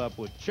filled up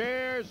with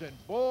chairs and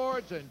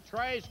boards and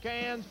trash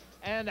cans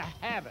and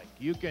havoc.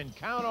 You can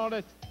count on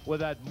it with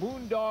that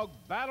Moondog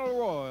Battle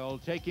Royal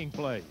taking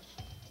place.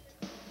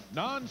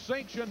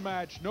 Non-sanctioned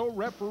match, no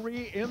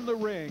referee in the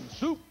ring.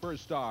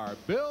 Superstar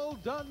Bill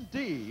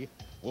Dundee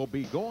will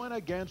be going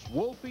against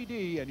Wolfie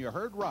D, and you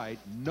heard right,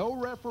 no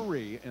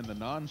referee in the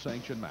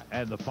non-sanctioned match.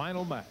 And the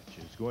final match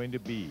is going to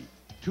be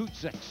Too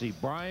Sexy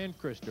Brian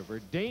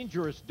Christopher,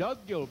 Dangerous Doug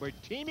Gilbert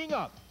teaming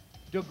up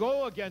to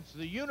go against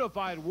the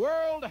unified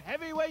world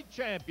heavyweight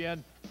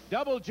champion,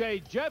 Double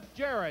J Jeff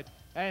Jarrett,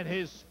 and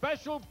his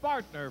special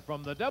partner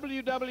from the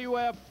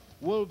WWF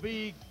will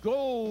be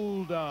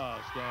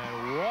Goldust.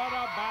 And what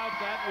about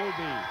that will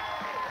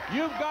be?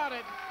 You've got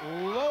it.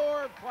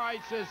 Lower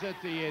prices at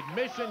the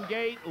admission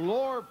gate,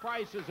 lower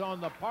prices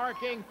on the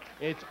parking.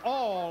 It's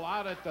all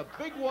out at the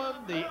big one,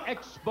 the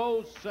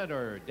Expo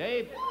Center.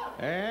 Dave?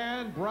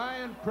 And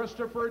Brian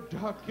Christopher,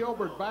 Doug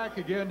Gilbert back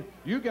again.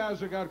 You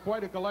guys have got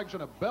quite a collection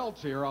of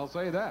belts here, I'll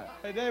say that.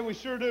 Hey, Dave, we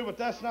sure do, but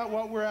that's not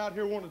what we're out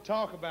here wanting to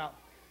talk about.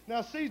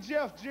 Now, see,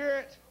 Jeff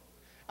Jarrett,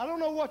 I don't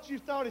know what you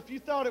thought, if you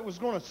thought it was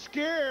going to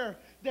scare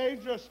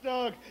Dangerous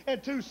Doug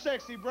and Too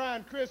Sexy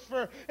Brian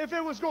Christopher, if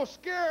it was going to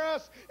scare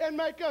us and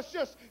make us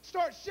just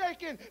start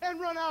shaking and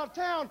run out of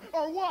town,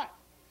 or what?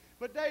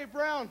 But Dave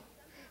Brown,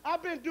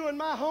 I've been doing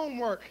my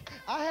homework.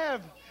 I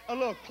have a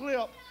little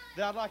clip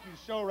that I'd like you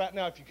to show right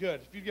now, if you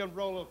could. If you can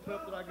roll a little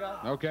clip that I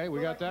got. Okay,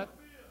 we got that.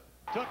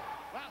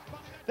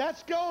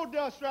 That's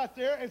Goldust right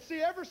there. And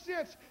see, ever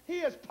since he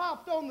has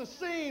popped on the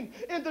scene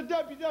in the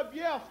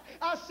WWF,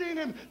 I've seen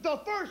him the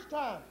first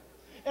time.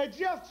 And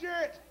Jeff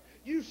Jarrett,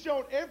 you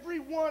showed every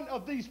one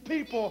of these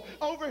people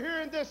over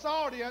here in this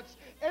audience,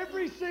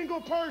 every single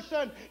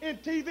person in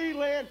TV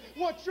land,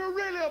 what you're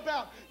really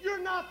about.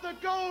 You're not the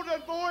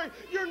golden boy.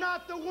 You're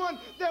not the one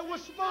that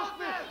was supposed to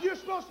be. You're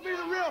supposed to be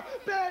the real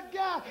bad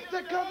guy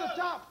that come to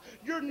top.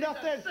 You're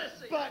nothing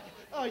but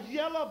a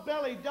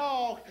yellow-bellied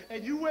dog,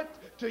 and you went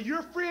to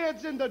your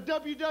friends in the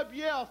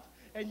WWF,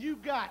 and you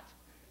got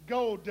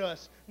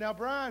Goldust. Now,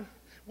 Brian,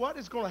 what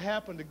is going to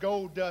happen to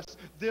Goldust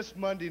this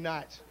Monday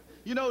night?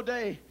 You know,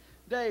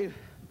 Dave,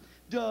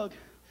 Doug,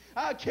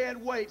 I can't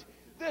wait.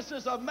 This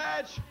is a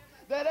match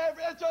that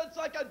it's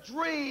like a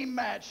dream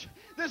match.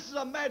 This is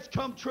a match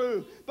come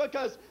true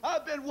because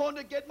I've been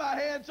wanting to get my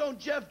hands on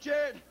Jeff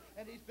Jarrett,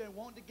 and he's been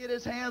wanting to get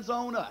his hands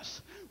on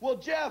us. Well,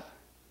 Jeff,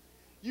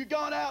 you've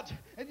gone out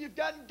and you've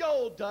gotten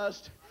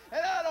Goldust,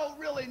 and I don't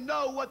really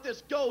know what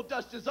this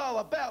Goldust is all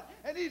about,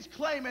 and he's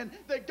claiming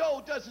that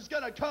Goldust is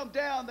going to come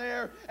down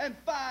there and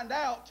find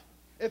out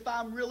if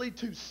I'm really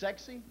too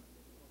sexy.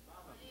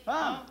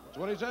 Huh? That's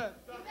what he said.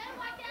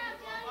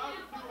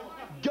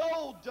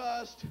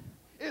 Goldust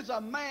is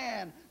a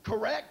man,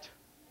 correct?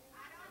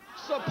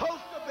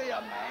 Supposed to be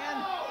a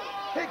man.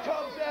 He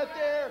comes out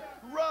there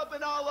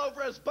rubbing all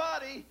over his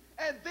body,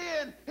 and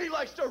then he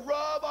likes to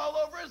rub all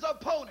over his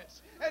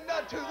opponents. And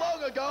not too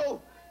long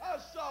ago, I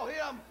saw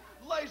him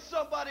lay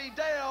somebody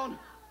down,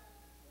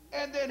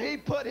 and then he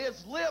put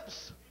his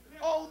lips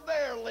on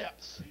their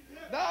lips.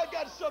 Now, I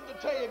got something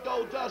to tell you,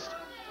 Goldust.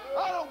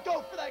 I don't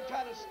go for that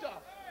kind of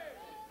stuff.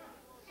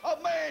 A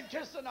man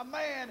kissing a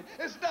man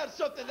is not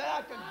something that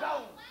I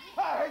condone.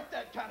 I hate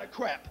that kind of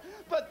crap.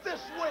 But this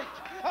week,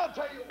 I'll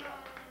tell you,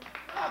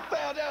 I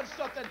found out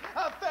something.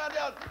 I found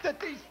out that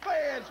these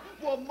fans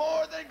will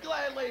more than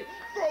gladly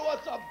throw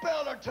us a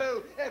belt or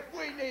two if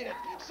we need it.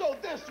 So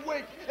this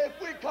week, if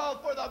we call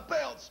for the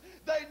belts,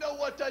 they know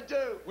what to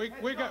do.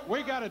 We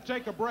got to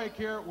take a break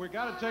here. We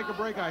got to take a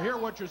break. I hear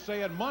what you're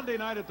saying. Monday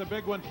night at the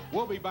big one.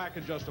 We'll be back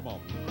in just a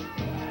moment.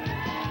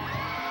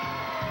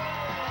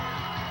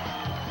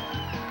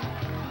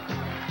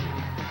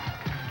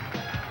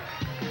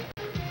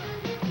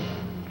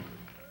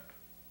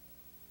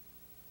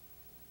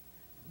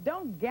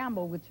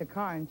 gamble with your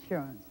car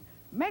insurance.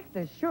 Make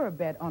the sure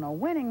bet on a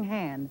winning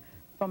hand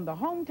from the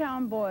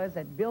hometown boys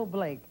at Bill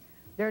Blake.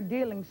 They're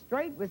dealing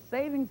straight with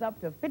savings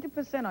up to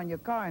 50% on your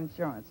car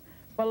insurance.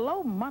 For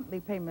low monthly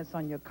payments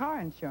on your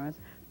car insurance,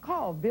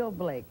 call Bill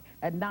Blake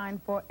at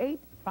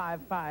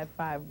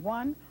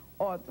 948-5551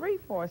 or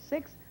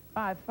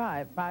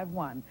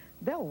 346-5551.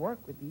 They'll work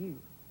with you.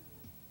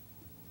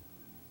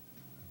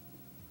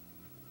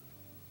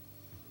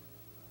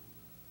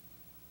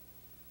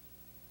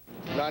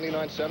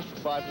 99 cents for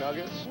 5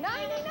 nuggets.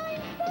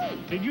 99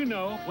 cents. Did you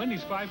know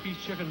Wendy's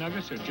 5-piece chicken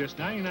nuggets are just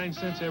 99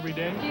 cents every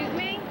day? Excuse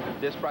me?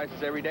 This price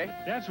is every day?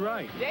 That's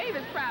right. Dave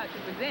is proud to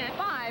present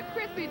 5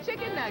 crispy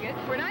chicken nuggets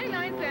for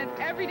 99 cents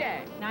every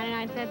day.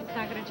 99 cents is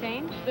not going to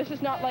change? This is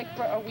not like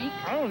for a week.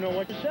 I don't know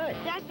what to say.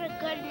 That's a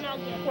good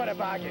nugget. What a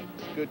bargain.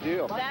 Good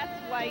deal.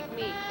 That's white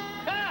meat.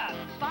 Ah!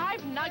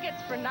 5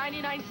 nuggets for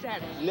 99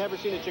 cents. Never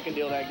seen a chicken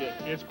deal that good.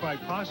 It's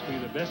quite possibly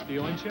the best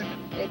deal in chicken.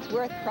 It's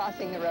worth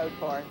crossing the road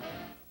for.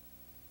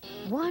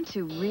 Want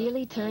to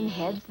really turn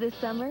heads this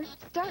summer?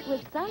 Start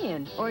with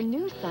Sun-In or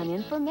new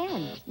Sun-In for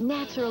men.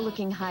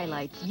 Natural-looking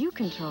highlights you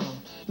control.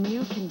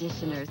 New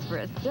conditioners for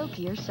a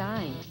silkier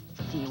shine.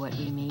 See what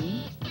we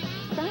mean?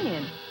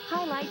 Sun-In,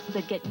 highlights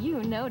that get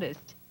you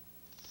noticed.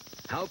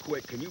 How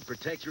quick can you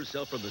protect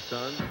yourself from the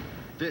sun?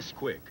 This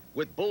quick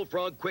with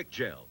Bullfrog Quick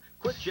Gel.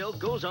 Quick Gel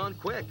goes on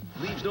quick,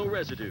 leaves no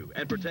residue,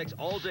 and protects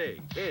all day,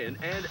 in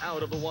and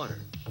out of the water.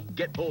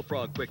 Get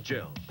Bullfrog Quick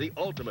Gel, the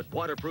ultimate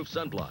waterproof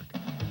sunblock.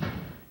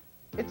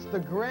 It's the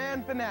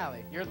grand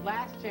finale. Your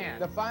last chance.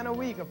 The final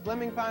week of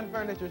Fleming Fine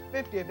Furniture's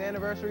 50th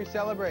anniversary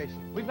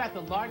celebration. We've got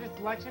the largest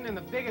selection and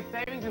the biggest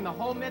savings in the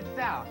whole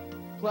Mid-South.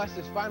 Plus,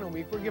 this final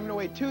week, we're giving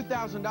away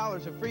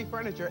 $2,000 of free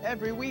furniture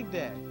every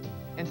weekday.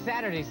 And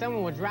Saturday,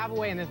 someone will drive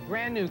away in this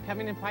brand new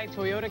coming-in-white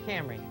Toyota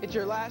Camry. It's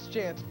your last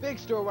chance. Big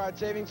store-wide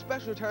savings,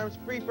 special terms,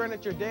 free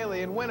furniture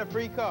daily, and win a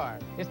free car.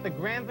 It's the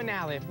grand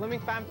finale of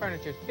Fleming Fine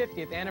Furniture's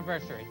 50th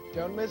anniversary.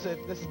 Don't miss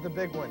it. This is the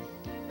big one.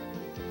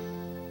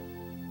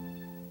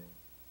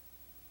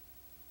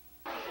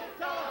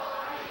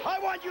 I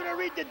want you to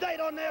read the date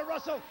on there,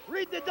 Russell.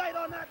 Read the date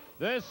on that.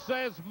 This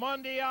says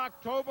Monday,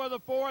 October the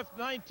 4th,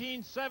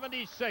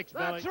 1976,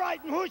 Billy. That's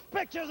right, and whose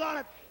picture's on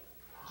it?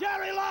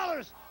 Jerry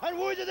Lawler's. And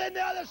who's it in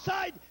the other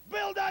side?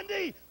 Bill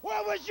Dundee.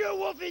 Where was you,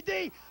 Wolfie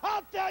D?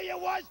 I'll tell you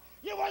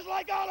you was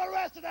like all the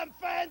rest of them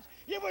fans.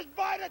 You was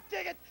buying a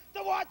ticket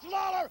to watch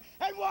Lawler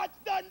and watch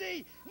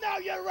Dundee. Now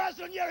you're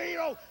wrestling your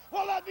hero.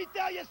 Well, let me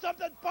tell you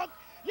something, punk.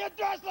 You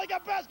dress like a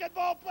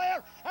basketball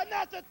player, and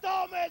that's a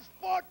tall man's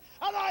sport,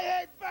 and I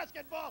hate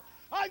basketball.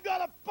 I'm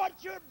gonna punch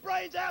your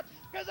brains out,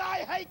 because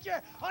I hate you.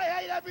 I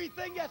hate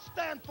everything you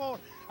stand for,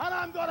 and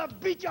I'm gonna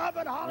beat you up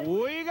in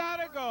Hollywood. We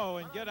gotta go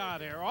and get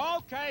out of here.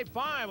 Okay,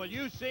 fine. Well,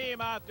 you see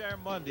him out there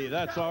Monday.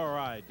 That's all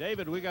right.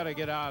 David, we gotta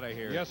get out of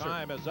here. Yes, sir.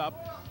 Time is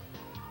up.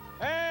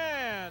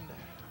 And,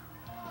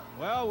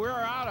 well, we're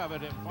out of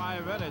it in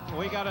 5 minutes.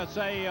 We gotta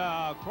say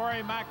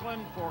Corey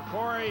Macklin for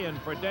Corey and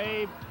for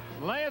Dave.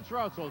 Lance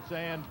Russell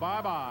saying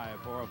bye-bye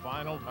for a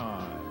final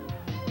time.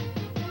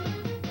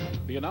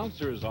 The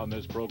announcers on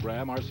this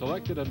program are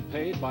selected and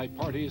paid by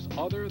parties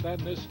other than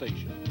this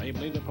station,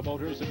 namely the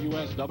promoters of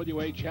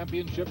USWA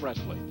Championship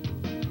Wrestling.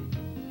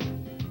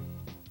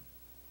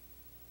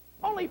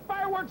 Only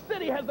Fireworks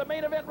City has the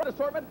main event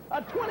assortment,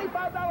 a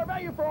 $25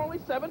 value for only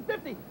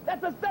 $7.50.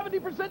 That's a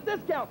 70%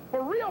 discount.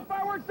 For real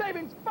fireworks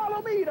savings,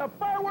 follow me to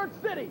Fireworks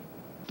City.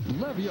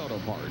 Levy Auto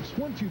Parts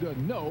wants you to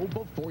know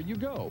before you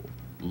go.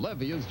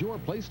 Levy is your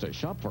place to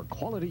shop for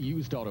quality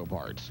used auto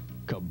parts.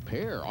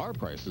 Compare our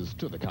prices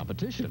to the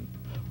competition.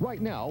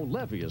 Right now,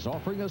 Levy is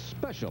offering a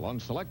special on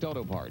select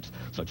auto parts,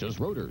 such as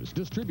rotors,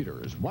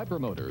 distributors, wiper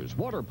motors,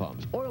 water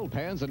pumps, oil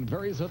pans, and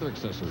various other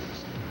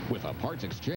accessories. With a parts exchange